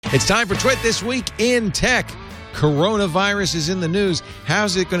It's time for TWiT This Week in Tech. Coronavirus is in the news.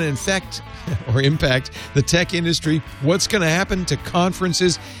 How's it going to infect or impact the tech industry? What's going to happen to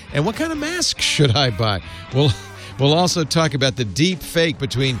conferences? And what kind of mask should I buy? We'll also talk about the deep fake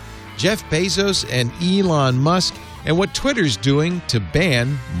between Jeff Bezos and Elon Musk and what Twitter's doing to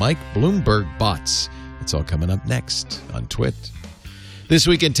ban Mike Bloomberg bots. It's all coming up next on TWiT. This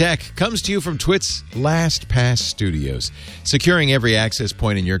Week in Tech comes to you from TWiT's LastPass Studios. Securing every access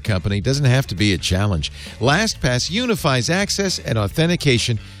point in your company doesn't have to be a challenge. LastPass unifies access and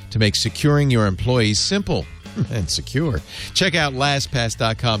authentication to make securing your employees simple and secure. Check out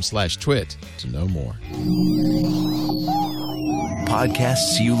lastpass.com/twit to know more.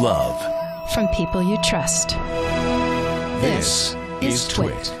 Podcasts you love from people you trust. This is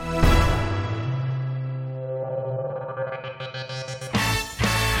TWiT.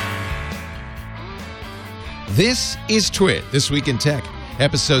 This is TWiT, This Week in Tech,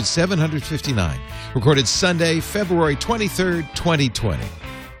 episode 759, recorded Sunday, February 23rd, 2020.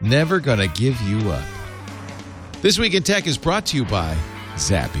 Never gonna give you up. This Week in Tech is brought to you by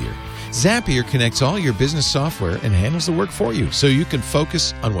Zapier. Zapier connects all your business software and handles the work for you so you can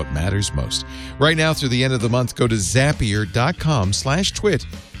focus on what matters most. Right now, through the end of the month, go to zapier.com/twit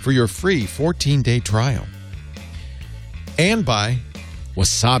for your free 14-day trial. And by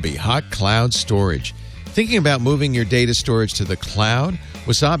Wasabi Hot Cloud Storage. Thinking about moving your data storage to the cloud?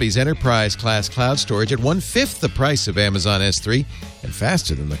 Wasabi's enterprise-class cloud storage at 1/5 the price of Amazon S3 and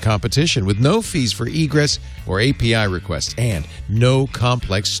faster than the competition with no fees for egress or API requests and no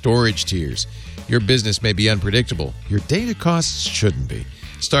complex storage tiers. Your business may be unpredictable. Your data costs shouldn't be.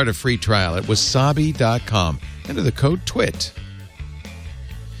 Start a free trial at wasabi.com. Enter the code TWIT.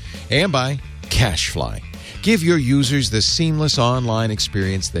 And by CashFly. Give your users the seamless online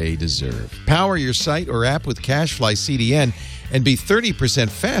experience they deserve. Power your site or app with CashFly CDN and be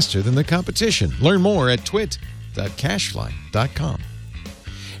 30% faster than the competition. Learn more at twit.cashfly.com.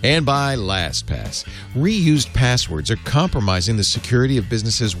 And by LastPass. Reused passwords are compromising the security of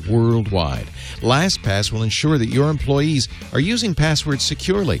businesses worldwide. LastPass will ensure that your employees are using passwords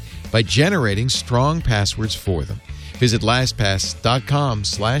securely by generating strong passwords for them. Visit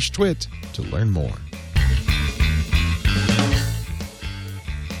lastpass.com/twit to learn more.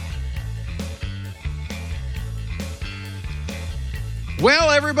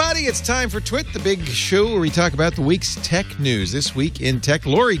 Well, everybody, it's time for TWiT, the big show where we talk about the week's tech news. This week in tech,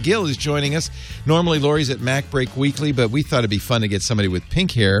 Lori Gill is joining us. Normally, Lori's at MacBreak Weekly, but we thought it'd be fun to get somebody with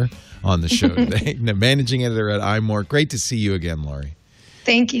pink hair on the show today. Managing editor at iMore. Great to see you again, Lori.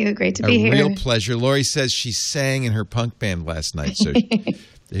 Thank you. Great to be here. A real pleasure. Lori says she sang in her punk band last night, so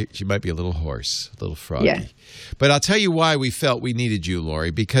she might be a little hoarse, a little froggy. Yeah. But I'll tell you why we felt we needed you, Lori,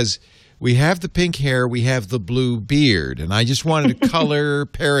 because we have the pink hair, we have the blue beard, and I just wanted a color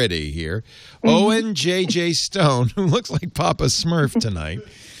parody here. Owen J.J. Stone, who looks like Papa Smurf tonight.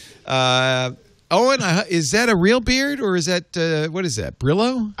 Owen, is that a real beard, or is that, what is that,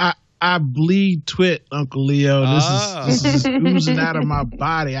 Brillo? I bleed twit, Uncle Leo. This is oozing out of my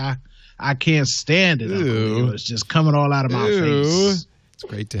body. I can't stand it, Uncle Leo. It's just coming all out of my face. It's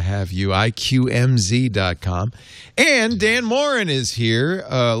great to have you. IQMZ.com. And Dan Morin is here,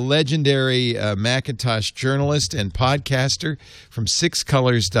 a legendary Macintosh journalist and podcaster from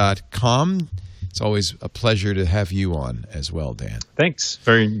sixcolors.com. It's always a pleasure to have you on as well, Dan. Thanks.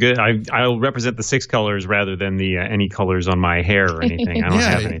 Very good. I'll represent the 6 colors rather than the any colors on my hair or anything. I don't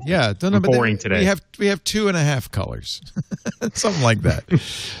have anything. Yeah. I'm boring today. We have 2.5 colors. Something like that.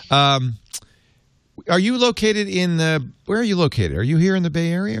 Are you located in where are you located? Are you here in the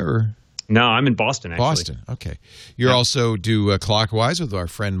Bay Area or? No, I'm in Boston, actually. Boston, okay. You also do Clockwise with our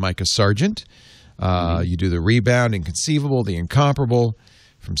friend Micah Sargent. You do The Rebound, Inconceivable, The Incomparable.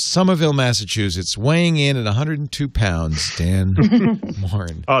 From Somerville, Massachusetts, weighing in at 102 pounds, Dan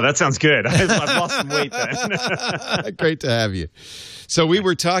Morin. Oh, that sounds good. I've lost some weight then. Great to have you. So we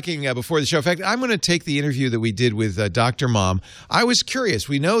were talking before the show. In fact, I'm going to take the interview that we did with Dr. Mom. I was curious.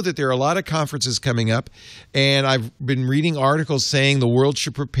 We know that there are a lot of conferences coming up, and I've been reading articles saying the world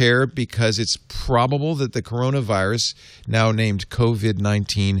should prepare because it's probable that the coronavirus, now named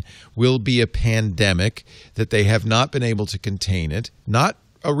COVID-19, will be a pandemic, that they have not been able to contain it. Not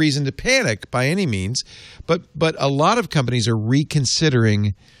a reason to panic by any means, but a lot of companies are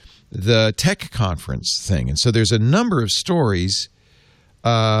reconsidering the tech conference thing. And so there's a number of stories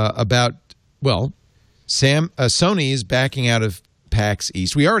about, Sony is backing out of PAX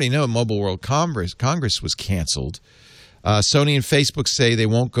East. We already know Mobile World Congress was canceled. Sony and Facebook say they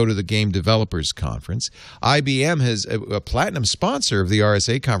won't go to the Game Developers Conference. IBM, has a platinum sponsor of the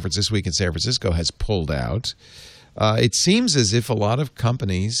RSA conference this week in San Francisco, has pulled out. it seems as if a lot of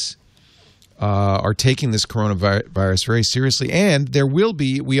companies are taking this coronavirus very seriously, and there will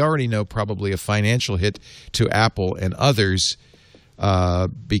be, we already know, probably a financial hit to Apple and others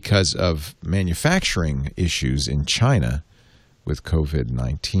because of manufacturing issues in China with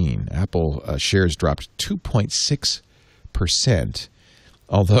COVID-19. Apple shares dropped 2.6%,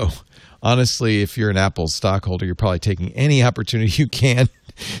 although honestly, if you're an Apple stockholder, you're probably taking any opportunity you can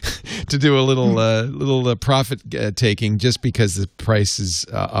to do a little profit taking, just because the price is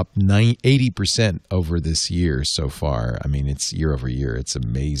up 80% over this year so far. I mean, it's year over year. It's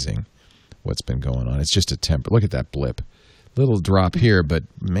amazing what's been going on. It's just a temper. Look at that blip. Little drop here, but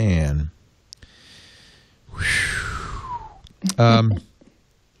man.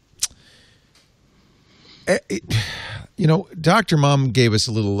 Dr. Mom gave us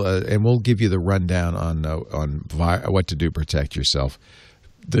a little, and we'll give you the rundown on what to do to protect yourself.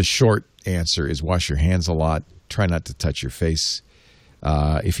 The short answer is wash your hands a lot. Try not to touch your face.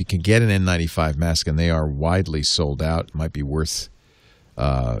 If you can get an N95 mask, and they are widely sold out, it might be worth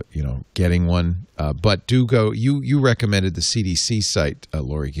getting one. But do go. You recommended the CDC site,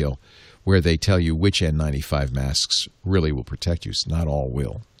 Lori Gill, where they tell you which N95 masks really will protect you. So not all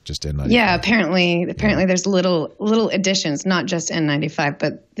will. Just N95. Yeah, apparently there's little additions, not just N95,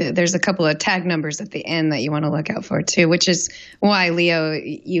 but there's a couple of tag numbers at the end that you want to look out for too, which is why, Leo,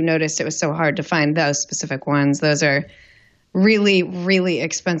 you noticed it was so hard to find those specific ones. Those are really, really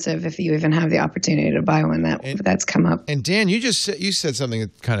expensive if you even have the opportunity to buy one that's come up. And Dan, you said something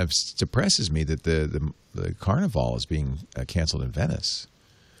that kind of depresses me, that the Carnival is being canceled in Venice.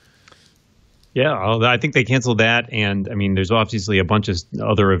 Yeah, I think they canceled that, and I mean, there's obviously a bunch of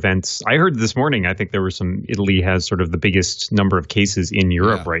other events. I heard this morning, I think there were Italy has sort of the biggest number of cases in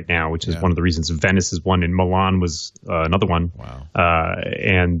Europe right now, which is one of the reasons Venice is one, and Milan was another one. Wow.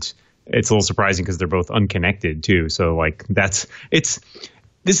 And it's a little surprising because they're both unconnected too. So this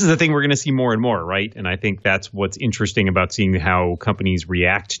is the thing we're going to see more and more, right? And I think that's what's interesting about seeing how companies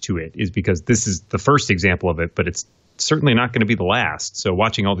react to it, is because this is the first example of it, but it's certainly not going to be the last. So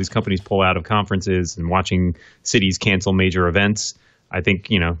watching all these companies pull out of conferences and watching cities cancel major events, I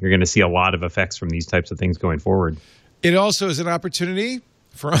think, you're going to see a lot of effects from these types of things going forward. It also is an opportunity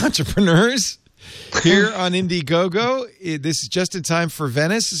for entrepreneurs here on Indiegogo. This is just in time for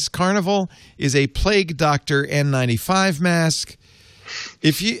Venice. This Carnival is a Plague Doctor N95 mask.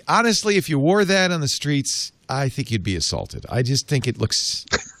 If you wore that on the streets, I think you'd be assaulted. I just think it looks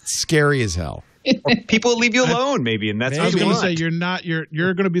scary as hell. People leave you alone, maybe, and that's. I was going to say you're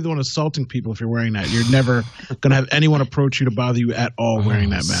going to be the one assaulting people if you're wearing that. You're never going to have anyone approach you to bother you at all wearing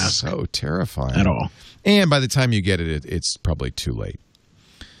that mask. So terrifying at all. And by the time you get it, it's probably too late.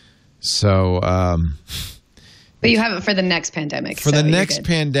 So, but you have it for the next pandemic. For the next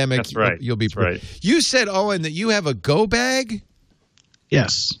pandemic, that's right. You'll be right. You said, Owen, that you have a go bag.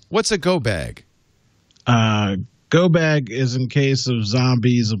 Yes. What's a go bag? Go bag is in case of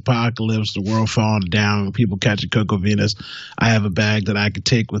zombies, apocalypse, the world falling down, people catching Coco Venus. I have a bag that I could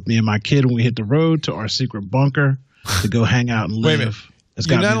take with me and my kid when we hit the road to our secret bunker to go hang out and live. Wait a minute.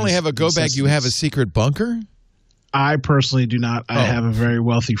 You not only have a go bag, you have a secret bunker? I personally do not. I have a very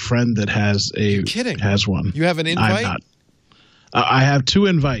wealthy friend that has has one. You have an invite? I'm not. I have 2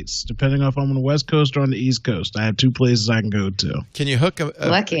 invites, depending on if I'm on the West Coast or on the East Coast. I have 2 places I can go to. Can you hook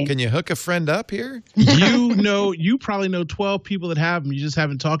Lucky. Can you hook a friend up here? You probably know 12 people that have them. You just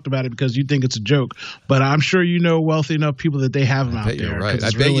haven't talked about it because you think it's a joke. But I'm sure you know wealthy enough people that they have them out there. You're right.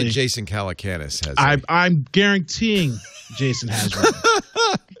 I bet you Jason Calacanis has. I'm guaranteeing Jason has one.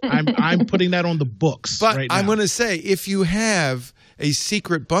 I'm putting that on the books. But right now. I'm going to say, if you have a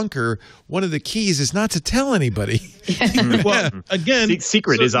secret bunker, one of the keys is not to tell anybody. Well, again,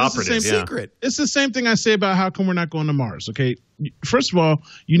 secret is operative. Secret. It's the same thing I say about how come we're not going to Mars. Okay, first of all,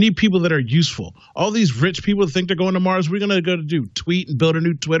 you need people that are useful. All these rich people think they're going to Mars. We're going to go to do tweet and build a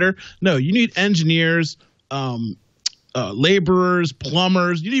new Twitter. No, you need engineers, laborers,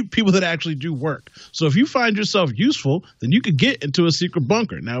 plumbers. You need people that actually do work. So if you find yourself useful, then you could get into a secret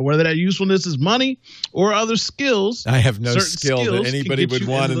bunker. Now, whether that usefulness is money or other skills, I have no skill that anybody would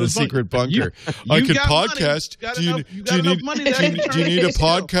want in the secret bunker. I could podcast. Do you need a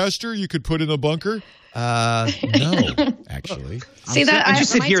podcaster you could put in a bunker? No, actually. See that? And you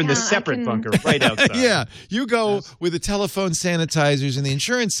sit my here in the town, separate bunker right outside. Yeah, you go with the telephone sanitizers and the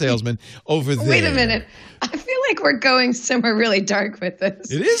insurance salesman over there. Wait a minute. I feel like we're going somewhere really dark with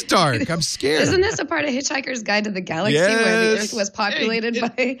this. It is dark. I'm scared. Isn't this a part of Hitchhiker's Guide to the Galaxy where the Earth was populated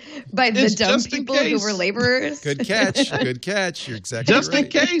by the dumb people who were laborers? Good catch. Good catch. You're exactly Just right.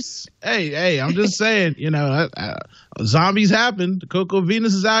 in case. Hey, I'm just saying, zombies happen. The Coco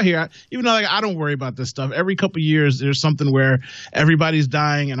Venus is out here. Even though I don't worry about this stuff. Every couple of years, there's something where everybody's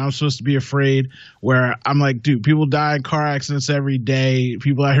dying and I'm supposed to be afraid, where I'm like, dude, people die in car accidents every day.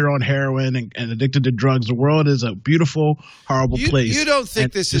 People out here on heroin and addicted to drugs. The world is a beautiful, horrible place. You don't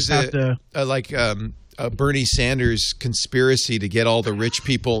think this is a Bernie Sanders conspiracy to get all the rich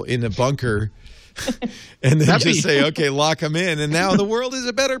people in a bunker and then just say, okay, lock them in, and now the world is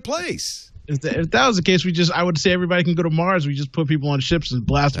a better place? If that was the case, I would say everybody can go to Mars. We just put people on ships and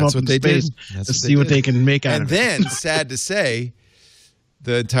blast them up into space and see what they can make out of it. And then, sad to say,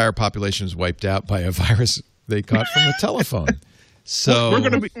 the entire population was wiped out by a virus they caught from a telephone. So we're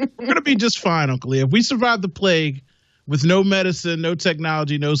gonna be just fine, Uncle Lee. If we survive the plague with no medicine, no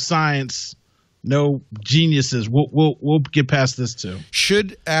technology, no science, no geniuses, we'll get past this too.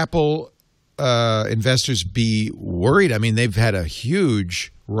 Should Apple investors be worried? I mean, they've had a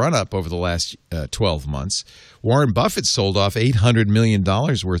huge run-up over the last 12 months. Warren Buffett sold off $800 million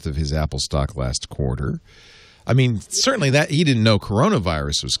worth of his Apple stock last quarter. I mean, certainly that he didn't know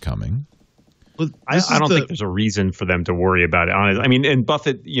coronavirus was coming. I don't think there's a reason for them to worry about it. Honestly, I mean, and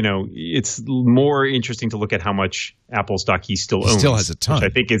Buffett, it's more interesting to look at how much Apple stock he still owns. Still has a ton, which I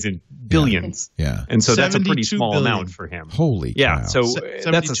think is in billions. Yeah. And so that's a pretty small amount for him. Holy cow. So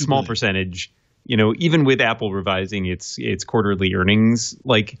that's a small percentage. Even with Apple revising its quarterly earnings,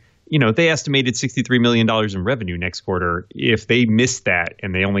 they estimated $63 million in revenue next quarter. If they miss that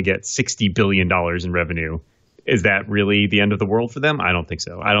and they only get $60 billion in revenue, is that really the end of the world for them? I don't think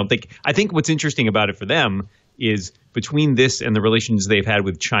so. I think what's interesting about it for them is between this and the relations they've had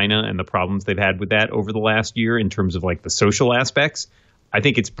with China and the problems they've had with that over the last year in terms of the social aspects, I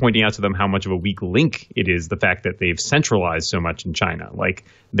think it's pointing out to them how much of a weak link it is, the fact that they've centralized so much in China.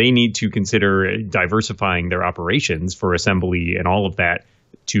 They need to consider diversifying their operations for assembly and all of that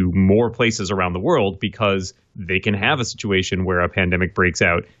to more places around the world, because they can have a situation where a pandemic breaks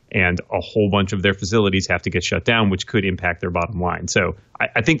out and a whole bunch of their facilities have to get shut down, which could impact their bottom line. So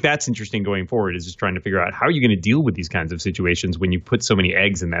I think that's interesting going forward, is just trying to figure out how are you going to deal with these kinds of situations when you put so many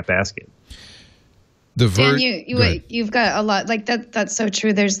eggs in that basket. Dan, you've got a lot that's so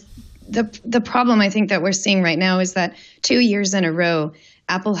true. There's the problem I think that we're seeing right now is that 2 years in a row,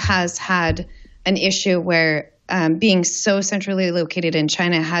 Apple has had an issue where being so centrally located in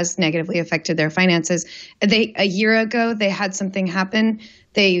China has negatively affected their finances. A year ago, they had something happen.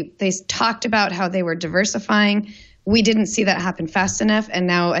 They talked about how they were diversifying. We didn't see that happen fast enough. And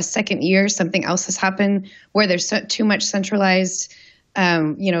now a second year, something else has happened where there's too much centralized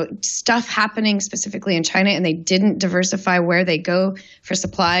stuff happening specifically in China, and they didn't diversify where they go for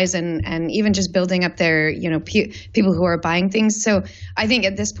supplies and even just building up their, people who are buying things. So I think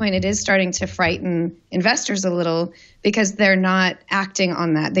at this point it is starting to frighten investors a little because they're not acting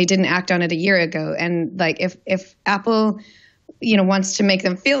on that. They didn't act on it a year ago. And if Apple, wants to make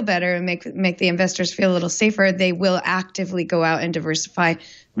them feel better and make the investors feel a little safer, they will actively go out and diversify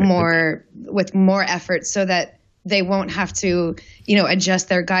more with more effort so that they won't have to, adjust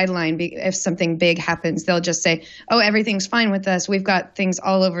their guideline. If something big happens, they'll just say, oh, everything's fine with us. We've got things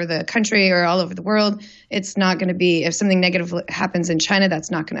all over the country or all over the world. It's not going to be, if something negative happens in China, that's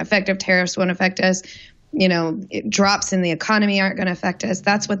not going to affect us. Tariffs won't affect us. Drops in the economy aren't going to affect us.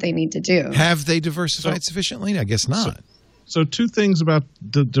 That's what they need to do. Have they diversified sufficiently? I guess not. So two things about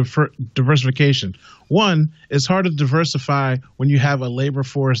the diversification. One, it's hard to diversify when you have a labor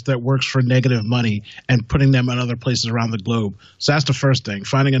force that works for negative money and putting them in other places around the globe. So that's the first thing.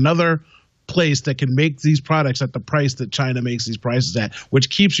 Finding another place that can make these products at the price that China makes these prices at, which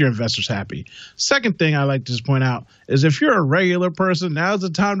keeps your investors happy. Second thing I like to just point out is if you're a regular person, now's the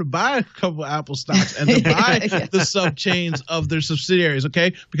time to buy a couple of Apple stocks and to buy the sub chains of their subsidiaries,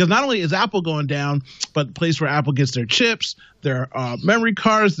 okay? Because not only is Apple going down, but the place where Apple gets their chips, their memory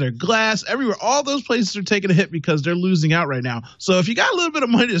cards, their glass, everywhere, all those places are taking a hit because they're losing out right now. So if you got a little bit of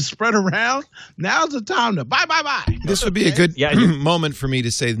money to spread around, now's the time to buy. This would be a good moment for me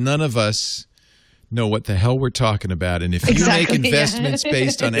to say none of us know what the hell we're talking about. And if you make investments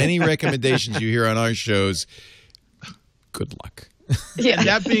based on any recommendations you hear on our shows, good luck. Yeah. And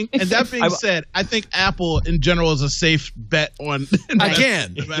that being said, I think Apple in general is a safe bet on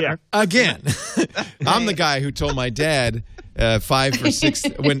Again. I'm the guy who told my dad 5 or 6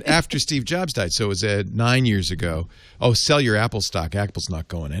 after Steve Jobs died. So it was 9 years ago. Oh, sell your Apple stock. Apple's not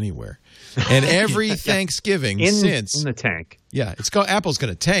going anywhere. And every Thanksgiving since in the tank. Yeah, Apple's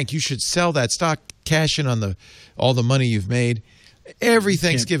going to tank. You should sell that stock, cash in on all the money you've made. Every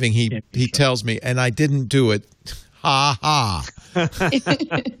Thanksgiving he tells me, and I didn't do it. Ha ha.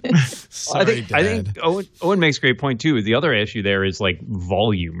 Sorry, I think Owen makes a great point too. The other issue there is like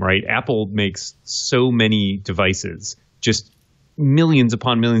volume, right? Apple makes so many devices, just millions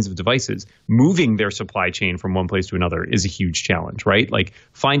upon millions of devices. Moving their supply chain from one place to another is a huge challenge, right? Like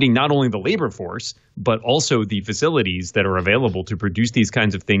finding not only the labor force, but also the facilities that are available to produce these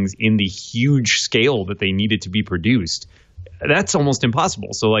kinds of things in the huge scale that they needed to be produced. That's almost impossible.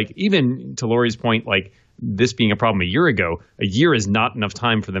 So like even to Lori's point, like this being a problem a year ago, a year is not enough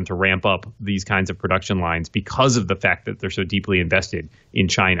time for them to ramp up these kinds of production lines because of the fact that they're so deeply invested in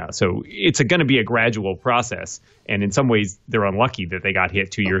China. So it's going to be a gradual process. And in some ways, they're unlucky that they got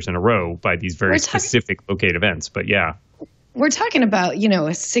hit 2 years in a row by these very specific located events. But yeah. We're talking about, a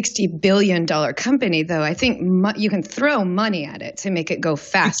 $60 billion company, though. I think you can throw money at it to make it go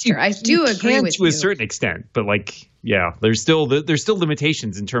faster. I do agree with you. To a certain extent, but there's still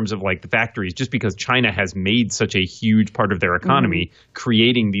limitations in terms of like the factories, just because China has made such a huge part of their economy,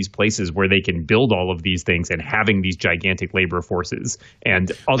 creating these places where they can build all of these things and having these gigantic labor forces.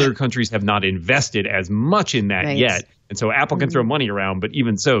 And other countries have not invested as much in that yet. And so Apple can throw money around, but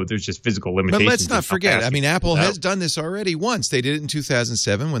even so, there's just physical limitations. But let's not forget, Apple has done this already once. They did it in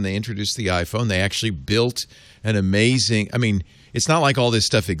 2007 when they introduced the iPhone. They actually built an amazing – it's not like all this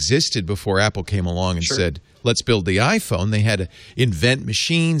stuff existed before Apple came along and said, let's build the iPhone. They had to invent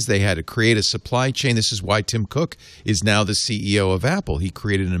machines. They had to create a supply chain. This is why Tim Cook is now the CEO of Apple. He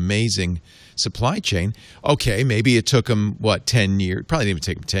created an amazing supply chain. Okay, maybe it took him, 10 years? Probably didn't even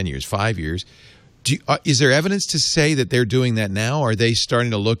take him 10 years, 5 years. Is there evidence to say that they're doing that now? Are they starting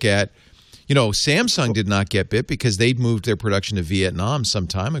to look at, Samsung did not get bit because they'd moved their production to Vietnam some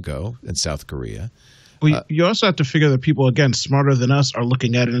time ago in South Korea. Well, you also have to figure that people, again, smarter than us are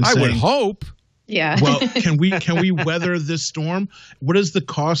looking at it and saying, I would hope. Yeah. Well, can we weather this storm? What is the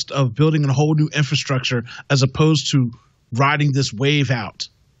cost of building a whole new infrastructure as opposed to riding this wave out?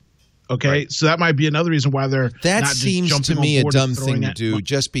 Okay, right. So that might be another reason why they're that not seems just to me a dumb thing to do. Money.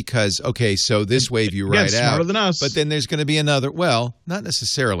 Just because, so this wave you ride out, smarter than us. But then there's going to be another. Well, not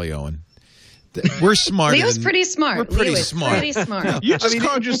necessarily, Owen. We're smart. Leo's pretty smart. We're pretty smart. Pretty smart. You just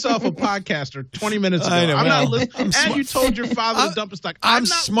called yourself a podcaster 20 minutes ago. I know. I'm not listening. And you told your father to dump a stock. I'm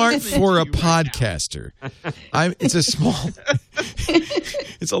smart for a podcaster. It's a small.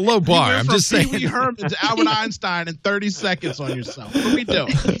 It's a low bar. I'm just saying. Pee Wee Herman to Albert Einstein in 30 seconds on yourself. What are we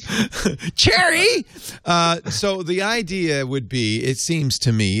doing? Cherry. So the idea would be, it seems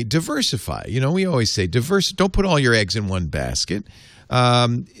to me, diversify. We always say don't put all your eggs in one basket.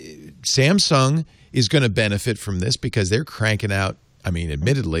 Samsung is going to benefit from this because they're cranking out,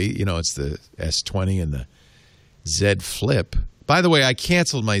 admittedly, it's the S20 and the Z Flip. By the way, I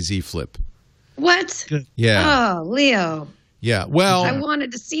canceled my Z Flip. What? Good. Yeah. Oh, Leo. Yeah, well. I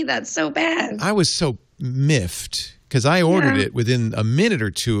wanted to see that so bad. I was so miffed because I ordered it within a minute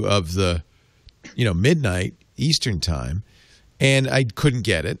or two of the, midnight Eastern time, and I couldn't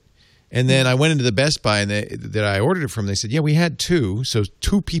get it. And then I went into the Best Buy that I ordered it from. They said, "Yeah, we had 2, so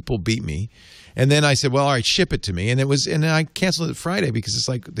 2 people beat me." And then I said, "Well, all right, ship it to me." And I canceled it Friday because it's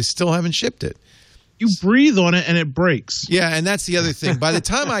like they still haven't shipped it. You breathe on it and it breaks. Yeah, and that's the other thing. By the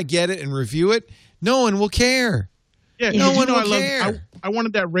time I get it and review it, no one will care. Yeah, no one will care. I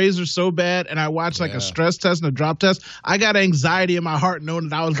wanted that razor so bad, and I watched a stress test and a drop test. I got anxiety in my heart knowing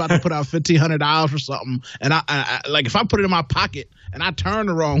that I was about to put out $1,500 for something, and I if I put it in my pocket and I turn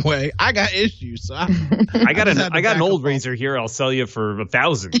the wrong way, I got issues. So I got an old razor here. I'll sell you for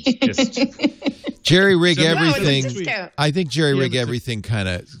 $1,000. Jerry rig everything. I think Jerry rig everything kind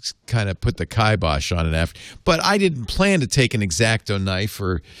of put the kibosh on it after. But I didn't plan to take an X-Acto knife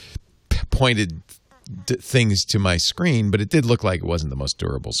or pointed things to my screen, but it did look like it wasn't the most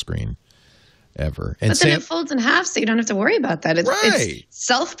durable screen ever. And but then it folds in half, so you don't have to worry about that. It's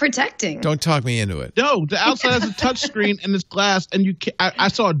self-protecting. Don't talk me into it. No, the outside has a touch screen and it's glass, and I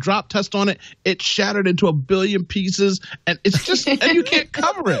saw a drop test on it. It shattered into a billion pieces, and it's just and you can't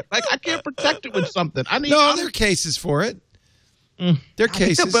cover it. Like I can't protect it with something. There are cases for it. There are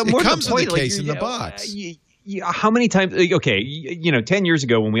cases. It comes with a case in the box. how many times? Okay, 10 years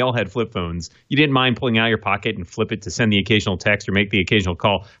ago when we all had flip phones, you didn't mind pulling out your pocket and flip it to send the occasional text or make the occasional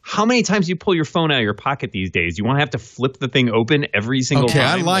call. How many times do you pull your phone out of your pocket these days? You want to have to flip the thing open every single time? Okay,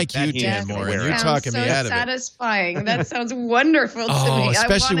 I like you, Yes, Dan, more. it You're talking sounds me out of it. satisfying. That sounds wonderful to me. Oh, I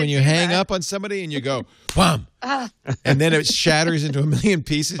especially wanna when you do hang that. up on somebody and you go, wham, and then it shatters into a million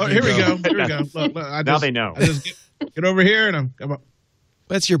pieces. Oh, and here you we go. Here we go. Look, Now they know. I just get over here and I'm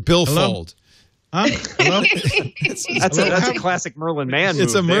That's your billfold. huh? Hello? That's a classic Merlin Man move.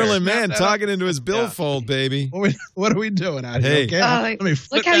 It's a Merlin there. man talking into his billfold, baby. What are we doing out Hey. here? Okay, let me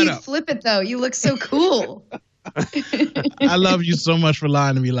flip Look how that you up. flip it, though. You look so cool. I love you so much for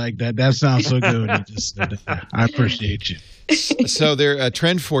lying to me like that. That sounds so good. When you just said that. I appreciate you. So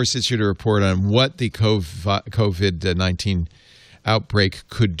TrendForce issued a report on what the COVID-19 outbreak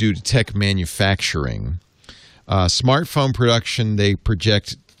could do to tech manufacturing. Smartphone production, they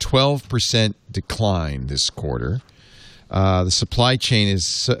project 12% decline this quarter. The supply chain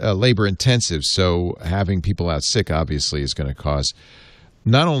is labor intensive, so having people out sick obviously is going to cause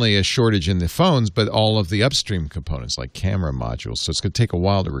not only a shortage in the phones, but all of the upstream components like camera modules. So it's going to take a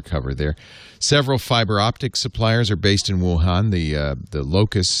while to recover there. Several fiber optic suppliers are based in Wuhan, the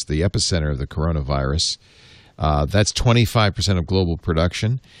locus, the epicenter of the coronavirus. That's 25% of global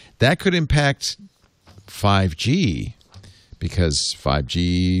production. That could impact 5G because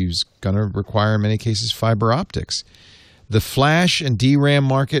 5G is going to require, in many cases, fiber optics. The flash and DRAM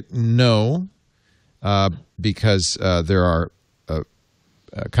market, no, because there are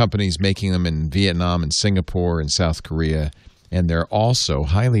companies making them in Vietnam and Singapore and South Korea, and they're also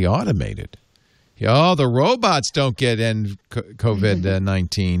highly automated. Oh, the robots don't get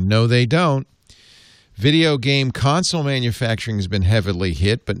COVID-19. No, they don't. Video game console manufacturing has been heavily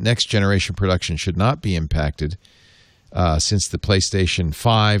hit, but next-generation production should not be impacted since the PlayStation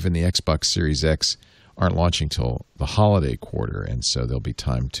 5 and the Xbox Series X aren't launching till the holiday quarter, and so there'll be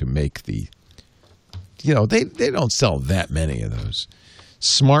time to make the, they don't sell that many of those.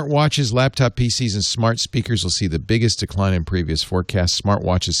 Smartwatches, laptop PCs, and smart speakers will see the biggest decline in previous forecasts.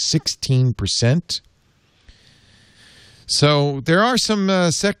 Smartwatches, 16%. So there are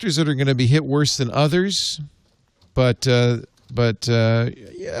some sectors that are going to be hit worse than others, but yeah,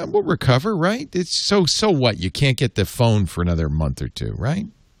 we'll recover, right? It's so what? You can't get the phone for another month or two, right?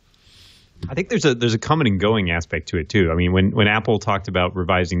 I think there's a coming and going aspect to it too. I mean, when Apple talked about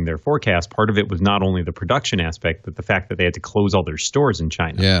revising their forecast, part of it was not only the production aspect, but the fact that they had to close all their stores in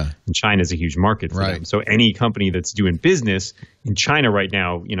China. Yeah, and China's a huge market for them. So any company that's doing business in China right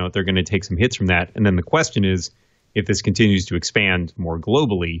now, they're going to take some hits from that. And then the question is, if this continues to expand more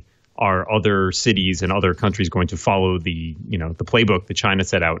globally, are other cities and other countries going to follow the playbook that China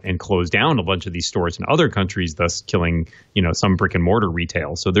set out and close down a bunch of these stores in other countries, thus killing, some brick and mortar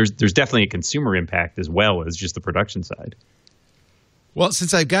retail? So there's definitely a consumer impact as well as just the production side. Well,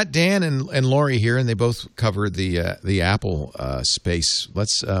 since I've got Dan and Lori here, and they both cover the Apple space,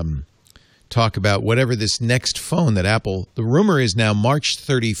 let's talk about whatever this next phone that Apple, the rumor is now March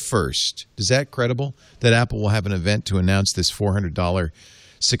 31st. Is that credible that Apple will have an event to announce this $400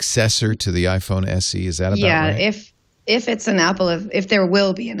 successor to the iPhone SE? Is that about right? Yeah, if it's an Apple, if there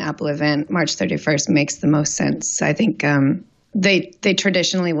will be an Apple event, March 31st makes the most sense. I think they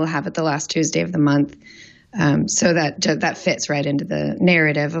traditionally will have it the last Tuesday of the month, so that fits right into the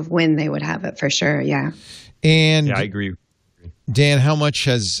narrative of when they would have it for sure. Yeah, and yeah, I agree. Dan, how much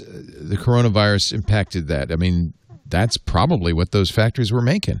has the coronavirus impacted that? I mean, that's probably what those factories were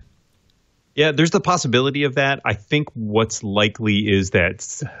making. Yeah, there's the possibility of that. I think what's likely is that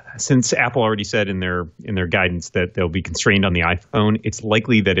since Apple already said in their guidance that they'll be constrained on the iPhone, it's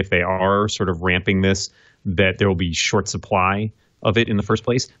likely that if they are sort of ramping this, that there will be short supply of it in the first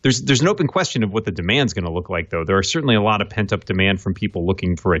place. There's an open question of what the demand's going to look like, though. There are certainly a lot of pent-up demand from people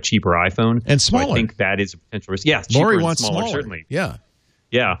looking for a cheaper iPhone. And smaller. So I think that is a potential risk. Yeah, Lori cheaper wants and smaller, certainly. Yeah.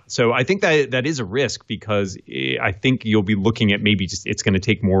 Yeah, so I think that is a risk because I think you'll be looking at maybe just it's going to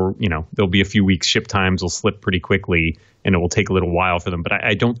take more, there'll be a few weeks, ship times will slip pretty quickly, and it will take a little while for them. But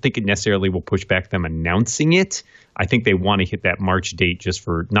I don't think it necessarily will push back them announcing it. I think they want to hit that March date just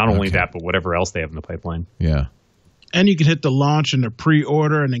for not only that, but whatever else they have in the pipeline. Yeah. And you can hit the launch and the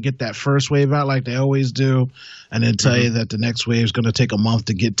pre-order and then get that first wave out like they always do, and then tell you that the next wave is going to take a month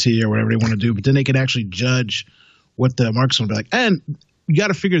to get to you or whatever they want to do. But then they can actually judge what the market's going to be like. And you got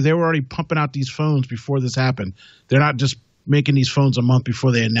to figure they were already pumping out these phones before this happened. They're not just making these phones a month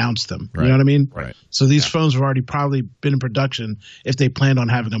before they announced them. Right. You know what I mean? Right. So these phones have already probably been in production if they planned on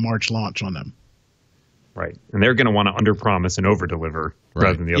having a March launch on them. Right. And they're going to want to underpromise and overdeliver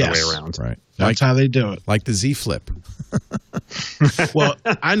rather than the other way around. Right. That's how they do it. Like the Z Flip. Well,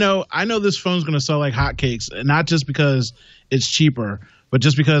 I know this phone's going to sell like hotcakes, and not just because it's cheaper, but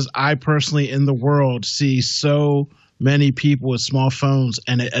just because I personally in the world see so many people with small phones,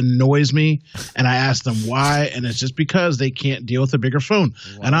 and it annoys me. And I ask them why, and it's just because they can't deal with a bigger phone.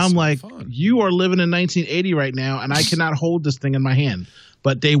 And I'm like, you are living in 1980 right now, and I cannot hold this thing in my hand.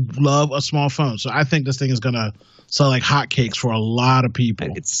 But they love a small phone. So I think this thing is going to sell like hotcakes for a lot of people.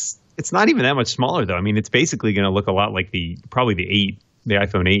 It's not even that much smaller, though. I mean, it's basically going to look a lot like the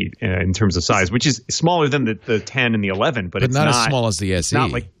iPhone 8 in terms of size, which is smaller than the 10 and the 11. But it's not as small as the SE.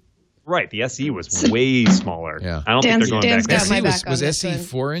 Not like, right, the SE was way smaller. Yeah. I don't think they're going Dan's back got there. my back on Was this SE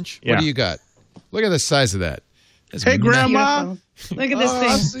one. 4-inch? Yeah. What do you got? Look at the size of that. That's Hey, Grandma. Beautiful. Look at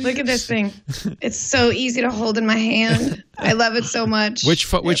this thing. Look at this thing. It's so easy to hold in my hand. I love it so much.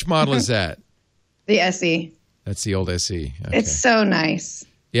 Which model is that? The SE. That's the old SE. Okay. It's so nice.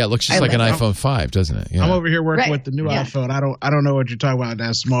 Yeah, it looks just like an love it. iPhone 5, doesn't it? Yeah. I'm over here working Right. with the new Yeah. iPhone. I don't know what you're talking about.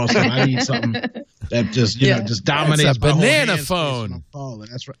 That small stuff. I need something that just just dominates. That's a my whole banana hand space phone. on my phone.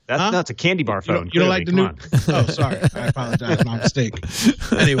 That's right. That's a candy bar phone. You don't like the clearly. new? Come on. Oh, sorry. I apologize. My mistake.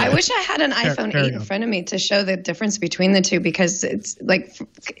 Anyway, I wish I had an iPhone carry 8 in on. front of me to show the difference between the two, because it's like,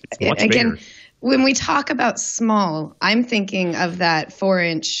 much again, bigger. when we talk about small, I'm thinking of that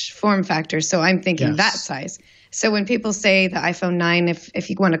 4-inch form factor. So I'm thinking Yes. that size. So when people say the iPhone 9, if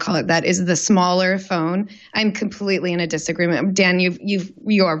you want to call it that, is the smaller phone, I'm completely in a disagreement. Dan,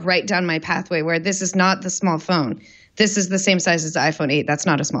 you are right down my pathway where this is not the small phone. This is the same size as the iPhone 8. That's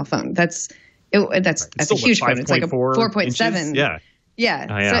not a small phone. That's a still, huge what, phone. It's like a 5.4 4.7. inches? Yeah. Yeah.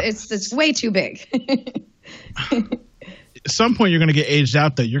 Oh, yeah. So it's way too big. at some point you're going to get aged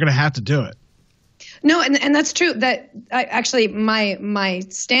out. Though you're going to have to do it. No, and that's true. That actually my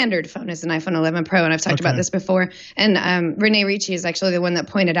standard phone is an iPhone 11 Pro, and I've talked about this before. And Renee Ricci is actually the one that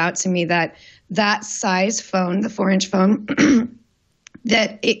pointed out to me that size phone, the 4-inch phone,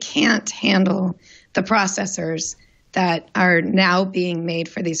 that it can't handle the processors that are now being made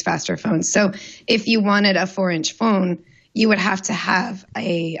for these faster phones. So if you wanted a 4-inch phone, you would have to have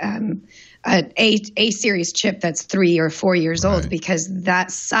a series chip that's 3 or 4 years old, because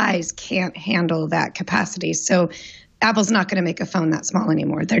that size can't handle that capacity. So Apple's not going to make a phone that small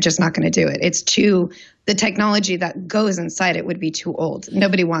anymore. They're just not going to do it. The technology that goes inside it would be too old.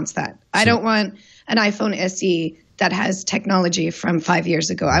 Nobody wants that. I don't want an iPhone SE that has technology from 5 years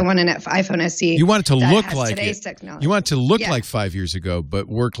ago. I want an iPhone SE. You want it to that look has like today's it. technology. You want it to look Yeah. like 5 years ago, but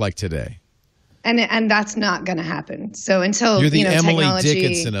work like today. And that's not going to happen. So until You're the Emily technology...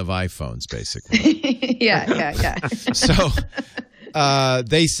 Dickinson of iPhones, basically. yeah. So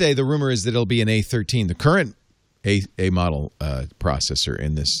they say the rumor is that it'll be an A13, the current A model processor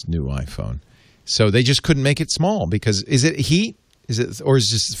in this new iPhone. So they just couldn't make it small because is it heat? Is it, or is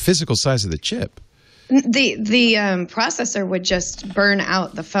it just the physical size of the chip? The processor would just burn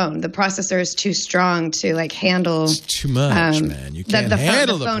out the phone. The processor is too strong to handle. It's too much, man. You can't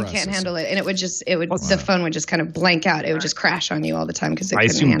handle the phone can't handle it, and the phone would just kind of blank out. It would just crash on you all the time because I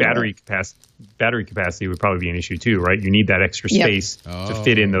assume battery battery capacity would probably be an issue too, right? You need that extra space to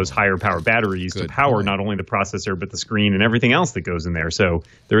fit in those higher power batteries to power not only the processor but the screen and everything else that goes in there. So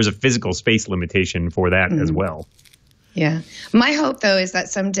there is a physical space limitation for that as well. Yeah. My hope, though, is that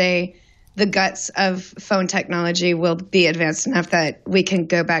someday the guts of phone technology will be advanced enough that we can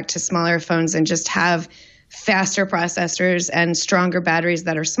go back to smaller phones and just have faster processors and stronger batteries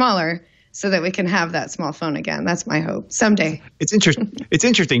that are smaller so that we can have that small phone again. That's my hope someday. It's interesting. It's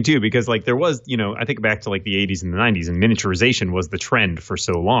interesting too because there was, I think back to the 80s and the 90s, and miniaturization was the trend for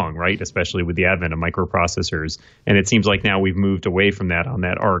so long, right? Especially with the advent of microprocessors, and it seems like now we've moved away from that on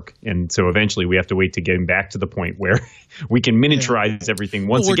that arc, and so eventually we have to wait to get back to the point where we can miniaturize everything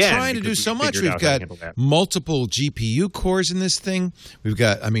once we're again. We're trying to do so much. We've got multiple GPU cores in this thing. We've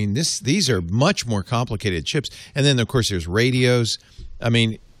got, these are much more complicated chips, and then of course there's radios.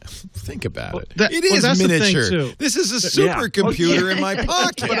 Think about it. It is miniature. This is a supercomputer in my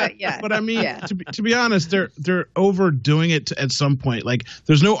pocket. But to be honest, they're overdoing it at some point.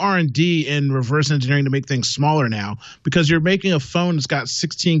 There's no R&D in reverse engineering to make things smaller now because you're making a phone that's got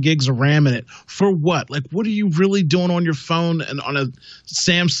 16 gigs of RAM in it. For what? What are you really doing on your phone and on a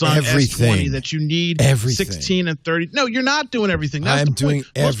Samsung S20 that you need 16 and 30? No, you're not doing everything. That's the point.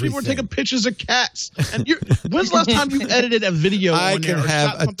 Most people are taking pictures of cats. And when's the last time you edited a video? I can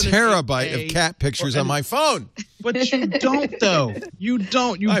have a something in terabyte 8K, of cat pictures on my phone. But you don't, though. You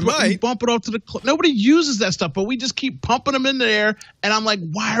don't. You might. bump it off to the nobody uses that stuff, but we just keep pumping them in there. And I'm like,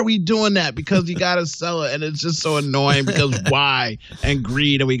 why are we doing that? Because you got to sell it. And it's just so annoying because why? And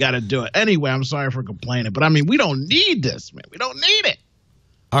greed, and we got to do it. Anyway, I'm sorry for complaining. But, I mean, we don't need this, man. We don't need it.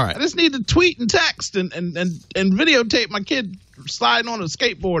 All right. I just need to tweet and text and videotape my kid sliding on a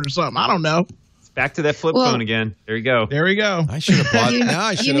skateboard or something. I don't know. Back to that flip phone again. There you go. There we go. I should have bought.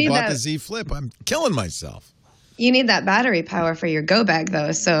 I should have bought that. the Z Flip. I'm killing myself. You need that battery power for your go bag,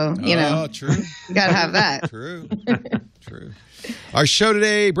 though. So, you know, true. You got to have that. True. Our show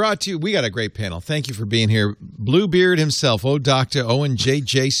today brought to you. We got a great panel. Thank you for being here. Bluebeard himself, Dr. Owen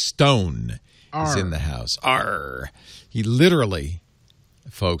J.J. Stone is in the house. He literally,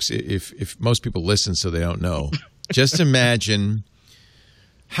 folks, if most people listen so they don't know, just imagine.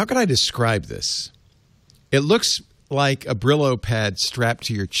 How can I describe this? It looks like a Brillo pad strapped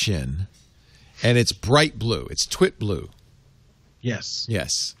to your chin, and it's bright blue. It's TWiT blue. Yes.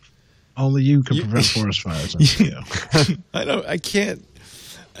 Yes. Only you can prevent forest fires. I don't. I can't.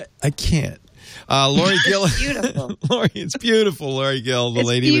 I can't. Lori Gill. Beautiful. Lori, it's beautiful. Lori Gill, the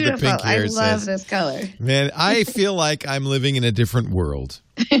lady with the pink hair. I love this color. Man, I feel like I'm living in a different world.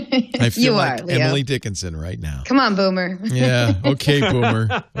 I feel You like are, Leo. Emily Dickinson right now. Come on, Boomer. Yeah. Okay,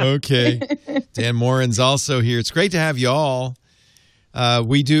 Boomer. Okay. Dan Morin's also here. It's great to have you all.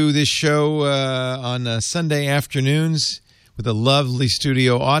 We do this show on Sunday afternoons with a lovely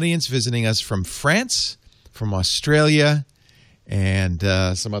studio audience visiting us from France, from Australia, and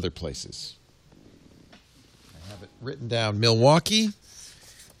some other places. I have it written down. Milwaukee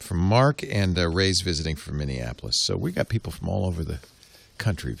from Mark, and Ray's visiting from Minneapolis. So we got people from all over the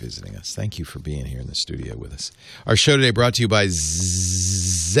country visiting us. Thank you for being here in the studio with us. Our show today brought to you by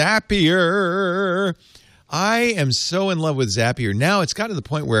Zapier. I am so in love with Zapier. Now it's got to the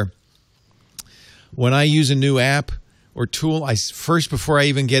point where when I use a new app or tool, before I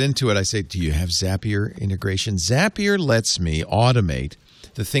even get into it, I say, do you have Zapier integration? Zapier lets me automate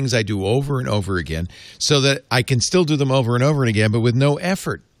the things I do over and over again so that I can still do them over and over again, but with no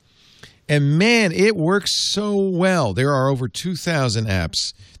effort. And man, it works so well. There are over 2,000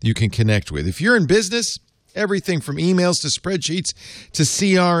 apps you can connect with. If you're in business, everything from emails to spreadsheets to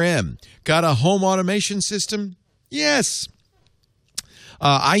CRM. Got a home automation system? Yes.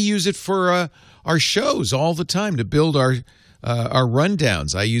 I use it for our shows all the time to build our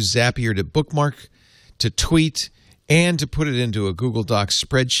rundowns. I use Zapier to bookmark, to tweet, and to put it into a Google Docs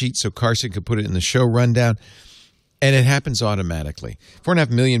spreadsheet so Carson could put it in the show rundown. And it happens automatically.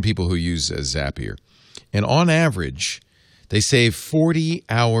 4.5 million people who use Zapier. And on average, they save 40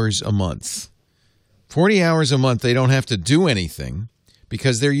 hours a month. 40 hours a month, they don't have to do anything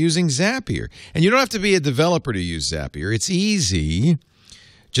because they're using Zapier. And you don't have to be a developer to use Zapier. It's easy.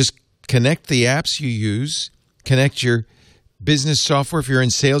 Just connect the apps you use, connect your business software. If you're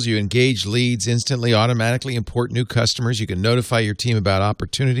in sales, you engage leads instantly, automatically import new customers. You can notify your team about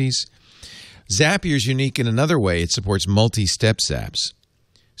opportunities. Zapier is unique in another way. It supports multi-step apps.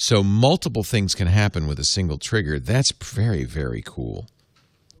 So multiple things can happen with a single trigger. That's very, very cool.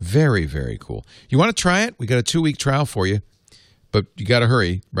 Very, very cool. You want to try it? We got a 2-week trial for you, but you got to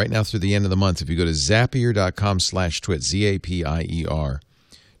hurry right now through the end of the month. If you go to zapier.com/twit,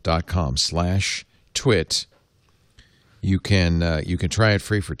 zapier.com/twit, you can try it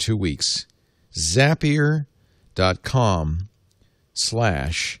free for 2 weeks.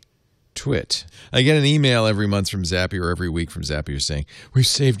 Zapier.com/twit. I get an email every month from Zapier, or every week from Zapier saying, we've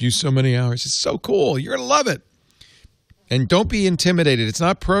saved you so many hours. It's so cool. You're going to love it. And don't be intimidated. It's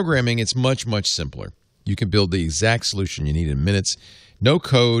not programming. It's much, much simpler. You can build the exact solution you need in minutes. No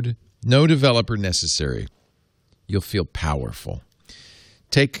code, no developer necessary. You'll feel powerful.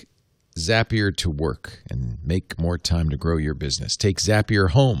 Take Zapier to work and make more time to grow your business. Take Zapier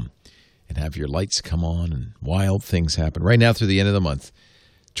home and have your lights come on and wild things happen. Right now through the end of the month,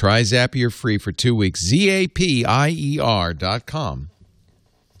 try Zapier free for 2 weeks.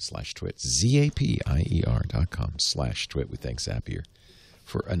 zapier.com/twit. zapier.com/twit. We thank Zapier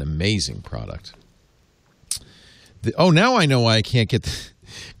for an amazing product. Now I know why I can't get the...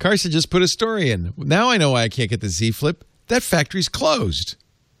 Carson just put a story in. Now I know why I can't get the Z Flip. That factory's closed.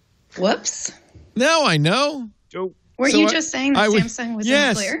 Whoops. Now I know. Weren't you just saying that Samsung was in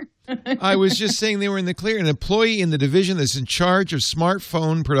the clear? I was just saying they were in the clear. An employee in the division that's in charge of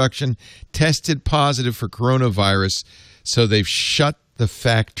smartphone production tested positive for coronavirus, so they've shut the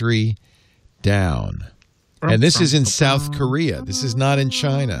factory down. And this is in South Korea. This is not in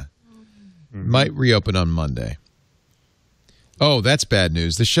China. Might reopen on Monday. Oh, that's bad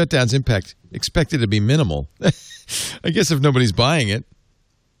news. The shutdown's impact expected to be minimal. I guess if nobody's buying it.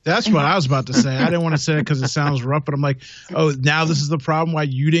 That's what I was about to say. I didn't want to say it because it sounds rough, but I'm like, oh, now this is the problem why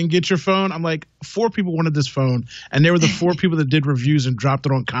you didn't get your phone? I'm like, 4 people wanted this phone, and they were the 4 people that did reviews and dropped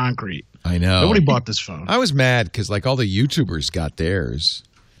it on concrete. I know. Nobody bought this phone. I was mad because like all the YouTubers got theirs.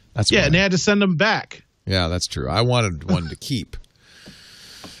 That's and they had to send them back. Yeah, that's true. I wanted one to keep.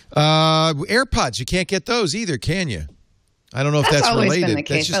 AirPods, you can't get those either, can you? I don't know if that's related.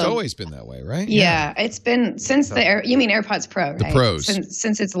 That's just always been that way, right? Yeah, it's been since you mean AirPods Pro, right? The Pros.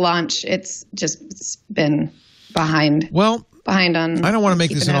 Since its launch, it's been behind. Well, behind on. I don't want to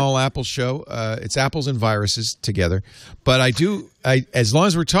make this an all Apple show. It's apples and viruses together, but as long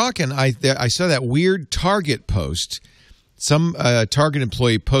as we're talking, I saw that weird Target post. Some Target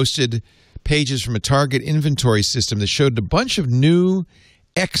employee posted pages from a Target inventory system that showed a bunch of new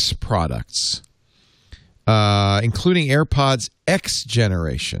X products. Including AirPods X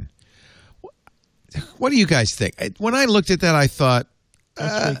generation. What do you guys think? When I looked at that, I thought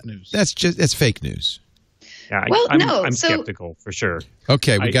that's fake news. That's fake news. Yeah, well, I'm skeptical for sure.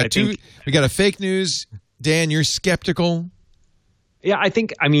 Okay, we got a fake news. Dan, you're skeptical. Yeah,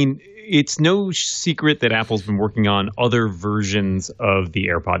 I mean, it's no secret that Apple's been working on other versions of the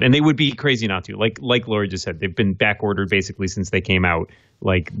AirPod, and they would be crazy not to. Like Lori just said, they've been back ordered basically since they came out.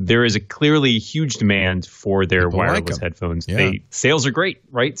 Like there is a clearly huge demand for their wireless headphones. Yeah. Sales are great,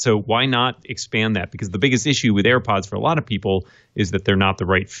 right? So why not expand that? Because the biggest issue with AirPods for a lot of people is that they're not the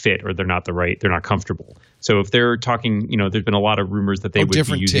right fit or they're not comfortable. So if they're talking, there's been a lot of rumors that they would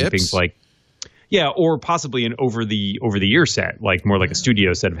be using things like or possibly an over the ear set, like more like a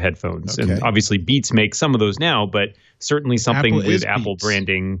studio set of headphones. Okay. And obviously Beats makes some of those now, but certainly something with Apple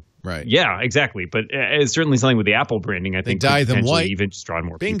branding. Right. Yeah, exactly. But it's certainly something with the Apple branding, I think, dye them white. Even just draw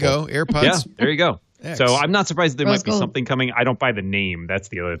more Bingo, people. AirPods. Yeah, there you go. X. So I'm not surprised there might be something coming. I don't buy the name. That's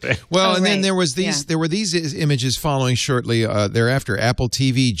the other thing. Well, then there were these images following shortly thereafter. Apple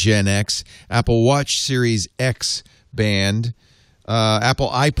TV Gen X, Apple Watch Series X band, Apple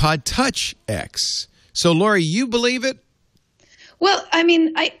iPod Touch X. So, Lori, you believe it? Well, I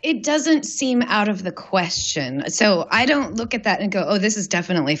mean, it doesn't seem out of the question. So I don't look at that and go, oh, this is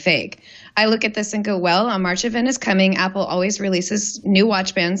definitely fake. I look at this and go, well, a March event is coming. Apple always releases new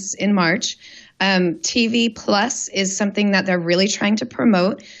watch bands in March. TV Plus is something that they're really trying to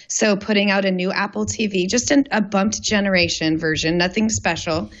promote. So putting out a new Apple TV, just a bumped generation version, nothing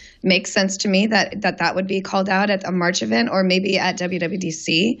special, makes sense to me that would be called out at a March event or maybe at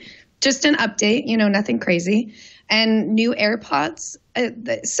WWDC. Just an update, nothing crazy. And new AirPods.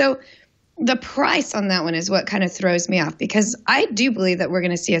 So the price on that one is what kind of throws me off, because I do believe that we're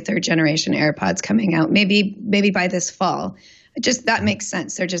going to see a 3rd generation AirPods coming out, maybe by this fall. That makes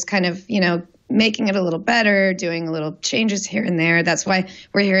sense. They're just kind of, making it a little better, doing a little changes here and there. That's why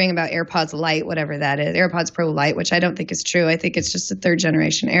we're hearing about AirPods Lite, whatever that is, AirPods Pro Lite, which I don't think is true. I think it's just a 3rd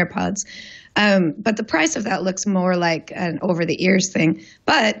generation AirPods. But the price of that looks more like an over-the-ears thing.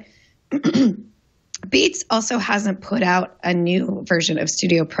 But Beats also hasn't put out a new version of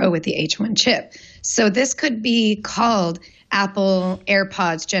Studio Pro with the H1 chip. So this could be called Apple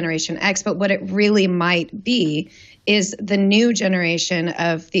AirPods Generation X, but what it really might be is the new generation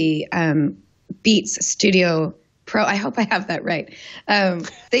of the Beats Studio Pro. I hope I have that right.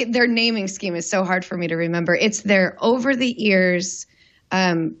 Their naming scheme is so hard for me to remember. It's their over-the-ears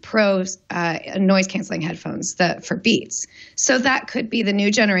Pro noise-canceling headphones for Beats. So that could be the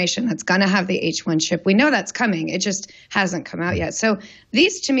new generation that's going to have the H1 chip. We know that's coming. It just hasn't come out yet. So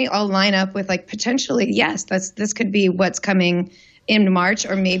these, to me, all line up with potentially, yes, this could be what's coming in March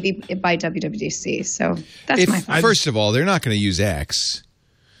or maybe by WWDC. So that's my thought. First of all, they're not going to use X.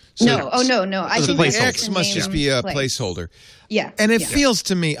 So no. I think the X must just be a placeholder. Yeah. And it feels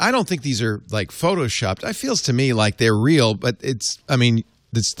to me, I don't think these are photoshopped. It feels to me like they're real, but it's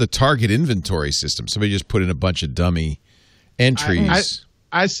the Target inventory system. Somebody just put in a bunch of dummy entries.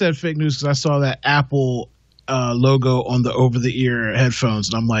 I said fake news because I saw that Apple logo on the over-the-ear headphones,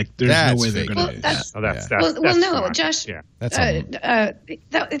 and I'm like, there's no way they're going to do that. Josh. Yeah.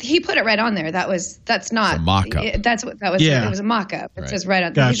 He put it right on there. That's not a mock-up. That's what that was. Yeah. It was a mock-up. It says right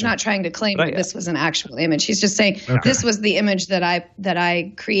on. Gotcha. He's not trying to claim that this was an actual image. He's just saying this was the image that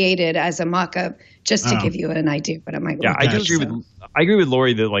I created as a mock-up just to give you an idea. But I'm like, I agree with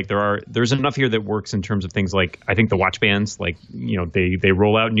Lori that there's enough here that works in terms of things like, I think the watch bands, they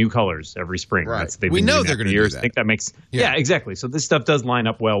roll out new colors every spring. Right. We know they're going to do that. I think that makes exactly. So this stuff does line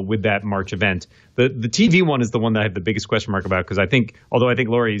up well with that March event. The TV one is the one that I have the biggest question mark about, because I think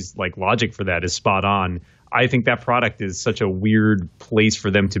Lori's logic for that is spot on, I think that product is such a weird place for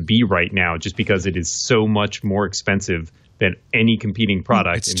them to be right now, just because it is so much more expensive than any competing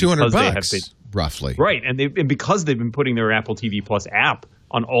product. It's $200 roughly. Right, and because they've been putting their Apple TV Plus app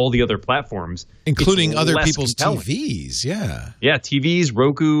on all the other platforms, including it's other less people's compelling. TVs. Yeah, TVs,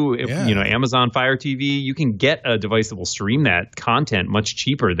 Roku, Yeah. Amazon Fire TV. You can get a device that will stream that content much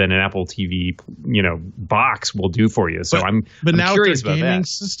cheaper than an Apple TV, box will do for you. So I'm now curious with their about gaming that.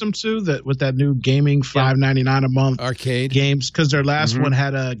 system too, that with that new gaming $5.99 a month Arcade games, because their last one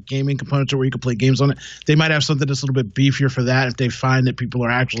had a gaming component to where you could play games on it. They might have something that's a little bit beefier for that if they find that people are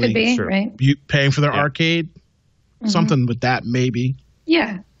actually Could be, right? paying for their arcade. Something with that, maybe.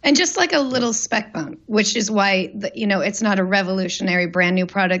 Yeah. And just like a little spec bump, which is why, it's not a revolutionary brand new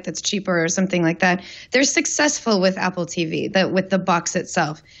product that's cheaper or something like that. They're successful with Apple TV, with the box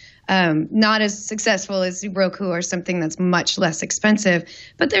itself. Not as successful as Roku or something that's much less expensive,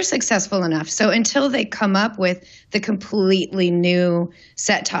 but they're successful enough. So until they come up with the completely new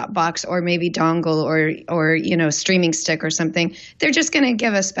set-top box or maybe dongle or streaming stick or something, they're just going to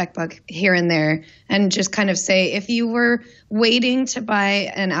give a spec buck here and there and just kind of say, if you were waiting to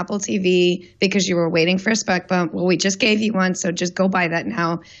buy an Apple TV because you were waiting for a spec bump, well, we just gave you one, so just go buy that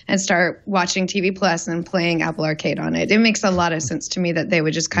now and start watching TV Plus and playing Apple Arcade on it. It makes a lot of sense to me that they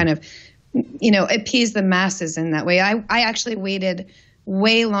would just kind of, appease the masses in that way. I actually waited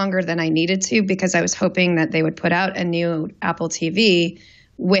way longer than I needed to because I was hoping that they would put out a new Apple TV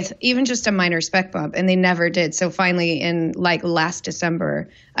with even just a minor spec bump, and they never did. So finally, in last December,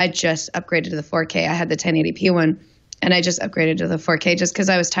 I just upgraded to the 4K. I had the 1080p one, and I just upgraded to the 4K just because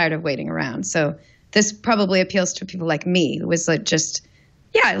I was tired of waiting around. So this probably appeals to people like me, who was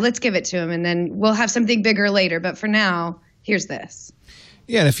let's give it to them, and then we'll have something bigger later. But for now, here's this.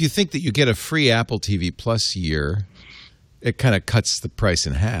 Yeah, and if you think that you get a free Apple TV Plus year, it kind of cuts the price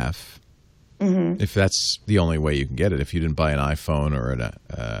in half. Mm-hmm. If that's the only way you can get it, if you didn't buy an iPhone or an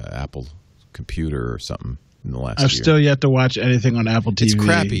Apple computer or something in the last year. I've still yet to watch anything on Apple TV. It's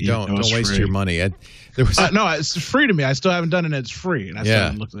crappy. Don't waste your money. No, it's free to me. I still haven't done it. It's free, and I still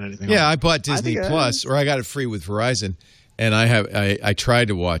haven't looked at anything. Yeah, I bought Disney Plus, or I got it free with Verizon, and I tried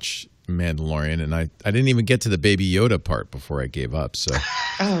to watch Mandalorian, and I didn't even get to the Baby Yoda part before I gave up. So,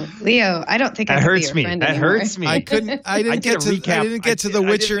 Leo, I don't think I could be your friend anymore. That hurts me. I didn't get to the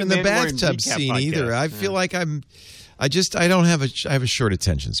Witcher in the bathtub scene either. I feel like I have a short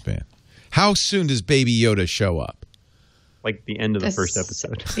attention span. How soon does Baby Yoda show up? Like the end of the first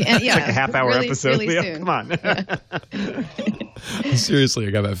episode. Yeah, it's like a half-hour episode. Really Leo, soon. come on. Seriously,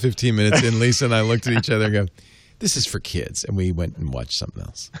 I got about 15 minutes in. Lisa and I looked at each other and go, "This is for kids," and we went and watched something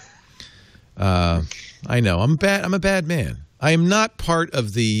else. I know I'm a bad man. I am not part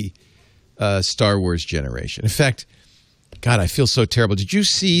of the Star Wars generation. In fact, God, I feel so terrible. Did you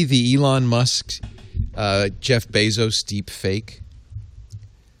see the Elon Musk, Jeff Bezos deep fake?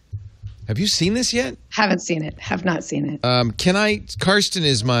 Have you seen this yet? Haven't seen it. Have not seen it. Can I? Karsten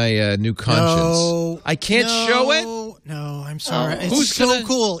is my new conscience. No, I can't show it. No, I'm sorry. It's Who's so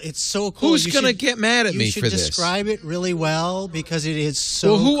cool. It's so cool. Who's going to get mad at me for this? You should describe it really well because it is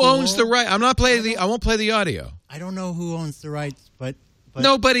so. Well, who cool. owns the right? I'm not playing the. I won't play the audio. I don't know who owns the rights, but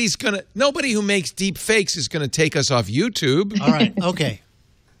nobody who makes deep fakes is gonna take us off YouTube. All right, okay.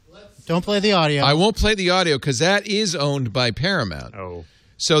 Don't play the audio. I won't play the audio because that is owned by Paramount. Oh.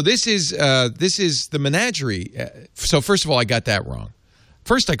 So this is the menagerie. So first of all, I got that wrong.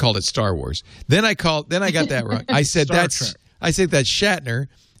 First, I called it Star Wars. Then I got that wrong. I said that's Shatner,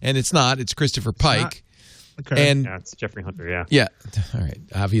 and it's not. It's Christopher Pike. Okay. And it's Jeffrey Hunter. Yeah. Yeah. All right.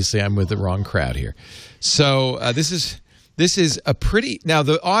 Obviously, I'm with the wrong crowd here. So this is a pretty. Now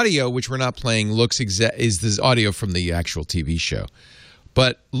the audio, which we're not playing, is this audio from the actual TV show.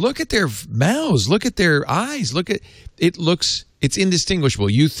 But look at their mouths. Look at their eyes. Look at it. It's indistinguishable.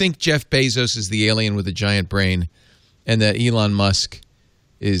 You think Jeff Bezos is the alien with a giant brain, and that Elon Musk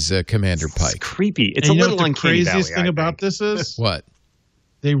is Commander Pike. It's creepy. It's and a little the uncanny craziest valley, thing about this is what?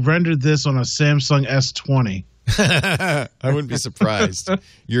 They rendered this on a Samsung S20. I wouldn't be surprised.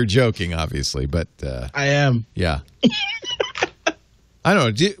 You're joking, obviously, but I am. Yeah. I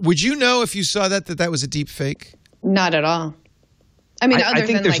don't know. Would you know if you saw that was a deep fake? Not at all. I mean, I other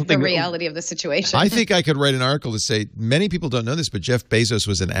think than the reality of the situation. I think I could write an article to say many people don't know this, but Jeff Bezos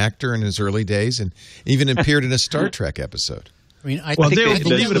was an actor in his early days and even appeared in a Star Trek episode. I mean, they would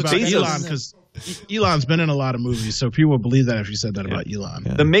believe it about Bezos. Elon because Elon's been in a lot of movies, so people would believe that if you said that about Elon.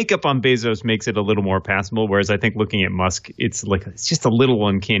 The makeup on Bezos makes it a little more passable, whereas I think looking at Musk, it's just a little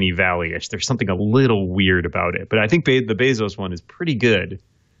uncanny valley-ish. There's something a little weird about it, but I think the Bezos one is pretty good.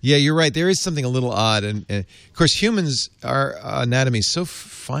 Yeah, you're right. There is something a little odd, and of course, our anatomy is so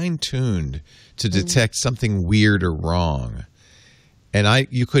fine-tuned to detect something weird or wrong. And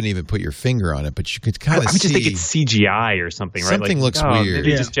you couldn't even put your finger on it, but you could kind of see. I would just think it's CGI or something, right? Something looks weird. Did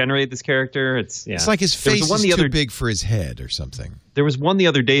they just generate this character? It's like his face is too big for his head or something. There was one the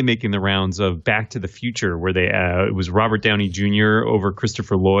other day making the rounds of Back to the Future where it was Robert Downey Jr. over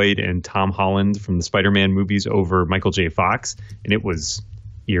Christopher Lloyd and Tom Holland from the Spider-Man movies over Michael J. Fox, and it was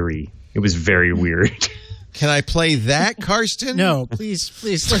eerie. It was very weird. Can I play that, Karsten? No, please.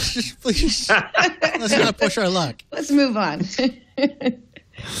 Let's not push our luck. Let's move on.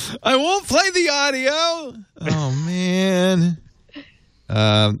 I won't play the audio. Oh man.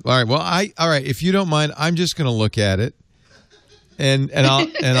 All right. Well, all right. If you don't mind, I'm just going to look at it, and I'll.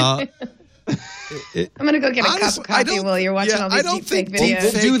 I'm going to go get a cup of coffee while you're watching all these deepfake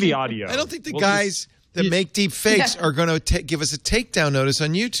videos. We'll do the audio. I don't think the guys that make deep fakes are going to give us a takedown notice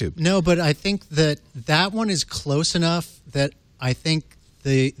on YouTube. No, but I think that one is close enough that I think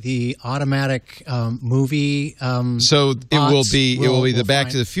the automatic movie. So it will be the Back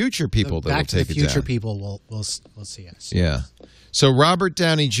to the Future people that will take it down. Back to the Future people will see us. Yeah. So Robert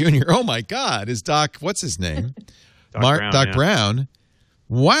Downey Jr. Oh my God, is Doc? What's his name? Doc Brown.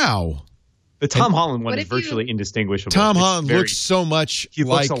 Wow. The Tom Holland one is virtually indistinguishable. Tom Holland looks so much he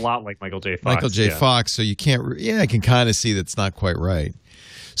looks a lot like Michael J. Fox. Fox, so you can't I can kind of see that's not quite right.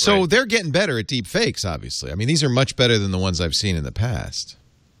 So they're getting better at deep fakes, obviously. I mean, these are much better than the ones I've seen in the past.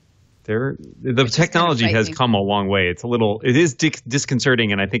 The technology has come a long way. It is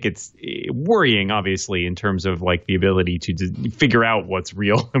disconcerting, and I think it's worrying, obviously, in terms of like the ability to figure out what's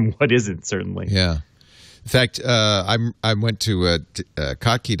real and what isn't, certainly. Yeah. In fact, I went to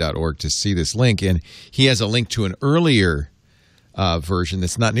kottke.org to see this link, and he has a link to an earlier version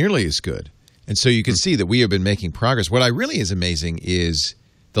that's not nearly as good. And so you can see that we have been making progress. What really is amazing is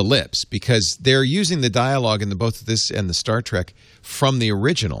the lips, because they're using the dialogue in both this and the Star Trek from the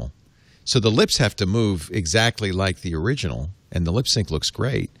original. So the lips have to move exactly like the original, and the lip sync looks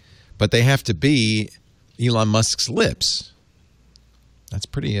great. But they have to be Elon Musk's lips. That's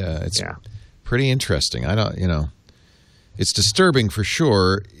pretty pretty interesting. I don't, it's disturbing for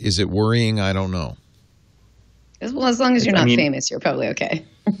sure. Is it worrying? I don't know. Well, as long as you're not famous, you're probably okay.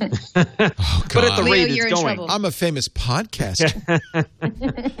 Oh, God. But at the rate Leo, it's going, I'm a famous podcaster.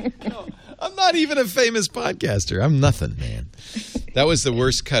 No, I'm not even a famous podcaster. I'm nothing, man. That was the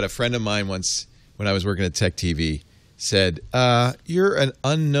worst cut. A friend of mine once, when I was working at Tech TV, said, "You're an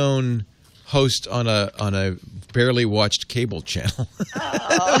unknown host on a barely watched cable channel."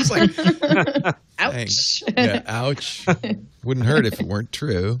 I was like, ouch. Yeah, ouch. Wouldn't hurt if it weren't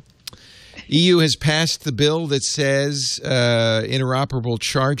true. EU has passed the bill that says interoperable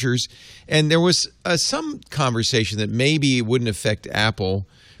chargers, and there was some conversation that maybe it wouldn't affect Apple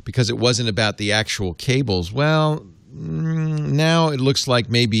because it wasn't about the actual cables. Well, now it looks like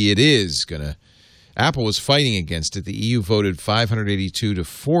maybe it is going to. Apple was fighting against it. The EU voted 582 to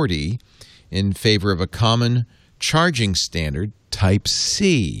 40 in favor of a common charging standard,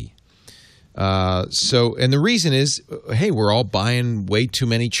 Type-C. And the reason is, hey, we're all buying way too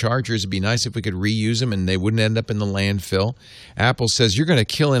many chargers. It'd be nice if we could reuse them and they wouldn't end up in the landfill. Apple says you're going to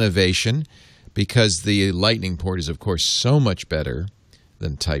kill innovation because the Lightning port is, of course, so much better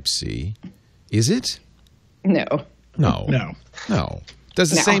than Type-C. Is it? No.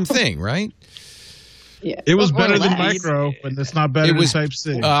 Does the same thing, right? Yeah. It was better than micro, but it's not better than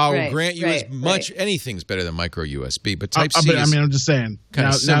Type-C. I'll grant you anything's better than micro USB, but Type-C I'm just saying.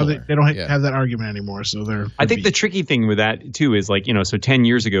 Now they don't have that argument anymore, so I think the tricky thing with that, too, is so 10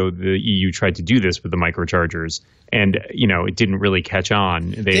 years ago, the EU tried to do this with the microchargers, and, it didn't really catch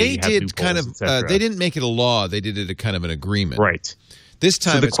on. They did kind of, they didn't make it a law. They did it a kind of an agreement. Right. This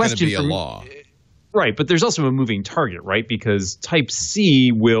time it's going to be a law. Right, but there's also a moving target, right? Because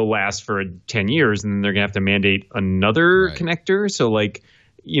Type-C will last for 10 years, and then they're going to have to mandate another connector. So,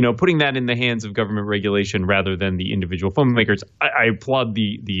 putting that in the hands of government regulation rather than the individual phone makers, I applaud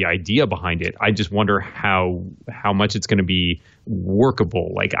the idea behind it. I just wonder how much it's going to be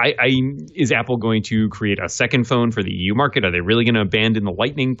workable. Is Apple going to create a second phone for the EU market? Are they really going to abandon the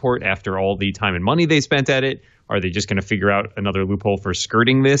Lightning port after all the time and money they spent at it? Are they just going to figure out another loophole for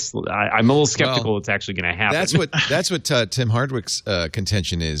skirting this? I'm a little skeptical it's actually going to happen. That's what Tim Hardwick's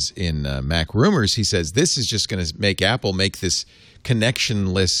contention is in Mac Rumors. He says this is just going to make Apple make this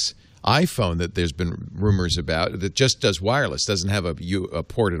connectionless iPhone that there's been rumors about that just does wireless, doesn't have a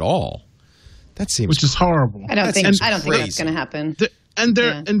port at all. That seems which is horrible. I don't think that's going to happen.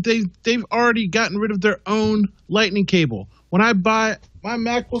 They've already gotten rid of their own Lightning cable. When I buy my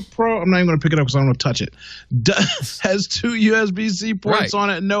MacBook Pro, I'm not even going to pick it up because I don't want to touch it. Has two USB-C ports on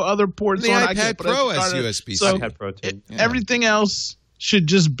it and no other ports on it. The iPad Pro has USB-C. So iPad Pro too. Everything else should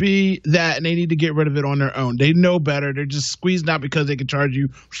just be that, and they need to get rid of it on their own. They know better. They're just squeezing out because they can charge you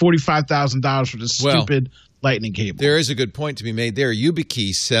 $45,000 for this stupid lightning cable. There is a good point to be made there.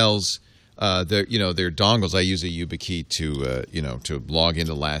 YubiKey sells their dongles. I use a YubiKey to log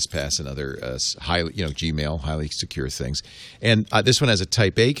into LastPass and other highly Gmail, highly secure things. And this one has a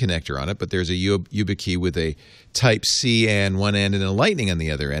Type A connector on it, but there's a YubiKey with a Type C on one end and a Lightning on the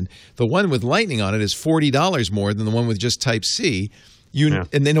other end. The one with Lightning on it is $40 more than the one with just Type C.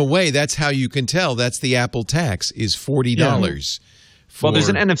 And in a way, that's how you can tell. That's the Apple tax is $40. Yeah. Well, there's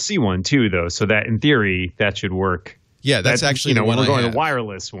an NFC one too, though, so that in theory that should work. Yeah, that's actually the one we're going to the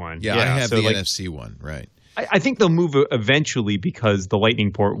wireless one. Yeah, I have the NFC one, right? I think they'll move eventually because the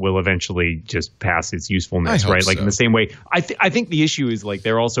Lightning port will eventually just pass its usefulness, right? Like in the same way. I think the issue is like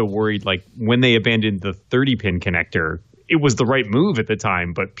they're also worried like when they abandoned the 30-pin connector, it was the right move at the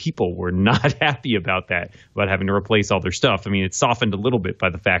time, but people were not happy about that, about having to replace all their stuff. I mean, it's softened a little bit by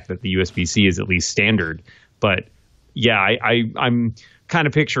the fact that the USB-C is at least standard, but yeah, I'm kind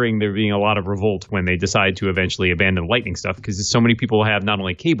of picturing there being a lot of revolt when they decide to eventually abandon Lightning stuff because so many people have not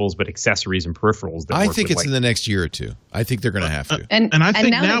only cables but accessories and peripherals. I think it's in the next year or two. I think they're going to have to. And I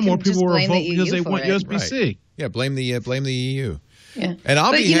think now more people will revolt because they want USB-C. Right. Yeah, blame the EU. Yeah. And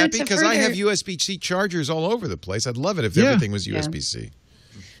I'll be happy because I have USB-C chargers all over the place. I'd love it if everything was USB-C.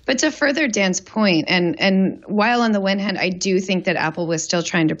 But to further Dan's point, and while on the one hand I do think that Apple was still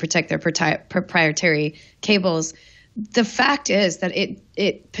trying to protect their proprietary cables, the fact is that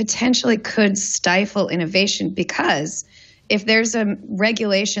it potentially could stifle innovation because if there's a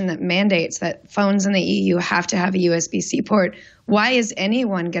regulation that mandates that phones in the EU have to have a USB-C port, why is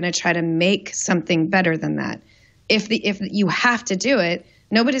anyone going to try to make something better than that? If you have to do it,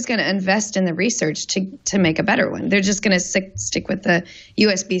 nobody's going to invest in the research to make a better one. They're just going to stick with the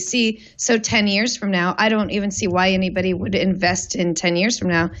USB-C. So 10 years from now, I don't even see why anybody would invest in 10 years from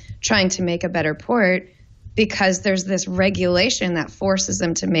now trying to make a better port, because there's this regulation that forces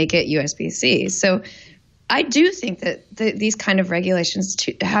them to make it USB-C. So I do think that these kind of regulations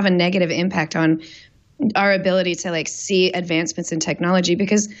have a negative impact on our ability to like see advancements in technology,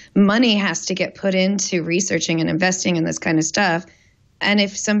 because money has to get put into researching and investing in this kind of stuff. And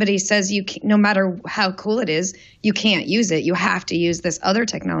if somebody says no matter how cool it is, you can't use it, you have to use this other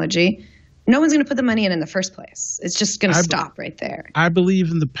technology, no one's going to put the money in the first place. It's just going to stop right there. I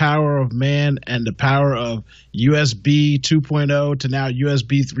believe in the power of man and the power of USB 2.0 to now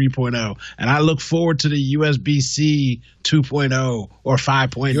USB 3.0. And I look forward to the USB-C 2.0 or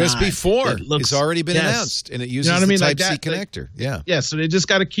 5.9. USB 4 has already been announced, and it uses the Type-C connector. Yeah, so they just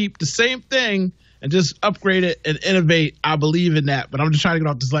got to keep the same thing and just upgrade it and innovate. I believe in that, but I'm just trying to get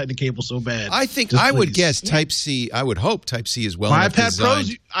off this lightning cable so bad. I think I would guess Type-C. I would hope Type-C is well enough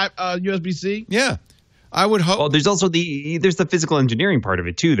designed. My iPad Pro's USB-C. Yeah, I would hope. Well, there's also the physical engineering part of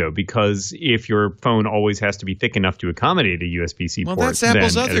it too, though, because if your phone always has to be thick enough to accommodate a USB-C port, that's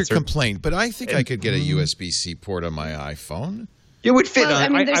Apple's other complaint. But I think I could get a USB-C port on my iPhone. It would fit.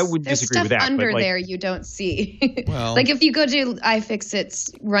 Well, I would disagree with that. Under there, you don't see. Well, like if you go to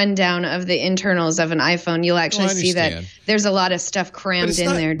iFixit's rundown of the internals of an iPhone, you'll actually see that there's a lot of stuff crammed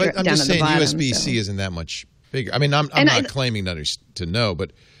in there down at the bottom. I'm just saying USB-C isn't that much bigger. I mean, I'm not claiming to know,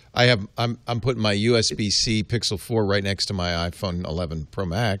 but I'm putting my USB-C Pixel 4 right next to my iPhone 11 Pro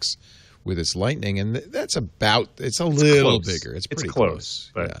Max with its Lightning, and it's a little bigger. It's pretty close.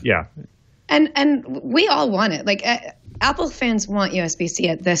 But yeah. And we all want it. Like Apple fans want USB-C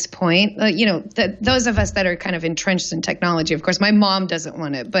at this point. Those of us that are kind of entrenched in technology, of course, my mom doesn't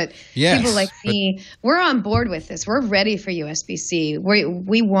want it, but people like me, we're on board with this. We're ready for USB-C.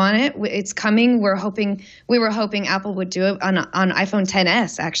 We want it. It's coming. We were hoping Apple would do it on iPhone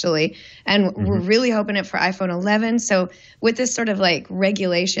XS actually, and we're really hoping it for iPhone 11. So with this sort of like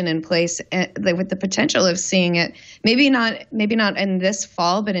regulation in place, with the potential of seeing it, maybe not in this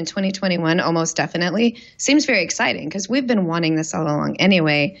fall, but in 2021, almost definitely, seems very exciting because we've been wanting this all along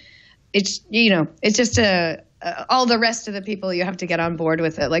anyway. It's just all the rest of the people, you have to get on board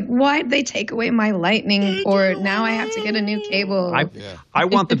with it. Like, why'd they take away my Lightning port? Now I have to get a new cable. I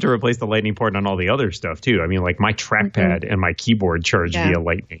want them to replace the Lightning port on all the other stuff too. I mean, like my trackpad and my keyboard charge via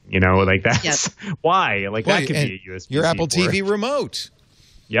Lightning. Like that's why. Like that could be a USB. Your Apple TV remote.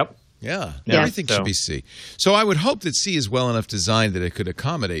 Yep. Yeah, everything should be C. So I would hope that C is well enough designed that it could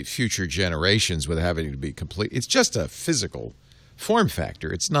accommodate future generations without having to be complete. It's just a physical form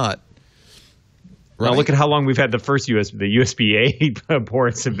factor. It's not. Right? Well, look at how long we've had the USB-A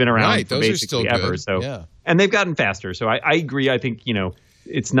ports have been around for basically ever. So, and they've gotten faster. So I agree. I think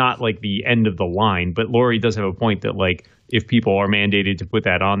it's not like the end of the line, but Lori does have a point that like if people are mandated to put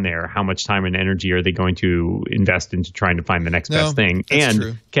that on there, how much time and energy are they going to invest into trying to find the next best thing? And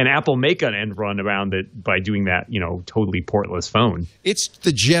true. Can Apple make an end run around it by doing that, totally portless phone? It's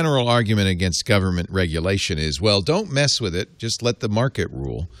the general argument against government regulation is, well, don't mess with it. Just let the market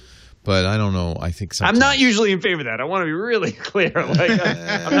rule. But I don't know. I think sometimes... I'm not usually in favor of that. I want to be really clear.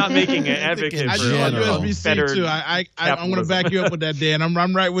 I'm not making an advocate I for just want general. USB-C too. I'm going to back you up with that, Dan.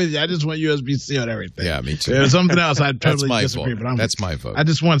 I'm right with you. I just want USB-C on everything. Yeah, me too. There's something else I totally That's disagree. vote. But That's my vote. I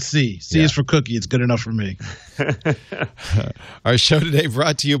just want C. C is for cookie. It's good enough for me. Our show today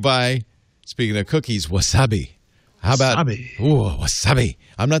brought to you by, speaking of cookies, wasabi. How about wasabi? Ooh, wasabi.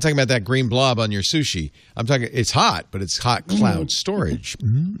 I'm not talking about that green blob on your sushi. I'm talking, it's hot, but it's hot cloud storage.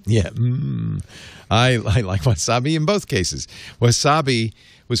 Yeah. I like wasabi in both cases. Wasabi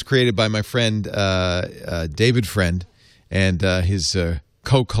was created by my friend David Friend and his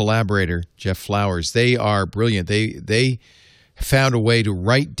co-collaborator, Jeff Flowers. They are brilliant. They found a way to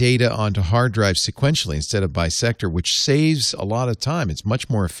write data onto hard drives sequentially instead of by sector, which saves a lot of time. It's much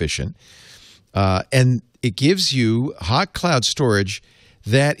more efficient. And it gives you hot cloud storage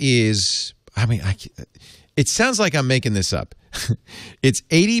that is, it sounds like I'm making this up. It's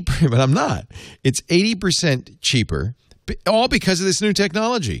 80%, but I'm not. It's 80% cheaper, all because of this new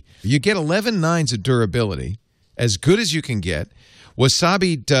technology. You get 11 nines of durability, as good as you can get.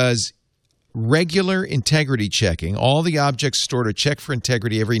 Wasabi does regular integrity checking. All the objects stored are checked for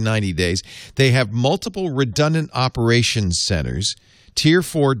integrity every 90 days. They have multiple redundant operations centers, Tier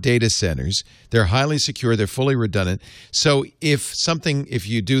 4 data centers. They're highly secure. They're fully redundant. So if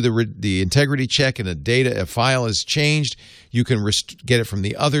you do the integrity check and a file is changed, you can get it from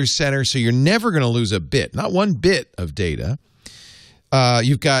the other center. So you're never going to lose a bit, not one bit of data.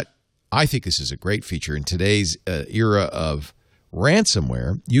 You've got, I think this is a great feature in today's era of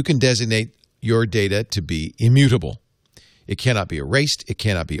ransomware. You can designate your data to be immutable. It cannot be erased. It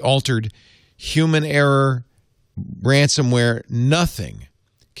cannot be altered. Human error, ransomware, nothing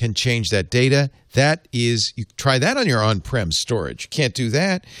can change that data. That is, you try that on your on-prem storage. You can't do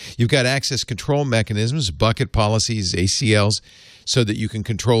that. You've got access control mechanisms, bucket policies, ACLs, so that you can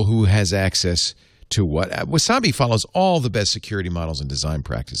control who has access to what. Wasabi follows all the best security models and design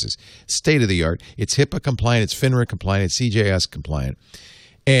practices. State of the art. It's HIPAA compliant. It's FINRA compliant. It's CJS compliant.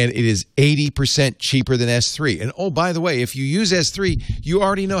 And it is 80% cheaper than S3. And oh, by the way, if you use S3, you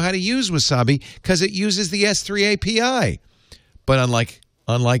already know how to use Wasabi because it uses the S3 API. But unlike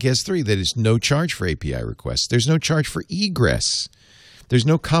S3, there is no charge for API requests. There's no charge for egress. There's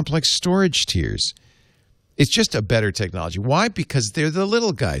no complex storage tiers. It's just a better technology. Why? Because they're the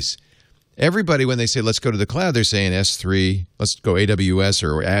little guys. Everybody, when they say, let's go to the cloud, they're saying S3, let's go AWS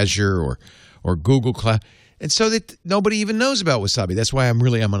or Azure or Google Cloud. And so that nobody even knows about Wasabi. That's why I'm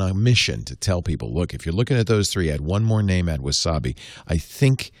on a mission to tell people, look, if you're looking at those three, add one more name, add Wasabi. I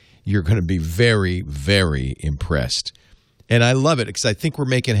think you're going to be very, very impressed. And I love it because I think we're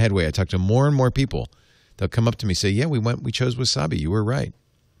making headway. I talk to more and more people. They'll come up to me and say, yeah, we chose Wasabi. You were right.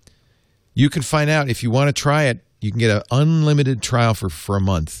 You can find out if you want to try it. You can get an unlimited trial for a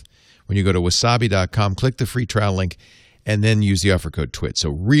month when you go to wasabi.com, click the free trial link, and then use the offer code TWiT.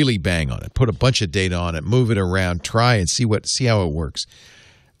 So really bang on it. Put a bunch of data on it. Move it around. Try and see how it works.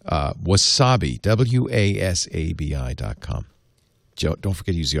 Wasabi, wasabi.com. Don't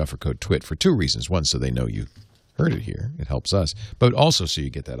forget to use the offer code TWiT for two reasons. One, so they know you heard it here. It helps us. But also so you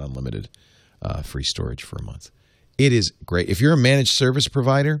get that unlimited free storage for a month. It is great. If you're a managed service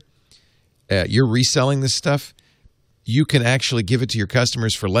provider, you're reselling this stuff, you can actually give it to your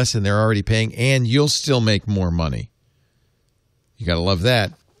customers for less than they're already paying, and you'll still make more money. You got to love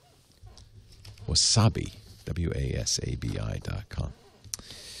that. Wasabi, wasabi.com.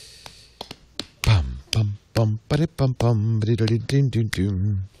 Bum, bum, bum, ba-di-bum, bum,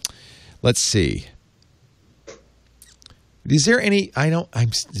 ba-di-da-di-dum-dum-dum. Let's see. Is there any?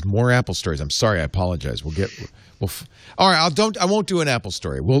 More Apple stories. I'm sorry. I apologize. All right. I won't do an Apple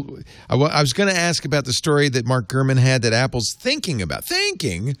story. I was going to ask about the story that Mark Gurman had that Apple's thinking about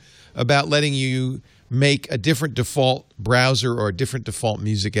letting you make a different default browser or a different default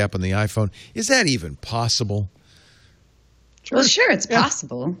music app on the iPhone. Is that even possible? Well, sure, it's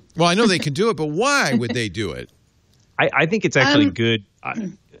possible. Well, I know they can do it, but why would they do it? I think it's actually good.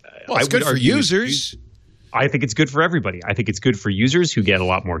 Well, it's good for users. I think it's good for everybody. I think it's good for users who get a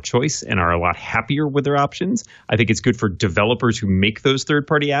lot more choice and are a lot happier with their options. I think it's good for developers who make those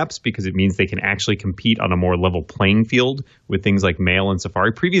third-party apps because it means they can actually compete on a more level playing field with things like Mail and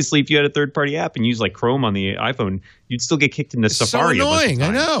Safari. Previously, if you had a third-party app and used like Chrome on the iPhone, you'd still get kicked into Safari. So annoying,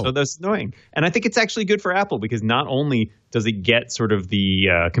 I know. So that's annoying. And I think it's actually good for Apple because not only does it get sort of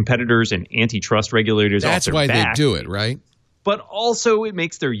the competitors and antitrust regulators off their back. That's why they do it, right? But also it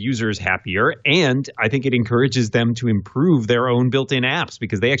makes their users happier, and I think it encourages them to improve their own built-in apps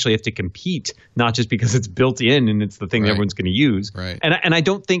because they actually have to compete, not just because it's built in and it's the thing everyone's going to use. Right. And I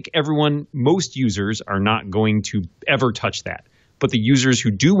don't think most users are not going to ever touch that. But the users who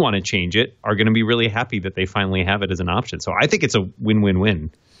do want to change it are going to be really happy that they finally have it as an option. So I think it's a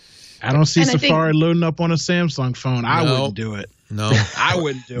win-win-win. I don't see Safari loading up on a Samsung phone. I wouldn't do it. No, I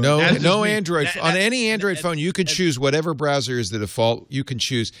wouldn't do it. No Android. On any Android phone, you could choose whatever browser is the default. You can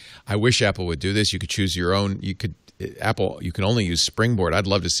choose. I wish Apple would do this. You could choose your own. You can only use Springboard. I'd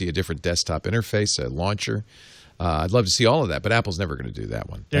love to see a different desktop interface, a launcher. I'd love to see all of that, but Apple's never going to do that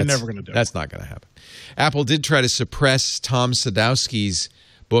one. They're never going to do it. That's not going to happen. Apple did try to suppress Tom Sadowski's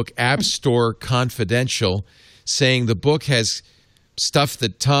book, App Store Confidential, saying the book has stuff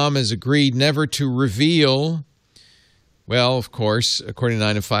that Tom has agreed never to reveal. Well, of course, according to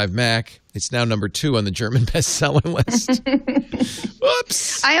 9 to 5 Mac, it's now number 2 on the German bestseller list.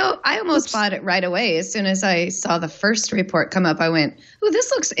 Whoops. I almost bought it right away. As soon as I saw the first report come up, I went, "Ooh,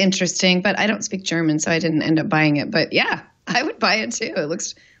 this looks interesting," but I don't speak German, so I didn't end up buying it. But yeah, I would buy it too. It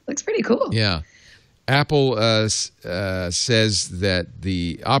looks pretty cool. Yeah. Apple says that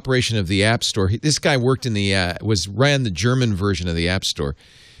the operation of the App Store, this guy worked in ran the German version of the App Store.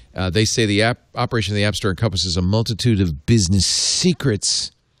 They say the operation of the App Store encompasses a multitude of business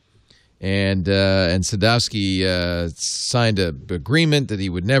secrets. And Sadowski signed an agreement that he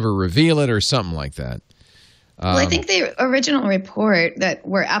would never reveal it or something like that. Well, I think the original report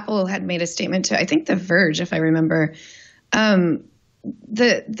where Apple had made a statement to, I think The Verge, if I remember, so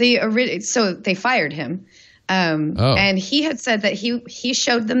they fired him. And he had said that he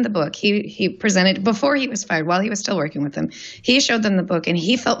showed them the book. He presented before he was fired, while he was still working with them. He showed them the book, and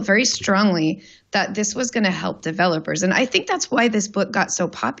he felt very strongly that this was going to help developers. And I think that's why this book got so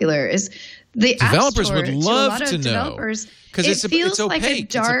popular. Is the developers App Store, would love to a lot of developers, because it's opaque. Like a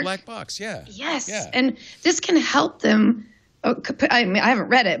dark, it's a black box. Yeah. Yes, yeah. And this can help them. I mean, I haven't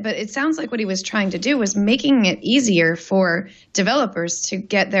read it, but it sounds like what he was trying to do was making it easier for developers to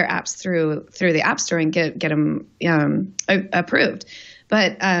get their apps through the App Store and get them approved.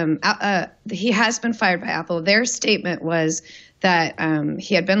 But he has been fired by Apple. Their statement was that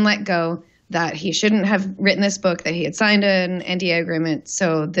he had been let go, that he shouldn't have written this book, that he had signed an NDA agreement,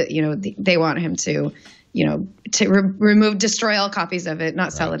 so that they want him to destroy all copies of it,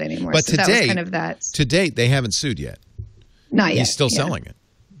 not sell it anymore. But so that was kind of that. To date, they haven't sued yet. Not yet. He's still selling it.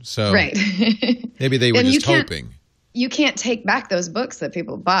 So right. Maybe they were just hoping. You can't take back those books that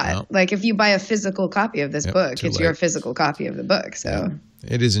people bought. No. Like if you buy a physical copy of this book, it's your physical copy of the book. So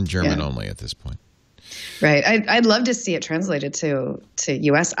it is in German only at this point. Right. I'd love to see it translated to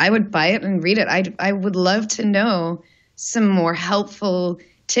US. I would buy it and read it. I would love to know some more helpful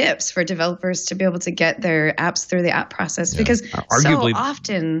tips for developers to be able to get their apps through the app process because arguably, so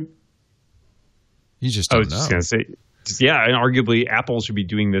often you just don't know. I was just going to say. Yeah, and arguably Apple should be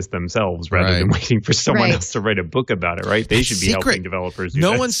doing this themselves rather than waiting for someone else to write a book about it, right? They should be helping developers do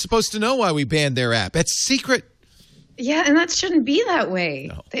that. No one's supposed to know why we banned their app. It's secret. Yeah, and that shouldn't be that way.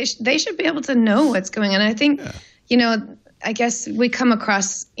 No. They should be able to know what's going on. I think, I guess we come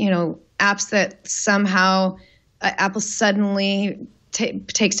across, apps that somehow Apple suddenly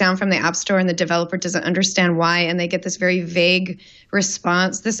takes down from the App Store and the developer doesn't understand why, and they get this very vague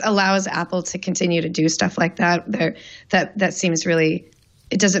response. This allows Apple to continue to do stuff like that. That seems really,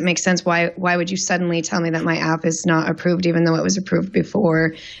 it doesn't make sense. Why would you suddenly tell me that my app is not approved even though it was approved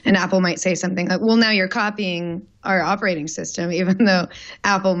before? And Apple might say something like, well, now you're copying our operating system, even though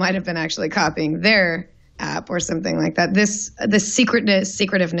Apple might have been actually copying their app or something like that. The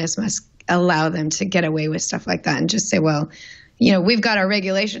secretiveness must allow them to get away with stuff like that and just say, well, we've got our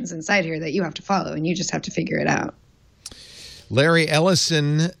regulations inside here that you have to follow, and you just have to figure it out. Larry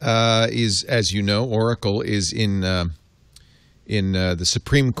Ellison is, as you know, Oracle is in the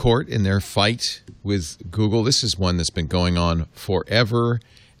Supreme Court in their fight with Google. This is one that's been going on forever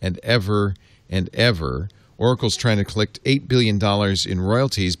and ever and ever. Oracle's trying to collect $8 billion in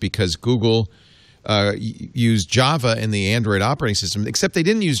royalties because Google used Java in the Android operating system, except they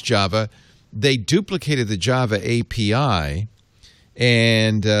didn't use Java. They duplicated the Java API.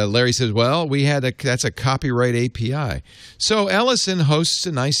 And Larry says, well, that's a copyright API. So Ellison hosts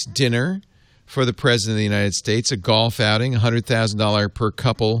a nice dinner for the President of the United States, a golf outing, $100,000 per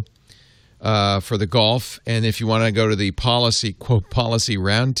couple for the golf. And if you want to go to the policy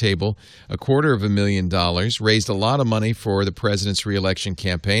roundtable, $250,000, raised a lot of money for the president's reelection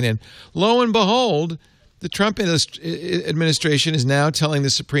campaign. And lo and behold, the Trump administration is now telling the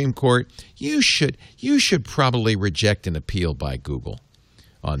Supreme Court, you should probably reject an appeal by Google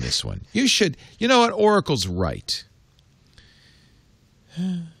on this one. You should. You know what? Oracle's right.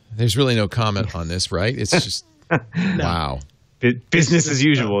 There's really no comment on this, right? It's just wow. Business as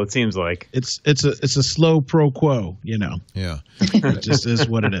usual, it seems like. It's a slow pro quo, Yeah. It just is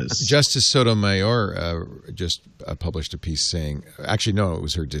what it is. Justice Sotomayor just published a piece saying, actually, no, it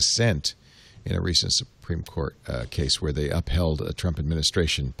was her dissent in a recent Supreme Court case where they upheld a Trump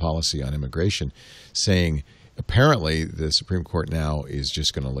administration policy on immigration, saying apparently the Supreme Court now is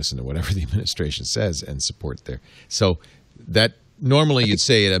just going to listen to whatever the administration says and support their. So that normally you'd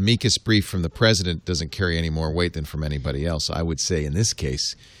say an amicus brief from the president doesn't carry any more weight than from anybody else. I would say in this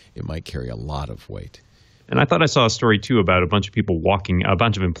case it might carry a lot of weight. And I thought I saw a story, too, about a bunch of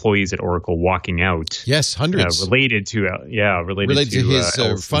employees at Oracle walking out. Yes, hundreds. Related to his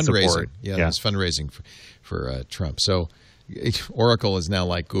fundraising. Support. His fundraising for Trump. So Oracle is now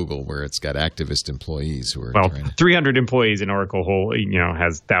like Google, where it's got activist employees who are trying to... 300 employees in Oracle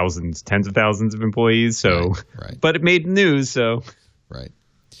has thousands, tens of thousands of employees. So, right. But it made news, so... Right.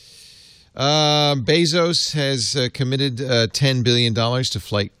 Bezos has committed $10 billion to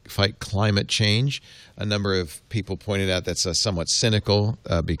fight climate change. A number of people pointed out that's somewhat cynical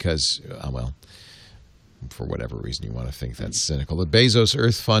because, for whatever reason you want to think that's cynical. The Bezos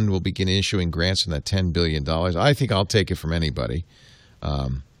Earth Fund will begin issuing grants from that $10 billion. I think I'll take it from anybody.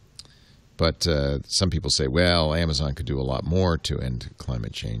 But some people say, well, Amazon could do a lot more to end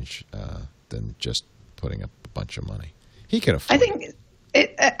climate change than just putting up a bunch of money. He can afford it.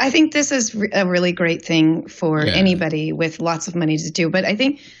 I think this is a really great thing for anybody with lots of money to do. But I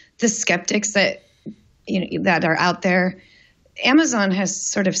think the skeptics that are out there, Amazon has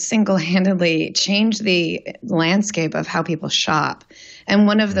sort of single-handedly changed the landscape of how people shop. And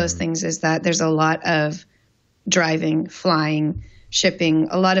one of those things is that there's a lot of driving, flying, shipping,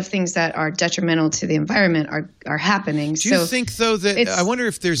 a lot of things that are detrimental to the environment are happening. Do you think, though, that I wonder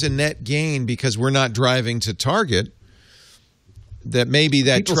if there's a net gain because we're not driving to Target? That maybe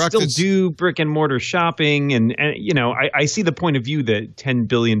that people truck still do brick and mortar shopping, and I see the point of view that $10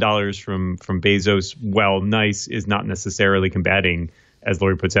 billion from Bezos, while nice, is not necessarily combating, as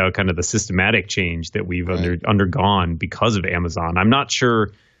Lori puts out, kind of the systematic change that we've undergone because of Amazon. I'm not sure,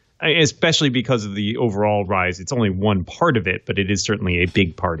 especially because of the overall rise. It's only one part of it, but it is certainly a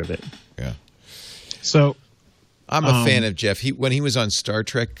big part of it. Yeah. So. I'm a fan of Jeff. When he was on Star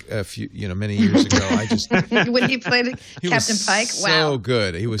Trek many years ago, when he played Captain Pike, so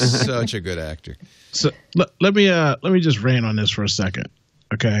good. He was such a good actor. So let me just rant on this for a second,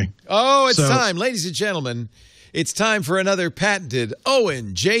 okay? Oh, it's time, ladies and gentlemen. It's time for another patented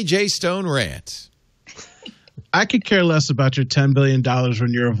Owen J.J. Stone rant. I could care less about your $10 billion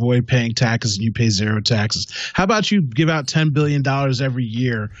when you avoid paying taxes and you pay zero taxes. How about you give out $10 billion every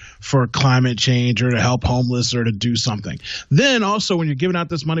year for climate change or to help homeless or to do something? Then also, when you're giving out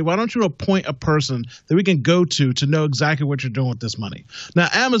this money, why don't you appoint a person that we can go to know exactly what you're doing with this money? Now,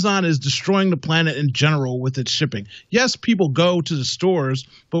 Amazon is destroying the planet in general with its shipping. Yes, people go to the stores,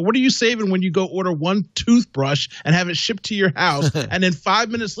 but what are you saving when you go order one toothbrush and have it shipped to your house, and then 5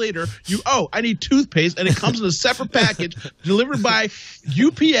 minutes later, I need toothpaste, and it comes in a separate package delivered by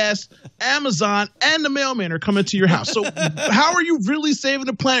UPS, Amazon, and the mailman are coming to your house. So how are you really saving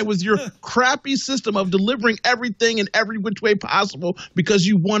the planet with your crappy system of delivering everything in every which way possible because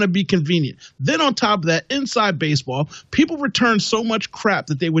you want to be convenient? Then on top of that, inside baseball, people return so much crap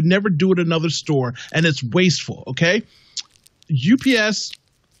that they would never do at another store, and it's wasteful, okay? UPS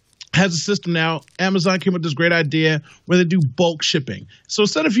has a system now. Amazon came up with this great idea where they do bulk shipping. So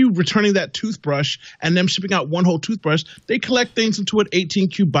instead of you returning that toothbrush and them shipping out one whole toothbrush, they collect things into an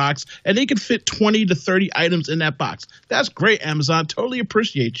 18Q box, and they can fit 20 to 30 items in that box. That's great, Amazon. Totally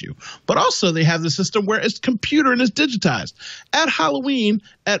appreciate you. But also they have the system where it's computer and it's digitized. At Halloween,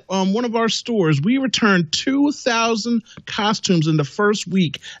 at one of our stores, we returned 2,000 costumes in the first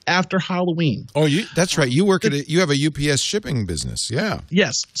week after Halloween. Oh, that's right. You have a UPS shipping business. Yeah.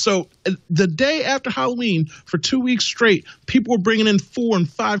 Yes. So the day after Halloween, for 2 weeks straight, people were bringing in 4 and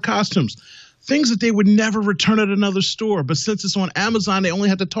 5 costumes. things that they would never return at another store. But since it's on Amazon, they only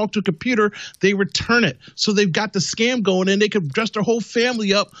have to talk to a computer. They return it. So they've got the scam going in. They could dress their whole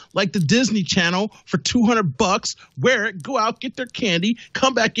family up like the Disney Channel for $200, wear it, go out, get their candy,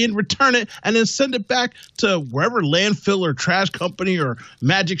 come back in, return it, and then send it back to wherever landfill or trash company or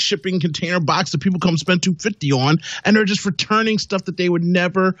magic shipping container box that people come spend $250 on. And they're just returning stuff that they would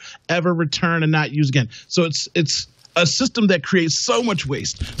never, ever return and not use again. So it's a system that creates so much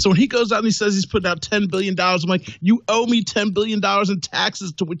waste. So when he goes out and he says he's putting out $10 billion, I'm like, you owe me $10 billion in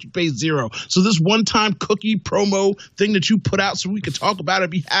taxes to which you pay zero. So this one-time cookie promo thing that you put out so we could talk about it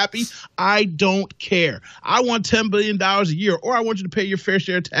and be happy, I don't care. I want $10 billion a year, or I want you to pay your fair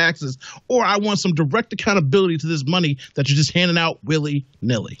share of taxes, or I want some direct accountability to this money that you're just handing out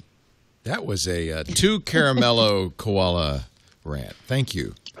willy-nilly. That was a 2 caramello koala rant. Thank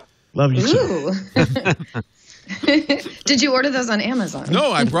you. Love you too. Did you order those on Amazon?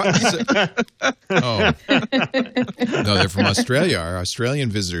 No, I brought. Oh, no, they're from Australia. Our Australian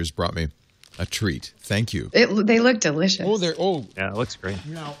visitors brought me a treat. Thank you. They look delicious. Yeah, it looks great.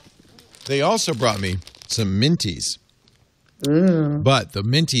 No. They also brought me some minties. Ooh. But the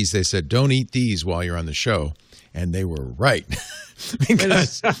minties, they said, don't eat these while you're on the show. And they were right.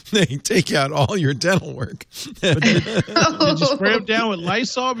 Because they take out all your dental work. Did you spray them down with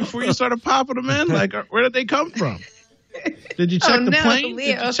Lysol before you started popping them in? Like, where did they come from? Did you check the plane?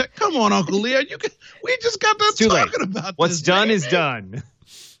 Leo. Come on, Uncle Leo. We just got done talking about What's this. done is done.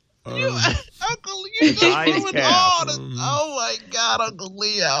 Uncle, you just ruined all this. Oh, my God, Uncle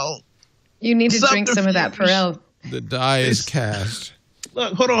Leo. You need to drink some of that Perel. The die is cast.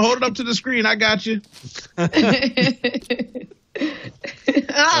 Look, hold on. Hold it up to the screen. I got you. There,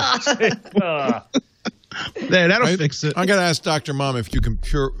 that'll fix it. I got to ask Dr. Mom if you can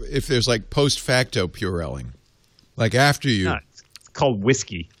if there's like post facto Purelling. Like after you. No, it's called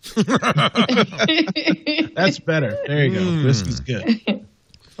whiskey. That's better. There you go. Whiskey's good.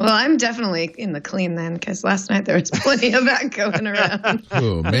 Well, I'm definitely in the clean then, because last night there was plenty of that going around.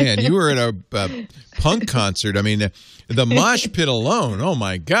 Oh, man. You were at a punk concert. I mean, the mosh pit alone. Oh,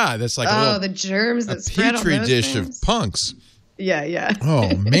 my God. That's like the germs that spread on petri those dish things. of punks. Yeah.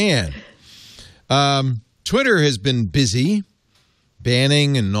 Oh, man. Twitter has been busy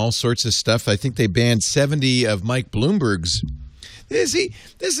banning and all sorts of stuff. I think they banned 70 of Mike Bloomberg's. This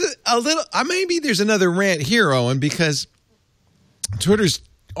is a little. Maybe there's another rant here, Owen, because Twitter's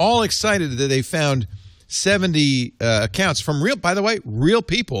all excited that they found 70 accounts from real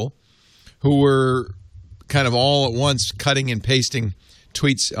people who were kind of all at once cutting and pasting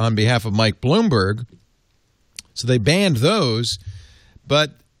tweets on behalf of Mike Bloomberg. So they banned those.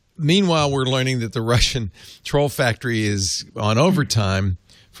 But meanwhile, we're learning that the Russian troll factory is on overtime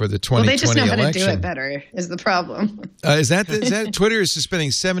for the 2020 election. Well, they just know how to do it better is the problem. Is that Twitter is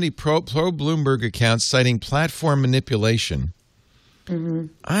suspending 70 pro-Bloomberg accounts citing platform manipulation. Mm-hmm.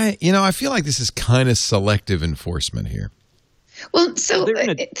 I feel like this is kind of selective enforcement here. Well, so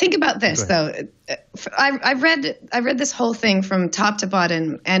think about this though. I read this whole thing from top to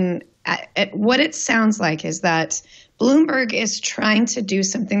bottom, and what it sounds like is that Bloomberg is trying to do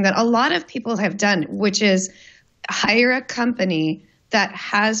something that a lot of people have done, which is hire a company that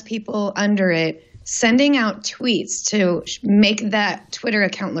has people under it sending out tweets to make that Twitter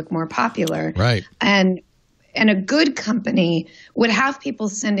account look more popular. Right. And a good company would have people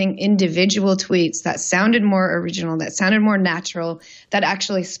sending individual tweets that sounded more original, that sounded more natural, that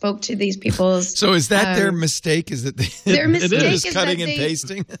actually spoke to these people's. So is that their mistake? Is that their mistake is cutting and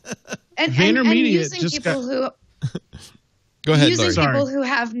pasting? And using people who go ahead, using Lori. people who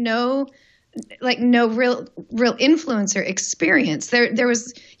have no real influencer experience. There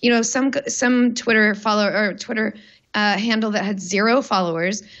was some Twitter follower or Twitter handle that had 0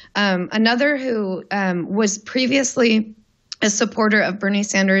 followers. Another who was previously a supporter of Bernie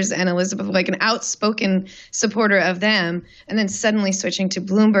Sanders and Elizabeth, like an outspoken supporter of them, and then suddenly switching to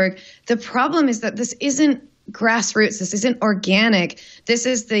Bloomberg. The problem is that this isn't grassroots. This isn't organic. This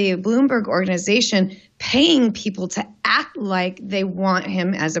is the Bloomberg organization paying people to act like they want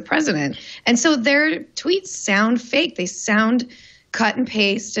him as a president. And so their tweets sound fake. They sound cut and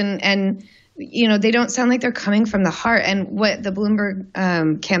paste and they don't sound like they're coming from the heart. And what the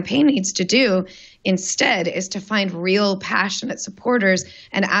Bloomberg campaign needs to do instead is to find real passionate supporters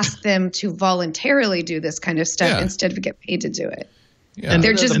and ask them to voluntarily do this kind of stuff instead of get paid to do it. Yeah. And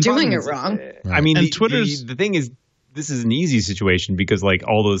they're just doing it wrong. I mean, the thing is, this is an easy situation because, like,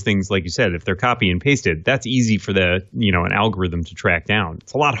 all those things, like you said, if they're copy and pasted, that's easy for an algorithm to track down.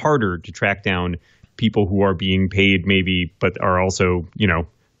 It's a lot harder to track down people who are being paid maybe, but are also,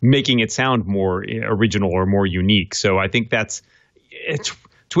 making it sound more original or more unique. So I think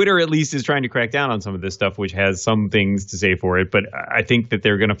Twitter at least is trying to crack down on some of this stuff, which has some things to say for it. But I think that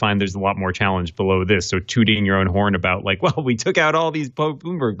they're going to find there's a lot more challenge below this. So tooting your own horn about like, well, we took out all these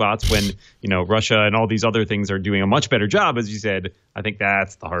Bloomberg bots when, Russia and all these other things are doing a much better job, as you said. I think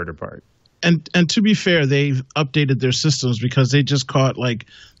that's the harder part. And to be fair, they've updated their systems because they just caught like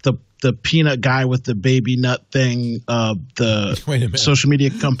the peanut guy with the baby nut thing, the social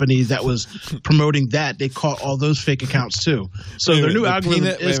media company that was promoting that. They caught all those fake accounts too. So their new algorithm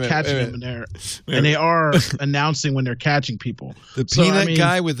is catching them in there, and they are announcing when they're catching people. The peanut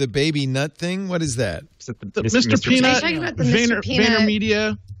guy with the baby nut thing. What is that? Mr. Peanut, Vayner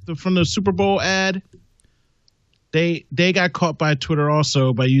Media from the Super Bowl ad. They got caught by Twitter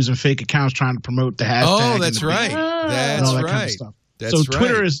also by using fake accounts trying to promote the hashtag. Oh, that's right. That's right. Kind of stuff. So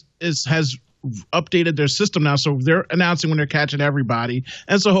Twitter has updated their system now, so they're announcing when they're catching everybody,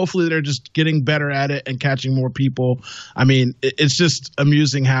 and so hopefully they're just getting better at it and catching more people. I mean, it's just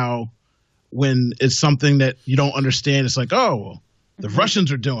amusing how when it's something that you don't understand, it's like, oh, the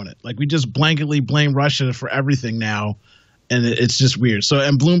Russians are doing it. Like we just blanketly blame Russia for everything now. And it's just weird. So,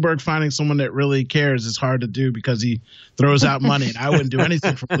 and Bloomberg finding someone that really cares is hard to do because he throws out money. And I wouldn't do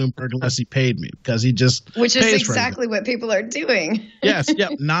anything for Bloomberg unless he paid me because he just Which is exactly what people are doing. Yes.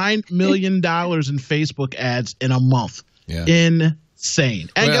 Yep. $9 million in Facebook ads in a month. Yeah. Insane.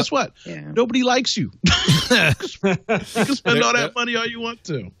 And guess what? Yeah. Nobody likes you. You can spend all that money all you want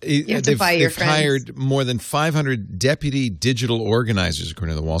to. You have to buy your friends. They've hired more than 500 deputy digital organizers,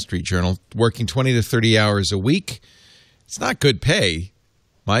 according to the Wall Street Journal, working 20 to 30 hours a week. It's not good pay,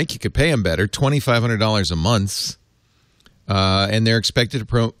 Mike. You could pay them better, $2,500 a month. And they're expected to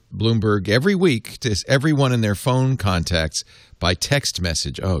promote Bloomberg every week to everyone in their phone contacts by text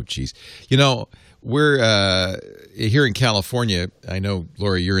message. Oh, geez. We're here in California. I know,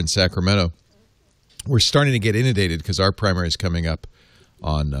 Lori, you're in Sacramento. We're starting to get inundated because our primary is coming up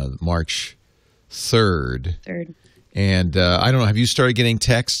on March 3rd. And I don't know, have you started getting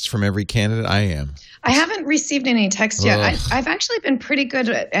texts from every candidate? I am. I haven't received any text yet. I've actually been pretty good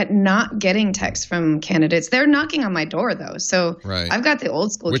at not getting texts from candidates. They're knocking on my door, though. So I've got the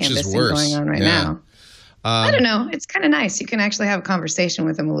old school canvassing going on right now. I don't know. It's kind of nice. You can actually have a conversation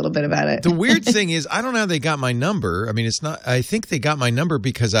with them a little bit about it. The weird thing is, I don't know how they got my number. I mean, it's not. I think they got my number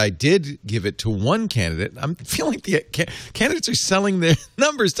because I did give it to one candidate. I'm feeling like the candidates are selling their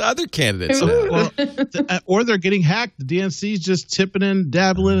numbers to other candidates now. Or they're getting hacked. The DNC's just tipping in,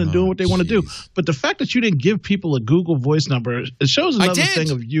 dabbling, and doing what they want to do. But the fact that you didn't give people a Google Voice number, it shows another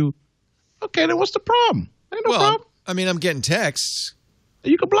thing of you. Okay, then what's the problem? Ain't no problem. I mean, I'm getting texts.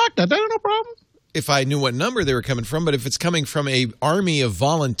 You can block that. That ain't no problem. If I knew what number they were coming from, but if it's coming from a army of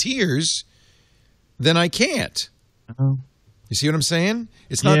volunteers, then I can't. You see what I'm saying?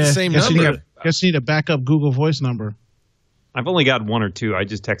 It's not the same number. Guess you need a backup Google Voice number. I've only got one or two. I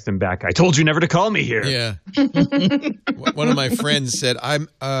just text them back. I told you never to call me here. Yeah. One of my friends said,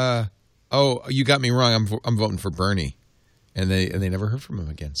 "Oh, you got me wrong. I'm voting for Bernie," and they never heard from him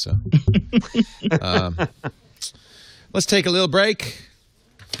again. So, let's take a little break.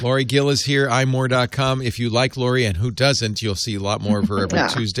 Lori Gill is here, imore.com. If you like Lori, and who doesn't, you'll see a lot more of her every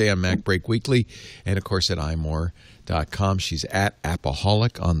Tuesday on Mac Break Weekly. And, of course, at imore.com. She's at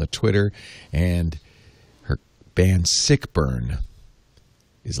Appaholic on the Twitter. And her band Sickburn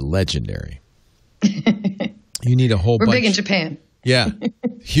is legendary. You need a whole bunch. We're big in Japan. Yeah,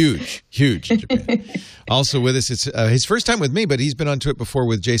 huge in Japan. Also with us, it's his first time with me, but he's been on TWiT before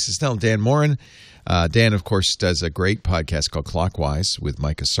with Jason Snell, Dan Morin. Dan, of course, does a great podcast called Clockwise with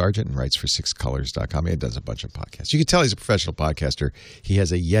Micah Sargent and writes for sixcolors.com. He does a bunch of podcasts. You can tell he's a professional podcaster. He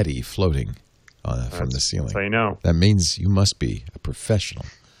has a Yeti floating from the ceiling. That's how you know. That means you must be a professional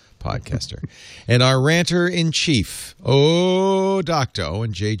podcaster. And our ranter-in-chief, Docto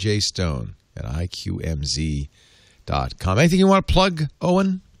and JJ Stone at IQMZ.com. Anything you want to plug,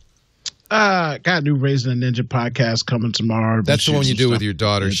 Owen? Got a new Raising a Ninja podcast coming tomorrow. That's the one you do with your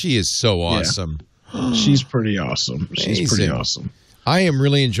daughter. She is so awesome. Yeah. She's pretty awesome. She's pretty awesome. I am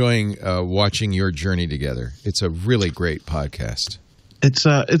really enjoying watching your journey together. It's a really great podcast. It's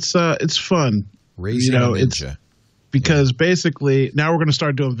fun. Raising a Ninja. Because basically, now we're going to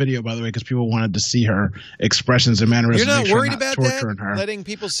start doing video, by the way, because people wanted to see her expressions and mannerisms. You're not worried about that? Letting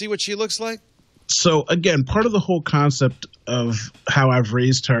people see what she looks like? So, again, part of the whole concept of how I've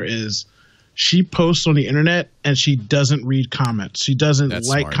raised her is she posts on the internet and she doesn't read comments. She doesn't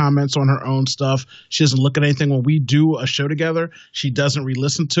comments on her own stuff. She doesn't look at anything. When we do a show together, she doesn't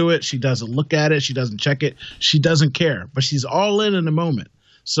re-listen to it. She doesn't look at it. She doesn't check it. She doesn't care. But she's all in the moment.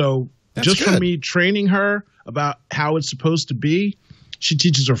 So just from me training her about how it's supposed to be, she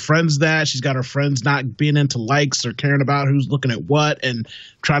teaches her friends that. She's got her friends not being into likes or caring about who's looking at what and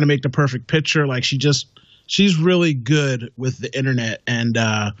trying to make the perfect picture. Like she's really good with the internet. And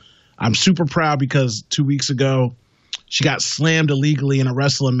I'm super proud because 2 weeks ago, she got slammed illegally in a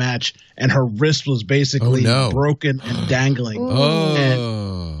wrestling match, and her wrist was basically broken and dangling.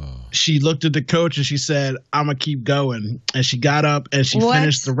 And she looked at the coach and she said, "I'm going to keep going." And she got up and she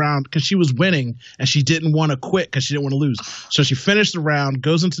finished the round because she was winning and she didn't want to quit because she didn't want to lose. So she finished the round,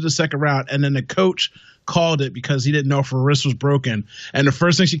 goes into the second round, and then the coach called it because he didn't know if her wrist was broken. And the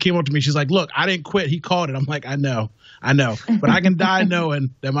first thing she came up to me, she's like, "Look, I didn't quit. He called it." I'm like, I know. But I can die knowing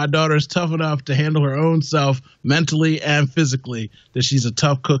that my daughter is tough enough to handle her own self mentally and physically, that she's a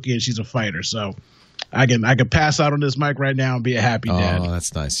tough cookie and she's a fighter. So I can pass out on this mic right now and be a happy dad. Oh,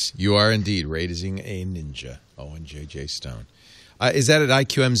 that's nice. You are indeed raising a ninja. Owen J.J. Stone. Is that at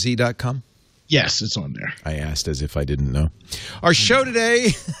IQMZ.com? Yes, it's on there. I asked as if I didn't know. Our show today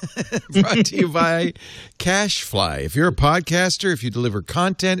brought to you by CashFly. If you're a podcaster, if you deliver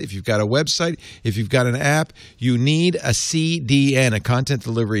content, if you've got a website, if you've got an app, you need a CDN, a content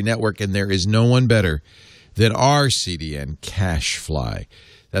delivery network, and there is no one better than our CDN, CashFly.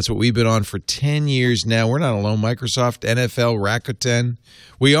 That's what we've been on for 10 years now. We're not alone. Microsoft, NFL, Rakuten.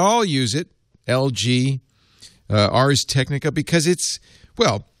 We all use it. LG, Ars Technica, because it's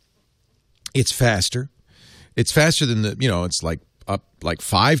faster. It's faster than it's like up like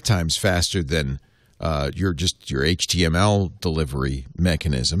 5 times faster than your HTML delivery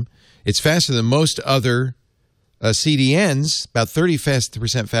mechanism. It's faster than most other CDNs, about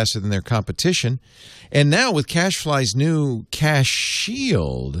 30% faster than their competition. And now with CashFly's new Cache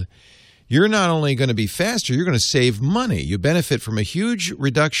Shield, you're not only going to be faster, you're going to save money. You benefit from a huge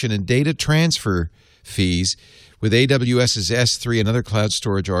reduction in data transfer fees with AWS's S3 and other cloud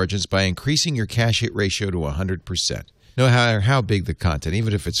storage origins by increasing your cache hit ratio to 100%. No matter how big the content,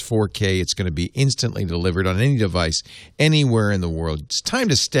 even if it's 4K, it's going to be instantly delivered on any device, anywhere in the world. It's time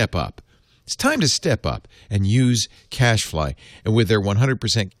to step up. It's time to step up and use CashFly. And with their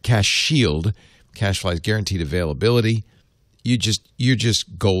 100% Cache Shield, CashFly's guaranteed availability, you're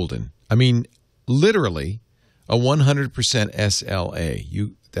just golden. I mean, literally a 100%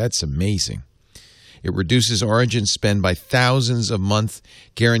 SLA. That's amazing. It reduces origin spend by thousands a month,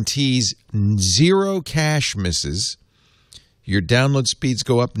 guarantees 0 cache misses. Your download speeds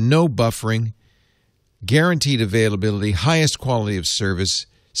go up, no buffering, guaranteed availability, highest quality of service.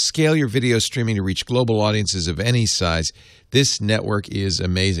 Scale your video streaming to reach global audiences of any size. This network is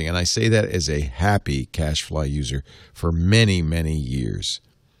amazing, and I say that as a happy CashFly user for many, many years.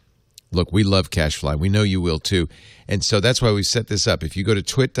 Look, we love CashFly. We know you will too. And so that's why we set this up. If you go to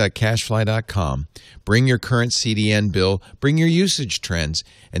twit.cashfly.com, bring your current CDN bill, bring your usage trends,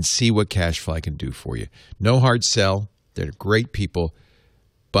 and see what CashFly can do for you. No hard sell. They're great people,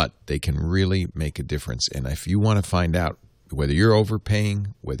 but they can really make a difference. And if you want to find out whether you're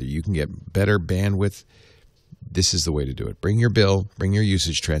overpaying, whether you can get better bandwidth, this is the way to do it. Bring your bill, bring your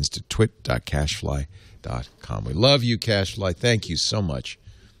usage trends to twit.cashfly.com. We love you, CashFly. Thank you so much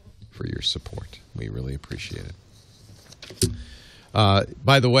for your support. We really appreciate it.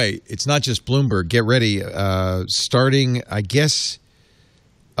 By the way, it's not just Bloomberg. Get ready. Starting, I guess,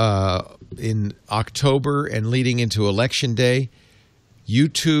 in October and leading into Election Day,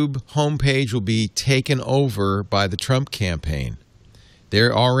 YouTube homepage will be taken over by the Trump campaign.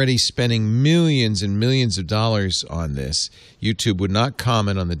 They're already spending millions and millions of dollars on this. YouTube would not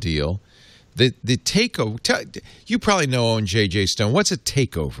comment on the deal. The takeover, you probably know Owen J.J. Stone. What's a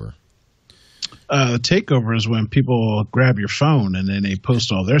takeover? Takeover is when people grab your phone and then they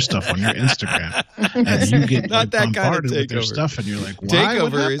post all their stuff on your Instagram, and you get not that bombarded kind of with their stuff, and you're like, "Why?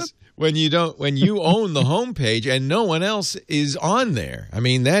 Takeover is when you own the homepage and no one else is on there. I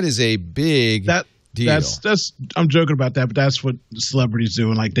mean, that is a big deal. That's I'm joking about that, but that's what celebrities do,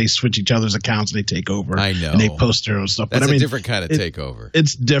 and like they switch each other's accounts and they take over. I know, and they post their own stuff. That's but a different kind of takeover.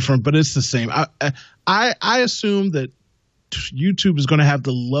 It's different, but it's the same. I assume that YouTube is going to have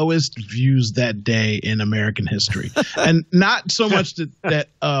the lowest views that day in American history. And not so much that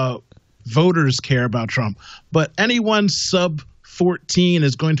voters care about Trump, but anyone sub 14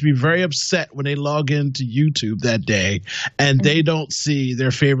 is going to be very upset when they log into YouTube that day and they don't see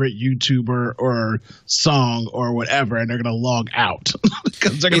their favorite YouTuber or song or whatever, and they're going to log out.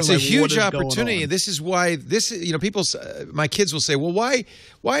 It's a huge opportunity. This is why people, my kids will say, well, why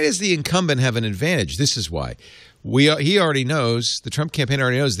does the incumbent have an advantage? This is why. He already knows, the Trump campaign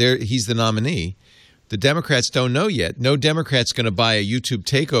already knows he's the nominee. The Democrats don't know yet. No Democrat's going to buy a YouTube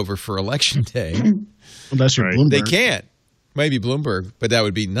takeover for Election Day. Unless you're Bloomberg. They can't. Maybe Bloomberg, but that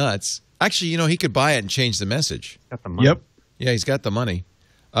would be nuts. Actually, he could buy it and change the message. Got the money. Yep. Yeah, he's got the money.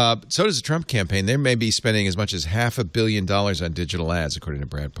 So does the Trump campaign. They may be spending as much as $500 million on digital ads, according to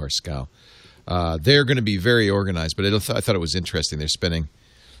Brad Parscale. They're going to be very organized, but I thought it was interesting. They're spending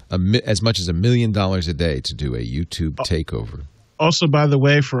as much as $1 million a day to do a YouTube takeover. Also, by the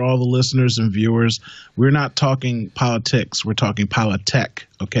way, for all the listeners and viewers, we're not talking politics. We're talking Politech.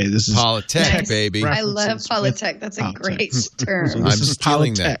 Okay, this is Politech, baby. I love Politech. That's a great term. So I'm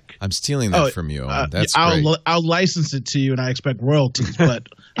stealing that. I'm stealing that from you. That's great. I'll license it to you, and I expect royalties. But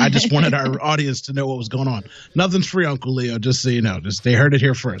I just wanted our audience to know what was going on. Nothing's free, Uncle Leo. Just so you know, they heard it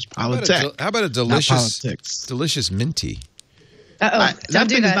here first. Politech. How about a delicious minty? That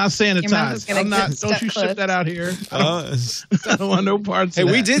thing is not sanitized. I'm not. Don't you ship that out here. I don't want no parts of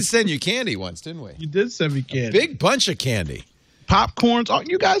that. Hey, we did send you candy once, didn't we? You did send me candy. A big bunch of candy. Popcorns. Oh,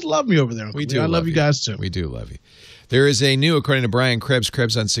 you guys love me over there. We do. I love you guys too. We do love you. There is a new, according to Brian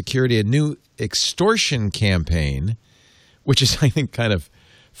Krebs on security, a new extortion campaign, which is, I think, kind of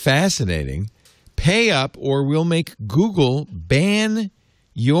fascinating. Pay up or we'll make Google ban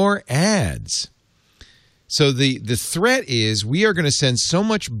your ads. So the threat is we are going to send so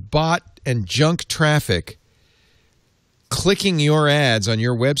much bot and junk traffic clicking your ads on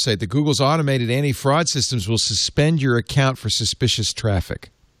your website that Google's automated anti-fraud systems will suspend your account for suspicious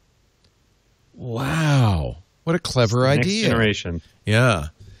traffic. Wow. What a clever idea. Next generation. Yeah.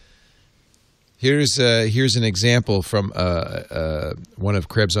 Here's an example from one of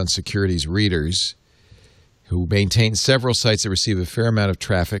Krebs on Security's readers who maintains several sites that receive a fair amount of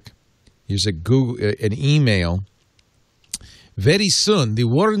traffic. Here's an email. Very soon, the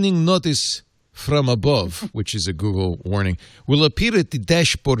warning notice from above, which is a Google warning, will appear at the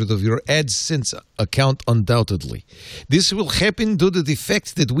dashboard of your AdSense account undoubtedly. This will happen due to the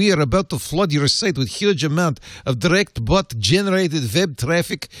fact that we are about to flood your site with huge amount of direct bot-generated web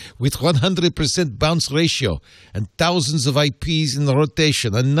traffic with 100% bounce ratio and thousands of IPs in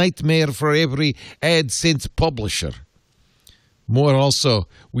rotation, a nightmare for every AdSense publisher. More also,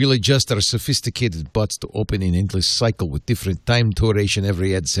 we'll adjust our sophisticated bots to open an endless cycle with different time duration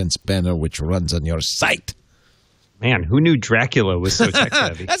every AdSense banner which runs on your site. Man, who knew Dracula was so tech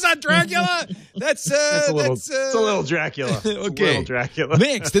savvy? That's not Dracula. It's a little Dracula. Okay. A little Dracula.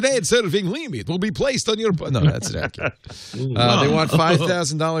 Next, an ad serving limit will be placed on your. No, that's Dracula. They want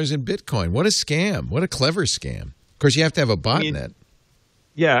 $5,000 in Bitcoin. What a scam! What a clever scam. Of course, you have to have a botnet.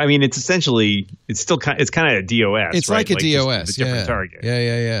 Yeah, I mean, it's kind of a DOS. It's right? like a DOS. Just a different target.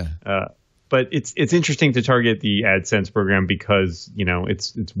 Yeah. But it's interesting to target the AdSense program because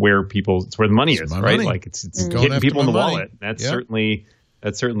it's where the money is, right? Money. Like it's hitting people in the wallet. That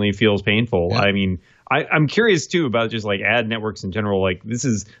certainly feels painful. Yep. I mean, I'm curious too about just like ad networks in general. Like this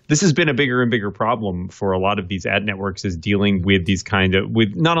has been a bigger and bigger problem for a lot of these ad networks, is dealing with these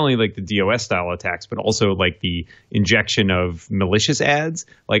with not only like the DOS style attacks, but also like the injection of malicious ads.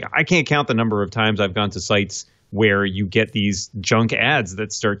 Like I can't count the number of times I've gone to sites where you get these junk ads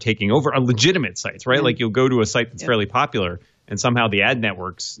that start taking over legitimate sites, right? Mm-hmm. Like you'll go to a site that's fairly popular, and somehow the ad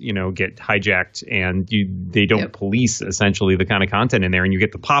networks, get hijacked, and they don't police essentially the kind of content in there, and you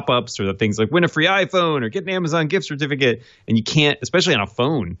get the pop-ups or the things like win a free iPhone or get an Amazon gift certificate, and you can't, especially on a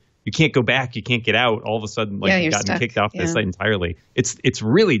phone, you can't go back, you can't get out. All of a sudden, you've gotten kicked off the site entirely. It's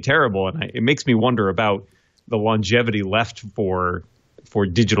really terrible, and it makes me wonder about the longevity left for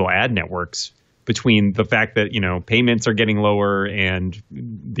digital ad networks, between the fact that payments are getting lower and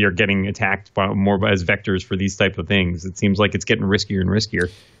they're getting attacked more as vectors for these type of things. It seems like it's getting riskier and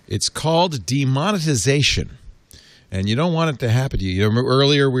riskier. It's called demonetization, and you don't want it to happen to you. Remember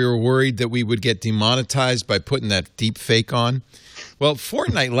earlier we were worried that we would get demonetized by putting that deep fake on. Well,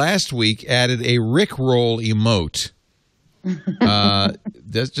 Fortnite last week added a Rickroll emote.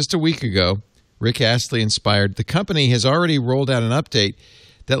 That's just a week ago. Rick Astley inspired. The company has already rolled out an update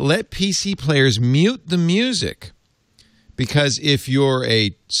that let PC players mute the music, because if you're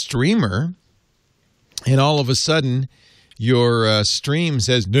a streamer and all of a sudden your stream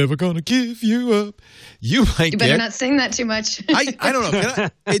says "never gonna give you up," you better not sing that too much. I don't know.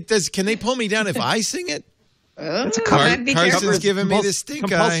 Can they pull me down if I sing it? That's a Carson's giving me the stink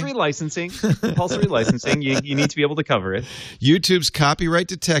compulsory eye. Compulsory licensing. You need to be able to cover it. YouTube's copyright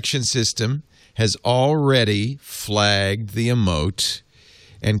detection system has already flagged the emote.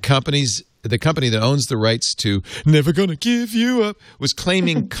 And the company that owns the rights to "Never Gonna Give You Up" was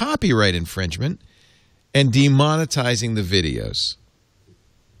claiming copyright infringement and demonetizing the videos.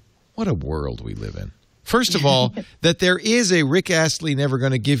 What a world we live in. First of all, that there is a Rick Astley "Never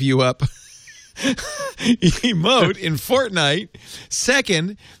Gonna Give You Up" emote in Fortnite.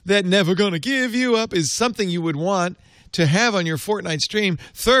 Second, that "Never Gonna Give You Up" is something you would want to have on your Fortnite stream.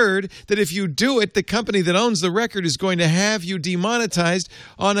 Third, that if you do it, the company that owns the record is going to have you demonetized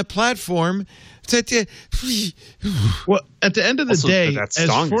on a platform. Well, at the end of the day, as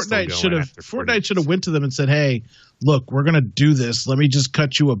Fortnite should have went to them and said, "Hey, look, we're going to do this. Let me just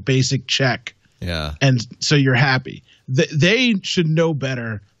cut you a basic check." Yeah. And so you're happy. They should know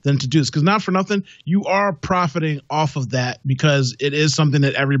better than to do this, because not for nothing, you are profiting off of that because it is something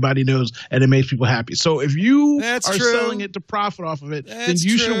that everybody knows and it makes people happy. So if you selling it to profit off of it, then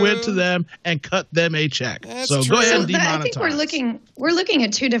you should went to them and cut them a check. So go ahead and demonetize. I think we're looking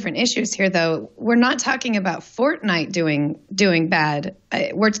at two different issues here, though. We're not talking about Fortnite doing bad.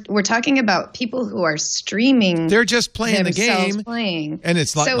 We're talking about people who are streaming. They're just playing the game, and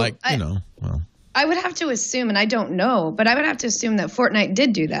it's not I would have to assume, and I don't know, but I would have to assume that Fortnite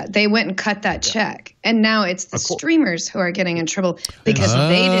did do that. They went and cut that check. And now it's the streamers who are getting in trouble because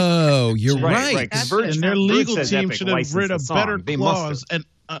they didn't. Oh, you're right. And their legal team should have written a better clause and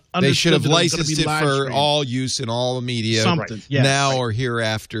they should have licensed it for all use in all the media now or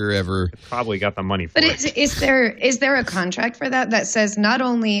hereafter ever. They probably got the money for it. But is there a contract for that says not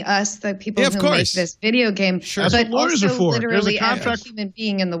only us, the people who make this video game, but also literally every human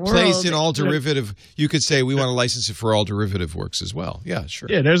being in the world. Placed in all derivative. You could say we want to license it for all derivative works as well. Yeah, sure.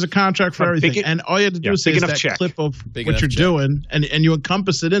 Yeah, there's a contract for everything. And all you have to do is say that clip of what you're doing and you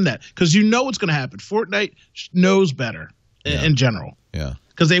encompass it in that. Because you know what's going to happen. Fortnite knows better in general. Yeah.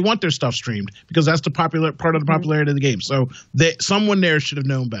 Because they want their stuff streamed, because that's the popular part of the popularity of the game. So someone there should have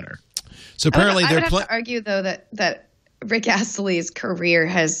known better. So apparently I would have to argue, though, that Rick Astley's career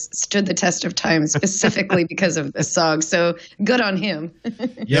has stood the test of time specifically because of this song. So good on him.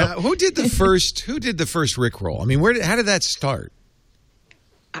 Yeah. Who did the first Rickroll? I mean, how did that start?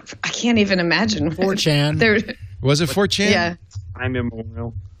 I can't even imagine. 4chan. Was it 4chan? Yeah. Time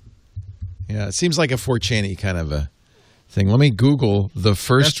immemorial. Yeah, it seems like a 4chan-y kind of a thing. Let me Google the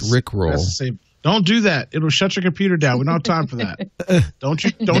first Rickroll. Don't do that. It'll shut your computer down. We don't have time for that. Don't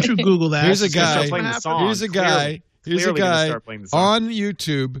you Google that. Here's a guy on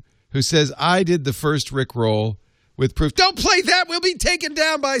YouTube who says, I did the first Rickroll with proof. Don't play that. We'll be taken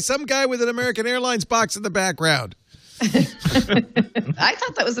down by some guy with an American Airlines box in the background. I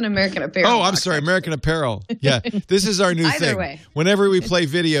thought that was an American Apparel. Oh, I'm sorry, American Apparel. Yeah, this is our new thing. Either way. Whenever we play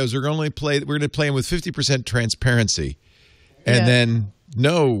videos, we're going to play them with 50% transparency. And then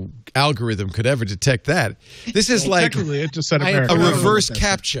no algorithm could ever detect that. This is like it just said a reverse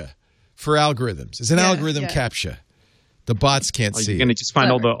CAPTCHA for algorithms. It's an algorithm CAPTCHA. The bots can't see. You're going to just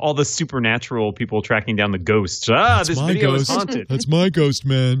find all the supernatural people tracking down the ghosts. This video is haunted. That's my ghost,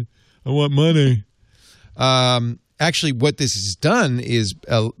 man. I want money. Actually, what this has done is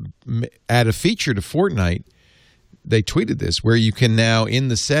add a feature to Fortnite. They tweeted this, where you can now, in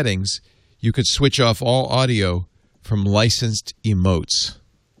the settings, you could switch off all audio from licensed emotes.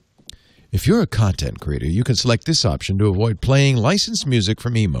 If you're a content creator, you can select this option to avoid playing licensed music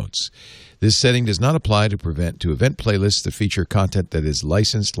from emotes. This setting does not apply to event playlists that feature content that is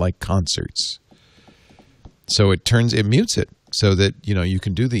licensed, like concerts. So it mutes it so that you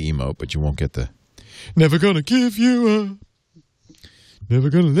can do the emote, but you won't get the never gonna give you up,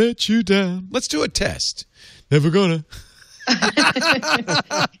 never gonna let you down. Let's do a test. Never gonna.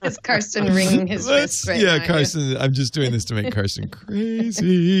 Is Carson ringing his fist right now? Yeah, Carson. I'm just doing this to make Carson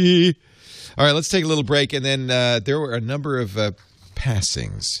crazy. All right, let's take a little break. And then there were a number of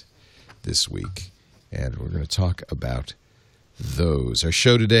passings this week, and we're going to talk about those. Our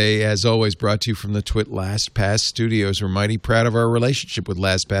show today, as always, brought to you from the TWiT LastPass studios. We're mighty proud of our relationship with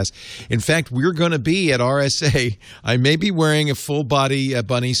LastPass. In fact, we're going to be at RSA. I may be wearing a full-body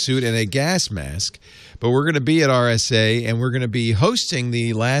bunny suit and a gas mask, but we're going to be at RSA, and we're going to be hosting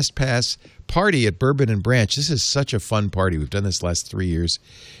the LastPass party at Bourbon and Branch. This is such a fun party. We've done this last 3 years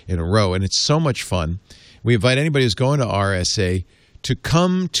in a row, and it's so much fun. We invite anybody who's going to RSA to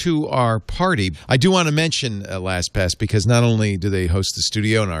come to our party. I do want to mention LastPass, because not only do they host the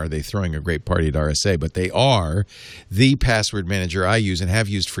studio and are they throwing a great party at RSA, but they are the password manager I use and have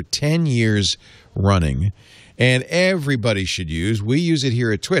used for 10 years running. And everybody should use. We use it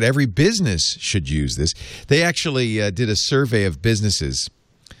here at TWiT. Every business should use this. They actually did a survey of businesses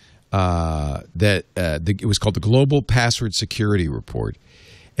it was called the Global Password Security Report.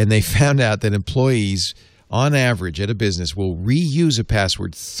 And they found out that employees, on average at a business, will reuse a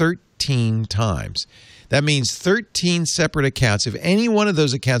password 13 times. That means 13 separate accounts. If any one of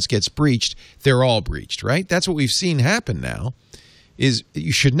those accounts gets breached, they're all breached, right? That's what we've seen happen now. Is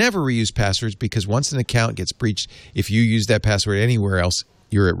you should never reuse passwords, because once an account gets breached, if you use that password anywhere else,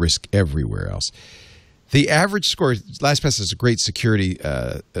 you're at risk everywhere else. The average score, LastPass is a great security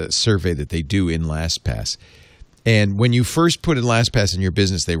survey that they do in LastPass. And when you first put in LastPass in your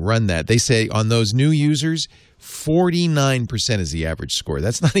business, they run that. They say on those new users, 49% is the average score.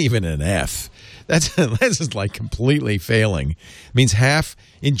 That's not even an F. That's just like completely failing. It means half,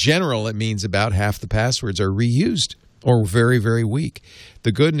 in general, it means about half the passwords are reused or very, very weak.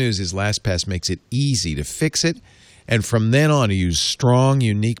 The good news is LastPass makes it easy to fix it. And from then on, you use strong,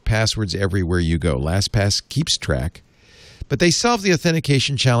 unique passwords everywhere you go. LastPass keeps track. But they solve the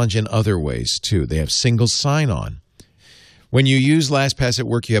authentication challenge in other ways, too. They have single sign-on. When you use LastPass at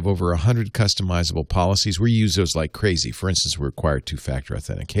work, you have over 100 customizable policies. We use those like crazy. For instance, we require two-factor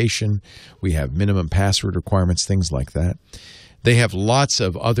authentication. We have minimum password requirements, things like that. They have lots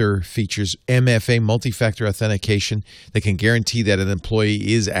of other features. MFA, multi-factor authentication. They can guarantee that an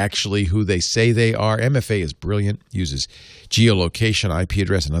employee is actually who they say they are. MFA is brilliant. Uses geolocation, IP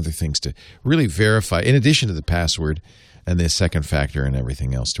address, and other things to really verify, in addition to the password and the second factor and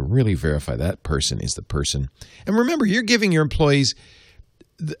everything else, to really verify that person is the person. And remember, you're giving your employees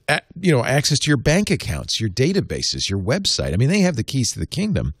access to your bank accounts, your databases, your website. I mean, they have the keys to the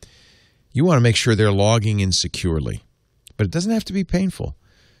kingdom. You want to make sure they're logging in securely. But it doesn't have to be painful.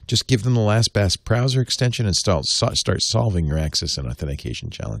 Just give them the LastPass browser extension and start solving your access and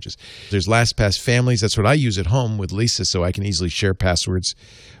authentication challenges. There's LastPass Families. That's what I use at home with Lisa, so I can easily share passwords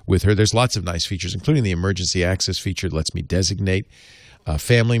with her. There's lots of nice features, including the emergency access feature that lets me designate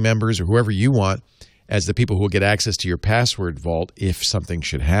family members or whoever you want as the people who will get access to your password vault if something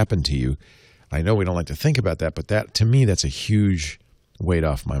should happen to you. I know we don't like to think about that, but that, to me, that's a huge weight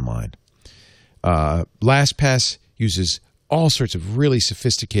off my mind. LastPass uses all sorts of really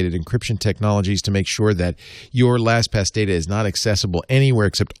sophisticated encryption technologies to make sure that your LastPass data is not accessible anywhere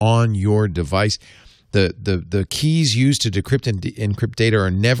except on your device. The keys used to decrypt and encrypt data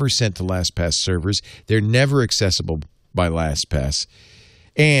are never sent to LastPass servers. They're never accessible by LastPass.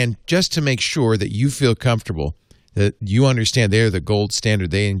 And just to make sure that you feel comfortable, that you understand they're the gold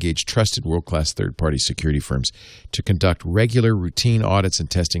standard, they engage trusted world-class third-party security firms to conduct regular routine audits and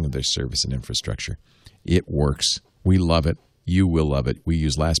testing of their service and infrastructure. It works. We love it. You will love it. We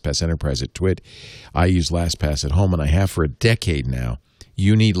use LastPass Enterprise at TWiT. I use LastPass at home, and I have for a decade now.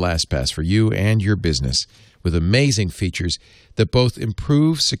 You need LastPass for you and your business with amazing features that both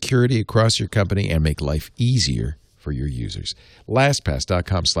improve security across your company and make life easier for your users.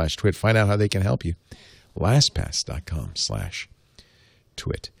 LastPass.com/TWiT. Find out how they can help you.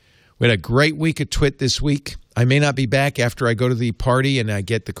 LastPass.com/TWiT. We had a great week at TWiT this week. I may not be back after I go to the party and I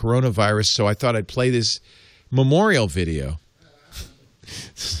get the coronavirus, so I thought I'd play this memorial video.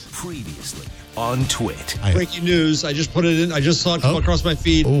 Previously on TWiT. Breaking news. I just put it in. I just saw it come across my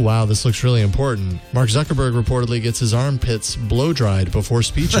feed. Oh, wow. This looks really important. Mark Zuckerberg reportedly gets his armpits blow dried before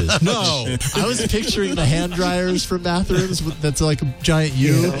speeches. No. I was picturing the hand dryers from bathrooms that's like a giant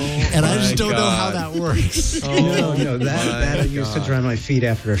U, and I just don't know how that works. No. That I used to dry my feet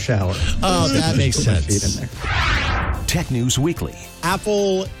after a shower. Oh, that makes sense. Feet in there. Tech News Weekly.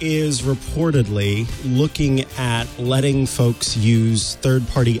 Apple is reportedly looking at letting folks use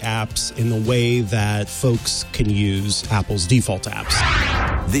third-party apps in the way that folks can use Apple's default apps.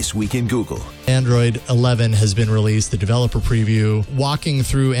 This Week in Google. Android 11 has been released, the developer preview. Walking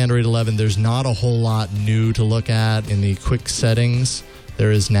through Android 11, there's not a whole lot new to look at. In the quick settings,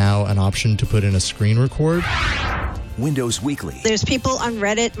 there is now an option to put in a screen record. Windows Weekly. There's people on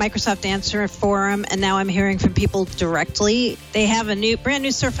Reddit, Microsoft Answer Forum, and now I'm hearing from people directly. They have a brand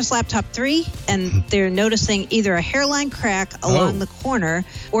new Surface Laptop 3, and they're noticing either a hairline crack along the corner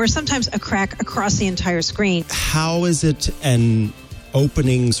or sometimes a crack across the entire screen. How is it an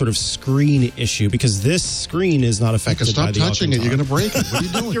opening sort of screen issue? Because this screen is not affected by the Stop touching it. You're going to break it. What are you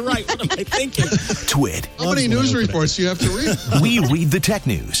doing? You're right. What am I thinking? TWiT. How many news reports do you have to read? We read the tech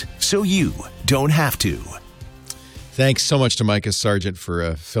news so you don't have to. Thanks so much to Micah Sargent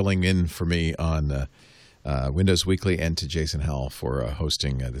for filling in for me on Windows Weekly, and to Jason Howell for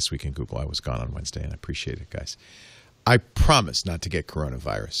hosting This Week in Google. I was gone on Wednesday, and I appreciate it, guys. I promise not to get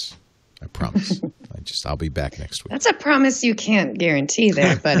coronavirus. I promise. I'll be back next week. That's a promise you can't guarantee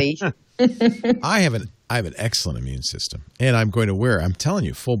there, buddy. I have an excellent immune system, and I'm going to wear, I'm telling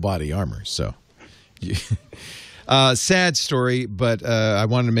you, full body armor. So, sad story, but I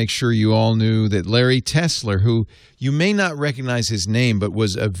wanted to make sure you all knew that Larry Tesler, who you may not recognize his name, but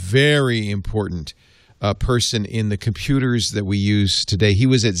was a very important person in the computers that we use today. He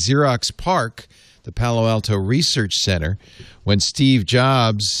was at Xerox PARC, the Palo Alto Research Center, when Steve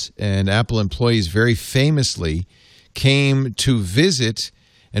Jobs and Apple employees very famously came to visit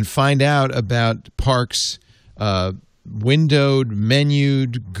and find out about PARC's windowed,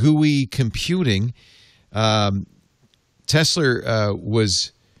 menued, GUI computing. Tesler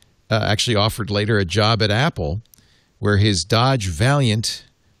was actually offered later a job at Apple, where his Dodge Valiant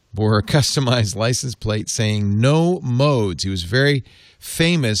bore a customized license plate saying no modes. He was very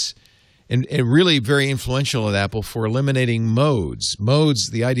famous and really very influential at Apple for eliminating modes. Modes,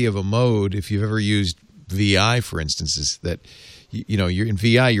 the idea of a mode, if you've ever used VI, for instance, is that you're in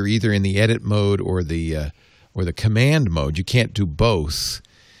VI, you're either in the edit mode or the command mode. You can't do both.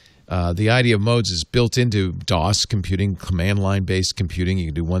 The idea of modes is built into DOS computing, command line based computing. You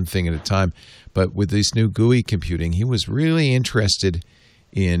can do one thing at a time. But with this new GUI computing, he was really interested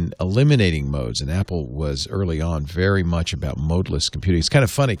in eliminating modes, and Apple was early on very much about modeless computing. It's kind of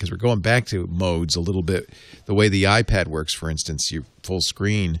funny because we're going back to modes a little bit. The way the iPad works, for instance, you're full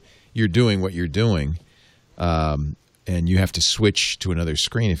screen, you're doing what you're doing, and you have to switch to another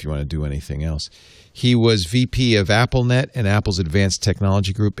screen if you want to do anything else. He was VP of AppleNet and Apple's Advanced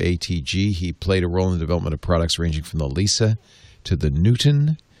Technology Group, ATG. He played a role in the development of products ranging from the Lisa to the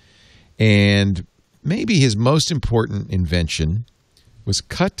Newton. And maybe his most important invention was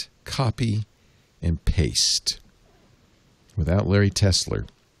cut, copy, and paste. Without Larry Tesler,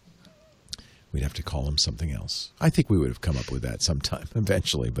 we'd have to call him something else. I think we would have come up with that sometime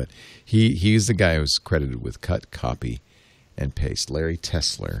eventually, but he's the guy who's credited with cut, copy, and paste. Larry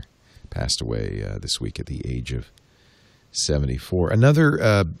Tesler passed away this week at the age of 74.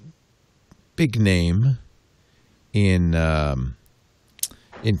 Another big name in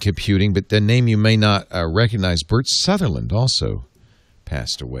computing, but the name you may not recognize, Bert Sutherland, also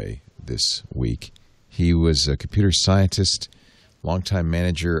passed away this week. He was a computer scientist, longtime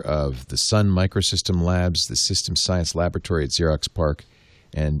manager of the Sun Microsystem Labs, the System Science Laboratory at Xerox PARC,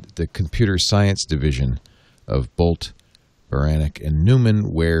 and the Computer Science Division of Bolt, Beranek, and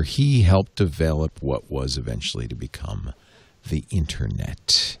Newman, where he helped develop what was eventually to become the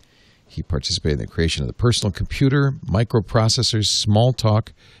Internet. He participated in the creation of the personal computer, microprocessors, Smalltalk,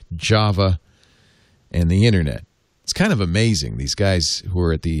 Java, and the Internet. It's kind of amazing, these guys who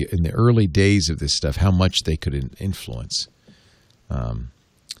are in the early days of this stuff, how much they could influence.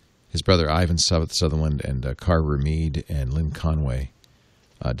 His brother Ivan Sutherland and Carver Mead and Lynn Conway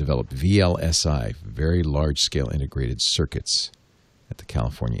developed VLSI, very large-scale integrated circuits, at the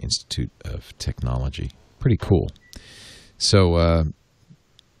California Institute of Technology. Pretty cool. So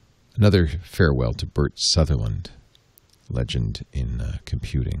another farewell to Bert Sutherland, legend in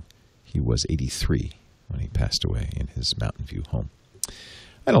computing. He was 83 when he passed away in his Mountain View home.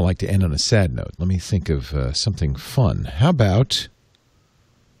 I don't like to end on a sad note. Let me think of something fun. How about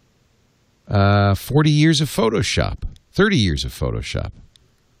 40 years of Photoshop, 30 years of Photoshop?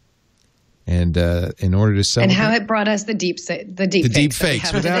 And in order to celebrate, and how it brought us the deep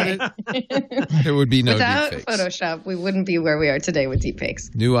fakes. Without it, there would be no without deep fakes. Photoshop, we wouldn't be where we are today with deep fakes.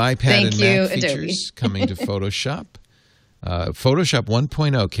 New iPad Thank and you, Mac Adobe. features coming to Photoshop. Photoshop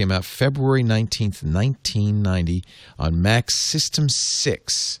 1.0 came out February 19th, 1990 on Mac System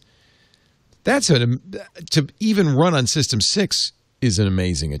 6. To even run on System 6 is an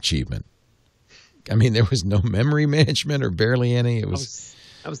amazing achievement. I mean, there was no memory management or barely any.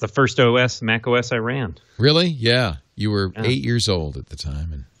 That was the first OS, Mac OS I ran. Really? Yeah. You were 8 years old at the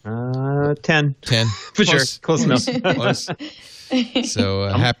time. And 10. 10. For sure. Close enough. Close. So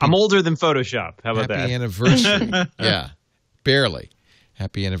I'm older than Photoshop. How about that? Happy anniversary. Yeah. Barely.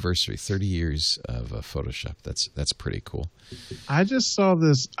 Happy anniversary. 30 years of Photoshop. That's pretty cool. I just saw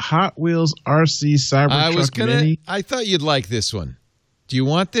this Hot Wheels RC Cybertruck Mini. I thought you'd like this one. Do you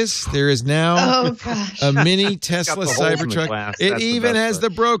want this? There is now a mini Tesla Cybertruck. It even has the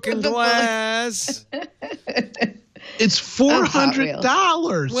broken glass. It's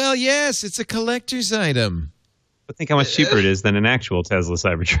 $400. Well, yes, it's a collector's item. But think how much cheaper it is than an actual Tesla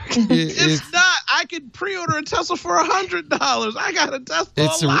Cybertruck. It's not. I could pre-order a Tesla for $100. I got a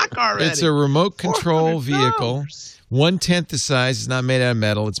Tesla lock already. It's a remote control vehicle. 1/10 the size. It's not made out of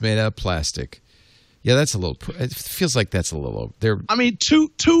metal. It's made out of plastic. Yeah, that's a little. It feels like that's a little. I mean,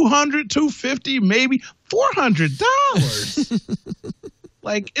 $200, $250, maybe $400.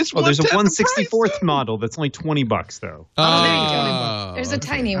 Like it's. Well, there's a 1/64th model that's only $20 though. Oh, there you go. There's a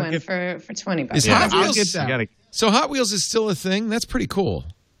tiny one for $20. Is Hot Wheels? Get that. So Hot Wheels is still a thing. That's pretty cool.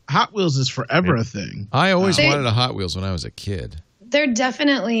 Hot Wheels is forever a thing. I always wanted a Hot Wheels when I was a kid. They're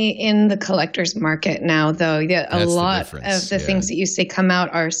definitely in the collector's market now, though. Yeah, a lot of the things that you see come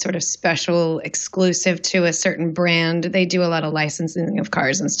out are sort of special, exclusive to a certain brand. They do a lot of licensing of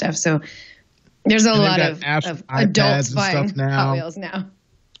cars and stuff. So there's a lot of adults buying Hot Wheels now.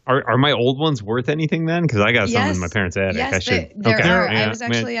 Are my old ones worth anything then? Because I got some in my parents' attic. Yes, there are. I was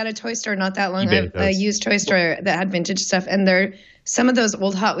actually at a toy store not that long ago, a used toy store that had vintage stuff. And some of those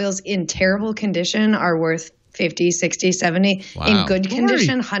old Hot Wheels in terrible condition are worth $50, $60, $70. Wow. In good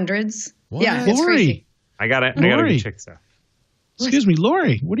condition, hundreds. What? Yeah, it's crazy. I gotta check this out. Excuse me,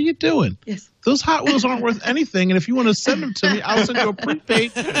 Lori, what are you doing? Yes. Those Hot Wheels aren't worth anything, and if you want to send them to me, I'll send you a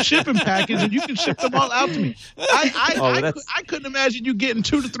prepaid shipping package, and you can ship them all out to me. I couldn't imagine you getting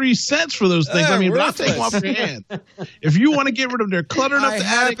 2 to 3 cents for those things. I mean, but I'll take them off your hand. If you want to get rid of them, they're cluttering up the attic.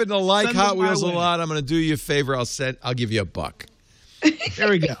 I happen to like Hot Wheels a lot. I'm going to do you a favor. I'll give you $1. There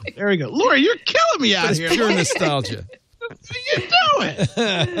we go. Lori, you're killing me out here. It's pure nostalgia. What are you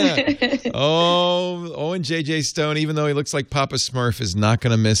doing? Owen J.J. Stone, even though he looks like Papa Smurf, is not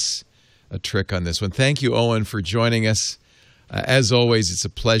going to miss a trick on this one. Thank you, Owen, for joining us. As always, it's a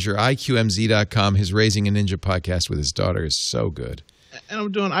pleasure. IQMZ.com, his Raising a Ninja podcast with his daughter is so good. And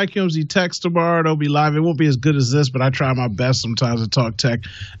I'm doing IQMZ Tech tomorrow. It'll be live. It won't be as good as this, but I try my best sometimes to talk tech.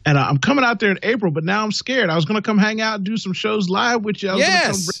 And I'm coming out there in April, but now I'm scared. I was going to come hang out and do some shows live with you. I was going to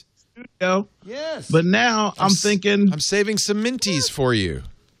come bring the studio. Yes. But now I'm thinking. I'm saving some minties for you.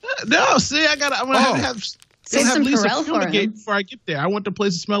 No, see, I'm going to have some Lisa Pharrell for him before I get there. I want the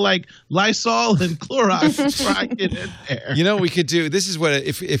place to smell like Lysol and Clorox before I get in there. You know, we could do this. Is what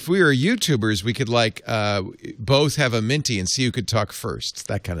if we were YouTubers, we could both have a minty and see who could talk first.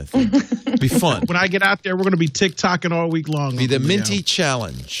 That kind of thing. Be fun. When I get out there, we're going to be TikToking all week long. Be the Minty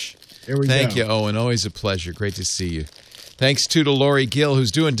Challenge. There we go. Thank you, Owen. Always a pleasure. Great to see you. Thanks to Lori Gill,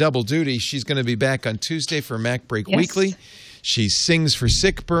 who's doing double duty. She's going to be back on Tuesday for Mac Break Weekly. She sings for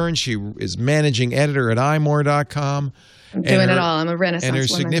Sickburn. She is managing editor at iMore.com. I'm doing it all. I'm a Renaissance And her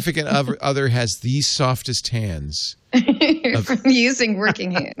woman. significant other has the softest hands. From using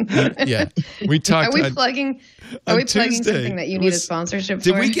working hand. Yeah. We talked. Are we plugging something that you need a sponsorship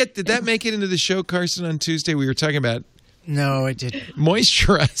for? Did that make it into the show, Carson, on Tuesday? We were talking about No, it didn't.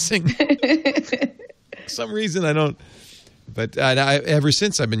 Moisturizing. For some reason I don't. But ever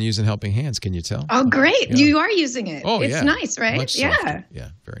since I've been using Helping Hands, can you tell? Oh, great. Yeah. You are using it. Oh, it's yeah. nice, right? Much softer.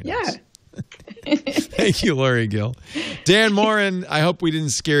 Yeah, very nice. Yeah. Thank you, Lori Gill. Dan Morin, I hope we didn't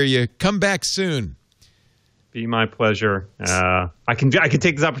scare you. Come back soon. Be my pleasure. I can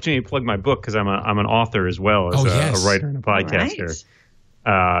take this opportunity to plug my book because I'm an author as well as a writer and a podcaster.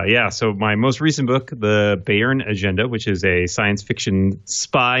 Right. So my most recent book, The Bayern Agenda, which is a science fiction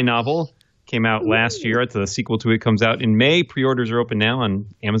spy novel, came out last year. The sequel to it comes out in May. Pre-orders are open now on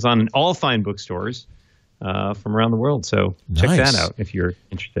Amazon and all fine bookstores from around the world. So check that out if you're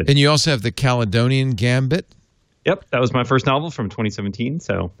interested. And you also have The Caledonian Gambit. Yep, that was my first novel from 2017.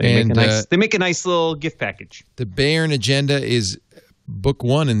 So they make a nice little gift package. The Bayern Agenda is book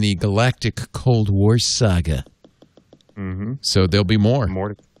 1 in the Galactic Cold War saga. Mm-hmm. So there'll be more.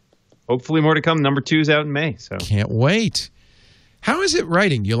 Hopefully more to come. Number 2 is out in May. So can't wait. How is it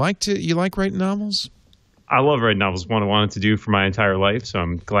writing? You like writing novels? I love writing novels. One I wanted to do for my entire life, so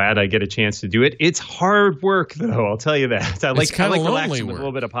I'm glad I get a chance to do it. It's hard work, though. I'll tell you that. I like relaxing with a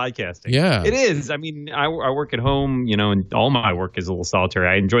little bit of podcasting. Yeah, it is. I mean, I work at home, and all my work is a little solitary.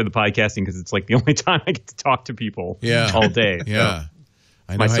 I enjoy the podcasting because it's like the only time I get to talk to people. All day. Yeah, so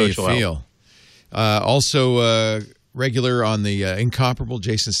I know how you feel. Also, regular on the incomparable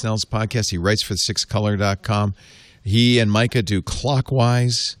Jason Snell's podcast. He writes for sixcolor.com. He and Micah do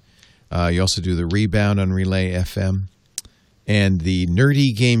Clockwise. You also do The Rebound on Relay FM. And the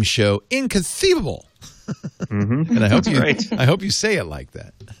nerdy game show, Inconceivable. Mm-hmm. And I hope you say it like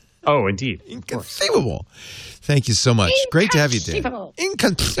that. Oh, indeed. Inconceivable. Thank you so much. Great to have you, Dan.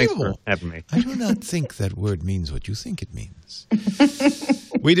 Inconceivable. Thanks for having me. I do not think that word means what you think it means.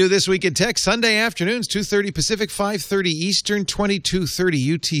 We do This Week in Tech Sunday afternoons, 2:30 Pacific, 5:30 Eastern,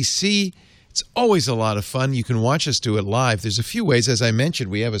 22:30 UTC. It's always a lot of fun. You can watch us do it live. There's a few ways. As I mentioned,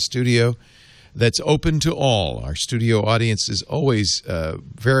 we have a studio that's open to all. Our studio audience is always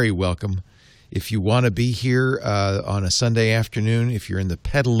very welcome. If you want to be here on a Sunday afternoon, if you're in the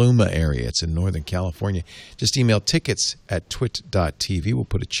Petaluma area, it's in Northern California, just email tickets at twit.tv. We'll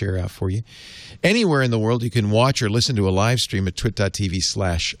put a chair out for you. Anywhere in the world, you can watch or listen to a live stream at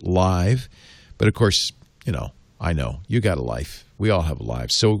twit.tv/live. But, of course, I know, you got a life. We all have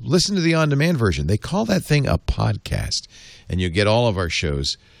lives. So listen to the on-demand version. They call that thing a podcast. And you'll get all of our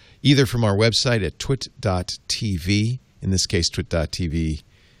shows either from our website at twit.tv, in this case,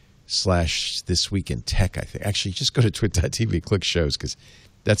 twit.tv/thisweekintech, I think. Actually, just go to twit.tv, click shows, because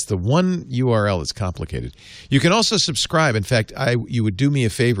that's the one URL that's complicated. You can also subscribe. In fact, you would do me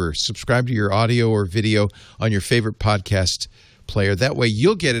a favor. Subscribe to your audio or video on your favorite podcast player. That way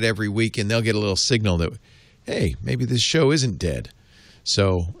you'll get it every week, and they'll get a little signal that, hey, maybe this show isn't dead.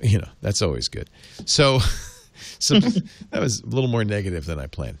 So, that's always good. So that was a little more negative than I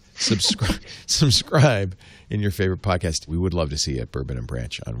planned. Subscribe in your favorite podcast. We would love to see you at Bourbon and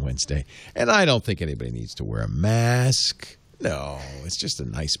Branch on Wednesday. And I don't think anybody needs to wear a mask. No, it's just a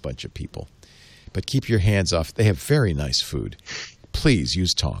nice bunch of people. but keep your hands off. They have very nice food. Please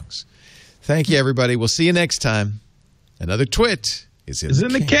use tongs. Thank you, everybody. We'll see you next time. Another TWiT is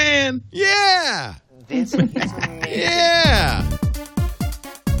in the can. Yeah. This is amazing. Yeah.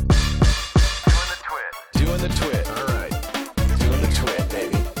 Doing the TWiT. All right. Doing the TWiT,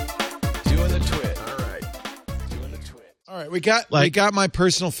 baby. Doing the TWiT. All right. Doing the TWiT. All right, we got my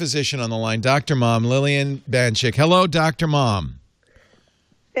personal physician on the line, Dr. Mom, Lillian Banchik. Hello, Dr. Mom.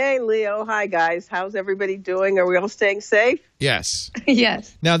 Hey, Leo. Hi, guys. How's everybody doing? Are we all staying safe? Yes.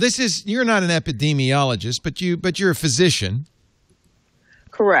 Yes. Now, you're not an epidemiologist, but you're a physician.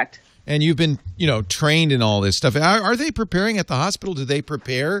 Correct. And you've been, trained in all this stuff. Are they preparing at the hospital? Do they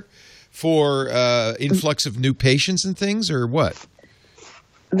prepare for influx of new patients and things, or what?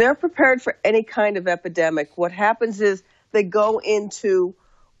 They're prepared for any kind of epidemic. What happens is they go into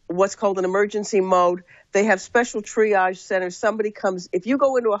what's called an emergency mode. They have special triage centers. Somebody comes, if you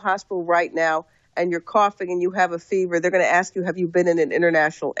go into a hospital right now and you're coughing and you have a fever, they're going to ask you, have you been in an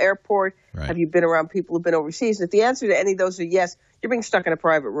international airport? Right. Have you been around people who've been overseas? And if the answer to any of those are yes, you're being stuck in a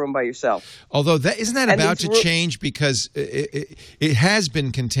private room by yourself. Although, isn't that about to change, because it has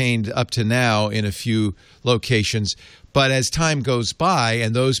been contained up to now in a few locations, but as time goes by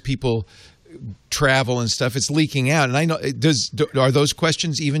and those people travel and stuff, it's leaking out. And I know, are those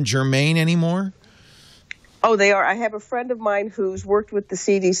questions even germane anymore? Oh, they are. I have a friend of mine who's worked with the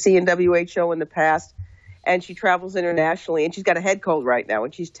CDC and WHO in the past, and she travels internationally, and she's got a head cold right now,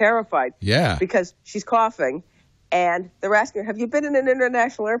 and she's terrified. Yeah. Because she's coughing, and they're asking her, have you been in an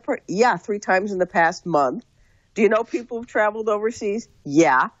international airport? Yeah, 3 times in the past month. Do you know people who've traveled overseas?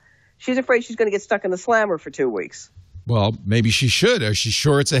 Yeah. She's afraid she's going to get stuck in the slammer for 2 weeks. Well, maybe she should. Is she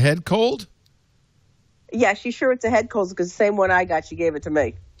sure it's a head cold? Yeah, she's sure it's a head cold because the same one I got, she gave it to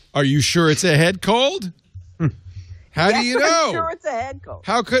me. Are you sure it's a head cold? How do you know? I'm sure it's a head cold.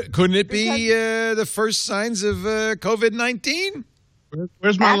 How couldn't it be the first signs of COVID-19?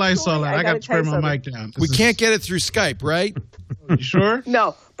 Where's my Lysol at? I got to spray my mic down. We can't get it through Skype, right? You sure?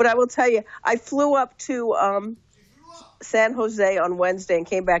 No, but I will tell you, I flew up to San Jose on Wednesday and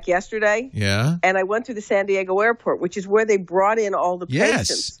came back yesterday. Yeah. And I went through the San Diego airport, which is where they brought in all the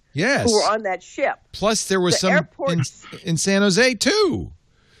patients who were on that ship. Plus, there was some in San Jose, too.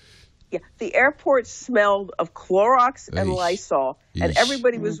 Yeah, the airport smelled of Clorox and Lysol, and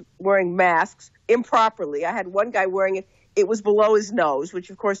everybody was wearing masks improperly. I had one guy wearing it. It was below his nose, which,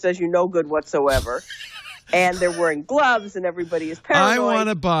 of course, does you no good whatsoever. And they're wearing gloves, and everybody is paranoid. I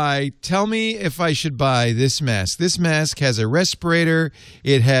want to tell me if I should buy this mask. This mask has a respirator.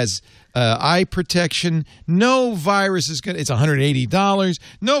 It has eye protection. No virus is going to – it's $180.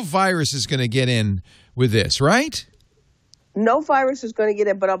 No virus is going to get in with this, right? No virus is going to get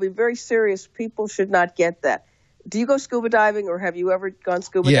in, but I'll be very serious. People should not get that. Do you go scuba diving, or have you ever gone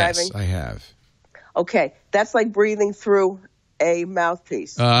scuba diving? Yes, I have. Okay, that's like breathing through a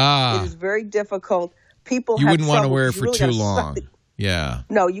mouthpiece. It is very difficult. You wouldn't want to wear it for too long. Yeah.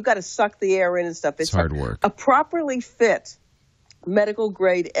 No, you got to suck the air in and stuff. It's hard work. A properly fit medical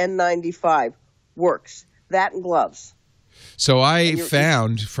grade N95 works. That and gloves. So I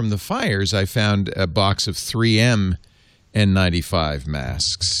found from the fires, I found a box of 3M N95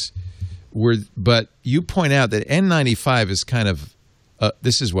 masks. But you point out that N95 is kind of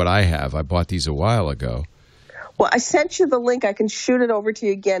this is what I have. I bought these a while ago. Well, I sent you the link. I can shoot it over to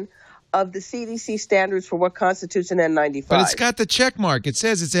you again of the CDC standards for what constitutes an N95. But it's got the check mark. It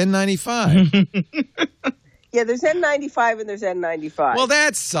says it's N95. Yeah, there's N95 and there's N95. Well,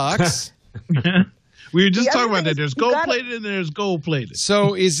 that sucks. We were just talking about that. There's gold-plated and there's gold-plated.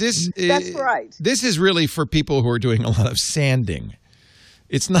 So is this... That's right. This is really for people who are doing a lot of sanding.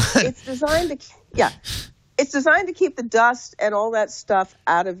 It's not... It's designed to... Yeah. It's designed to keep the dust and all that stuff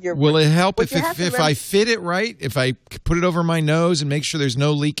out of your... Will it help if I fit it right? If I put it over my nose and make sure there's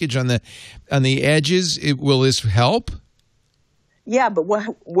no leakage on the edges, will this help? Yeah, but where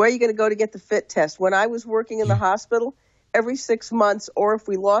are you going to go to get the fit test? When I was working in the hospital, every 6 months, or if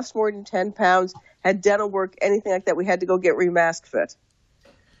we lost more than 10 pounds, had dental work, anything like that, we had to go get remask fit.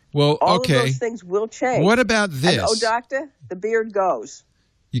 Well, all of those things will change. What about this? And, doctor, the beard goes.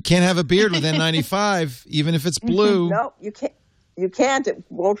 You can't have a beard with N95, even if it's blue. No, you can't. You can't. It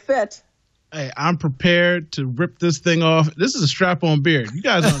won't fit. Hey, I'm prepared to rip this thing off. This is a strap-on beard. You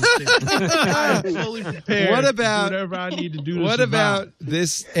guys understand. I am fully prepared to do whatever I need to do to survive. About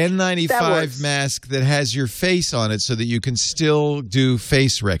this N95 mask that has your face on it so that you can still do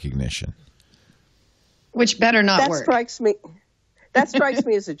face recognition? Which better not work. That strikes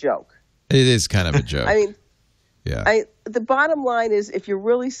me as a joke. It is kind of a joke. I mean, yeah. the bottom line is, if you're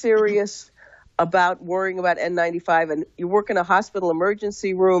really serious about worrying about N95, and you work in a hospital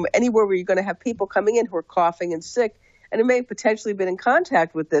emergency room, anywhere where you're going to have people coming in who are coughing and sick, and who may have potentially been in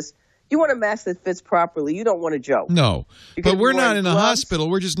contact with this, you want a mask that fits properly. You don't want a joke. No, but we're not in a hospital.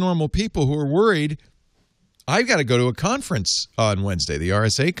 We're just normal people who are worried. I've got to go to a conference on Wednesday, the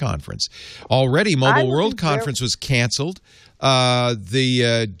RSA conference. Already, Mobile World Conference was canceled.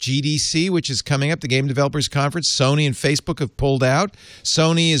 The GDC, which is coming up, the Game Developers Conference, Sony and Facebook have pulled out.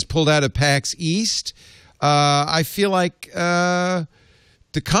 Sony is pulled out of PAX East. I feel like the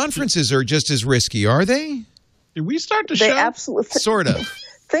conferences are just as risky, are they? Did we start the They show? absolutely Sort of.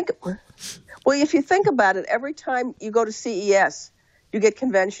 Well, if you think about it, every time you go to CES, you get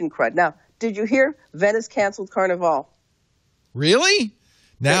convention crud. Now, did you hear Venice canceled Carnival? Really?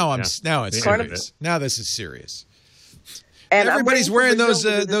 Now it's Carnival. serious. Now this is serious. And everybody's wearing those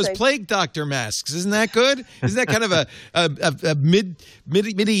same. plague doctor masks. Isn't that good? Isn't that kind of a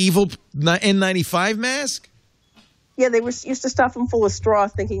medieval N95 mask? Yeah, they used to stuff them full of straw,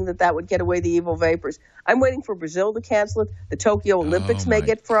 thinking that would get away the evil vapors. I'm waiting for Brazil to cancel it. The Tokyo Olympics may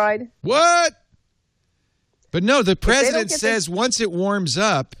get fried. What? But no, the president says once it warms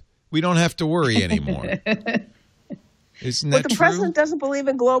up, we don't have to worry anymore. Isn't that But the true? president doesn't believe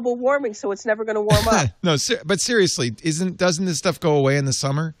in global warming, so it's never going to warm up. No, but seriously, doesn't this stuff go away in the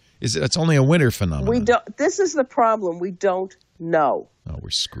summer? It's only a winter phenomenon. We don't. This is the problem. We don't know. Oh,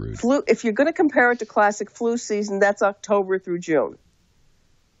 we're screwed. Flu. If you're going to compare it to classic flu season, that's October through June.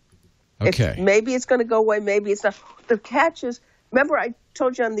 Okay. Maybe it's going to go away. Maybe it's not. The catch is, remember I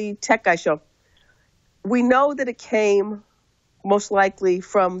told you on the Tech Guy show, we know that it came most likely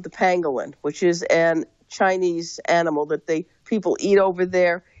from the pangolin, which is an Chinese animal that people eat over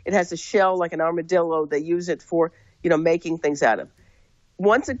there. It has a shell like an armadillo. They use it for, making things out of.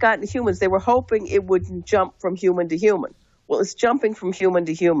 Once it got into humans, they were hoping it would jump from human to human. Well, it's jumping from human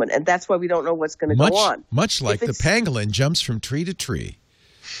to human, and that's why we don't know what's going to go on. Much like the pangolin jumps from tree to tree.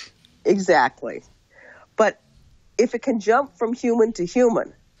 Exactly. But if it can jump from human to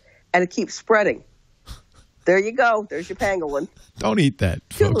human and it keeps spreading, there you go. There's your pangolin. Don't eat that,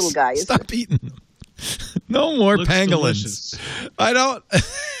 Cute folks. little guy. Stop eating them. No more Looks pangolins. delicious. I don't.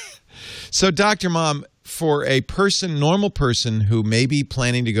 So, Dr. Mom, for a normal person who may be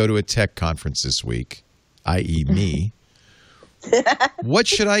planning to go to a tech conference this week, i.e. me, what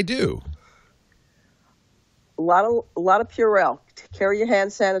should I do? A lot of Purell. Carry your hand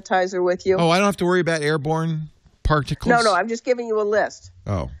sanitizer with you. Oh, I don't have to worry about airborne particles? No, I'm just giving you a list.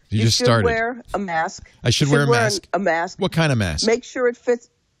 Oh, you just started. You should wear a mask. I should wear a mask? A mask. What kind of mask? Make sure it fits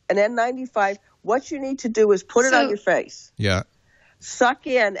an N95. What you need to do is put it on your face. Yeah. Suck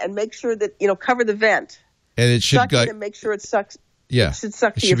in and make sure that, cover the vent. And it should suck in and make sure it sucks. Yeah. It should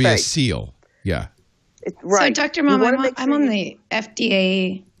suck to your face. It should be a seal. Yeah. Right. So, Dr. Mom, I'm on the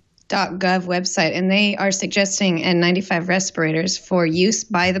FDA.gov website, and they are suggesting N95 respirators for use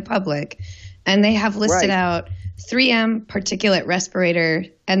by the public. And they have listed out 3M particulate respirator,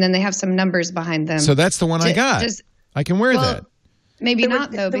 and then they have some numbers behind them. So that's the one I got. I can wear that. Maybe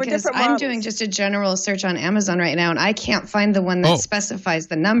not, though, because I'm doing just a general search on Amazon right now, and I can't find the one that specifies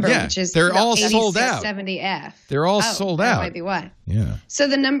the number, which is they're all sold out. 8670F. They're all sold out. That might be why. Yeah. So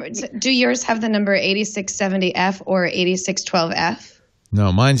the number, do yours have the number 8670F or 8612F?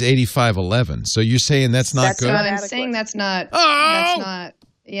 No, mine's 8511. So you're saying that's not good? I'm saying that's not. Oh! That's not.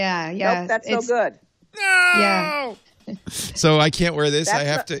 Yeah. Nope, that's no good. No! Yeah. So I can't wear this. I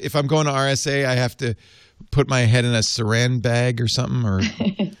have to. If I'm going to RSA, I have to put my head in a saran bag or something, or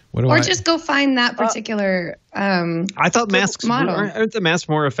what do or just go find that particular. I thought masks aren't the masks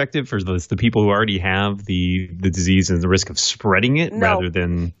more effective for the people who already have the disease and the risk of spreading it rather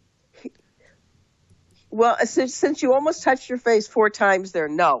than. Well, since you almost touched your face 4 times there,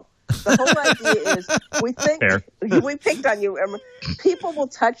 no. The whole idea is we picked on you. People will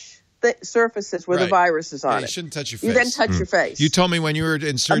touch the surfaces where the virus is on it. You shouldn't touch your face. You then touch your face. You told me when you were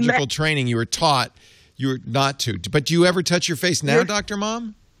in surgical training, you were taught you were not to. But do you ever touch your face now, Dr.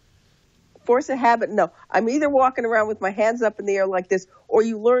 Mom? Force a habit, no. I'm either walking around with my hands up in the air like this, or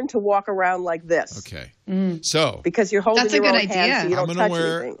you learn to walk around like this. Okay. So because you're holding your own hand, so you don't touch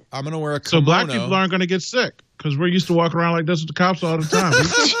anything. I'm going to wear a kimono. So black people aren't going to get sick because we're used to walking around like this with the cops all the time.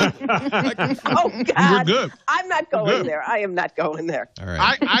 Oh, God. We're good. I'm not going there. I am not going there. All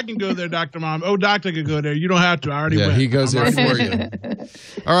right. I can go there, Dr. Mom. Oh, doctor can go there. You don't have to. I already went. He goes there for you.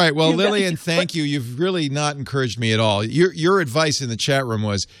 All right. Well, Lillian, thank you. You've really not encouraged me at all. Your advice in the chat room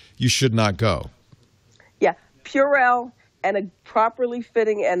was you should not go. Yeah. Purell and a properly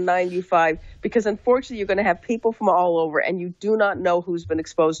fitting N95, because unfortunately you're going to have people from all over, and you do not know who's been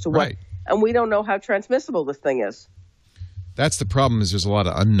exposed to what. Right. And we don't know how transmissible this thing is. That's the problem, is there's a lot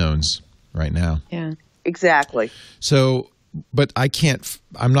of unknowns. right now. Yeah. Exactly. So, but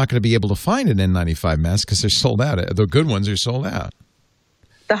I'm not going to be able to find an N95 mask because they're sold out. The good ones are sold out.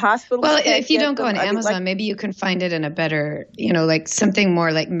 The hospital. Well, if you don't go on Amazon, maybe you can find it in a better, like something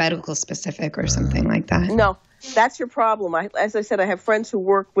more like medical specific or something like that. No, that's your problem. As I said, I have friends who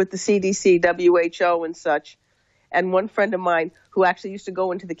work with the CDC, WHO, and such. And one friend of mine who actually used to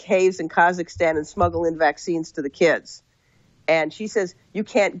go into the caves in Kazakhstan and smuggle in vaccines to the kids. And she says, you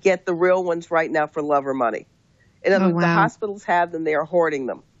can't get the real ones right now for love or money. In other words, the hospitals have them. They are hoarding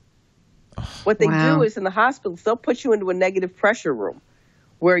them. What they do is in the hospitals, they'll put you into a negative pressure room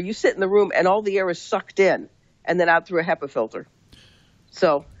where you sit in the room and all the air is sucked in and then out through a HEPA filter.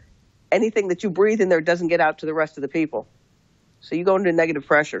 So anything that you breathe in there doesn't get out to the rest of the people. So you go into negative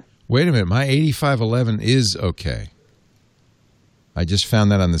pressure. Wait a minute. My 8511 is okay. I just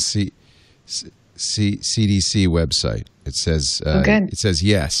found that on the CDC website. It says it says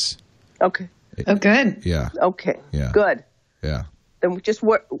yes. Okay. Good. Yeah. Okay. Yeah. Good. Yeah. Then just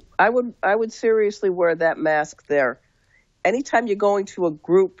I would seriously wear that mask there. Anytime you're going to a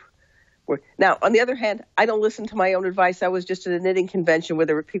group now, on the other hand, I don't listen to my own advice. I was just at a knitting convention where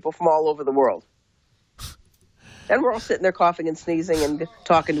there were people from all over the world. And we're all sitting there coughing and sneezing and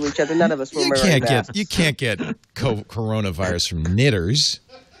talking to each other. None of us were wearing masks. You can't get coronavirus from knitters.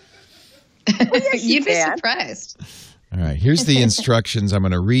 Well, yes, You'd be surprised. All right, here's the instructions. I'm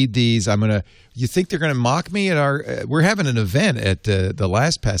going to read these. You think they're going to mock me at our? We're having an event at the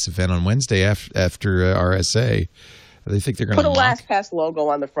LastPass event on Wednesday after RSA. They think they're going to put a LastPass logo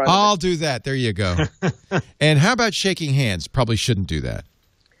on the front. I'll do that. There you go. And how about shaking hands? Probably shouldn't do that.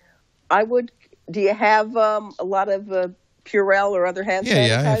 I would. Do you have a lot of Purell or other hand sanitizer?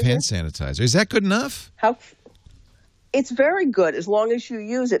 Yeah, I have hand sanitizer. Is that good enough? It's very good as long as you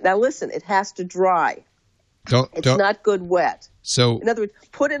use it. Now, listen, it has to dry. It's not good wet. So, in other words,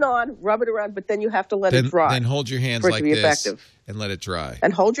 put it on, rub it around, but then you have to let it dry. Then hold your hands like this and let it dry.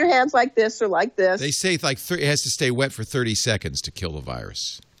 And hold your hands like this or like this. They say it has to stay wet for 30 seconds to kill the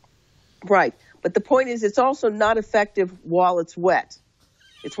virus. Right. But the point is it's also not effective while it's wet.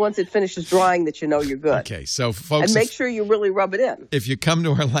 It's once it finishes drying that you know you're good. Okay, so folks... And make sure you really rub it in. If you come to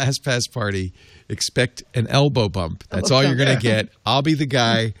our LastPass party, expect an elbow bump. That's all you're going to get. I'll be the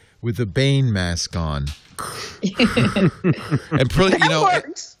guy with the Bane mask on. And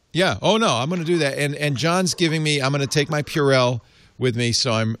works. Yeah. Oh, no, I'm going to do that. And John's giving me... I'm going to take my Purell with me,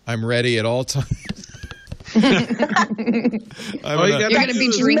 so I'm ready at all times. You're going to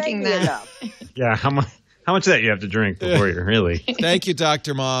be drinking that. Yeah, how much of that you have to drink before you're really... Thank you,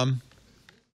 Dr. Mom.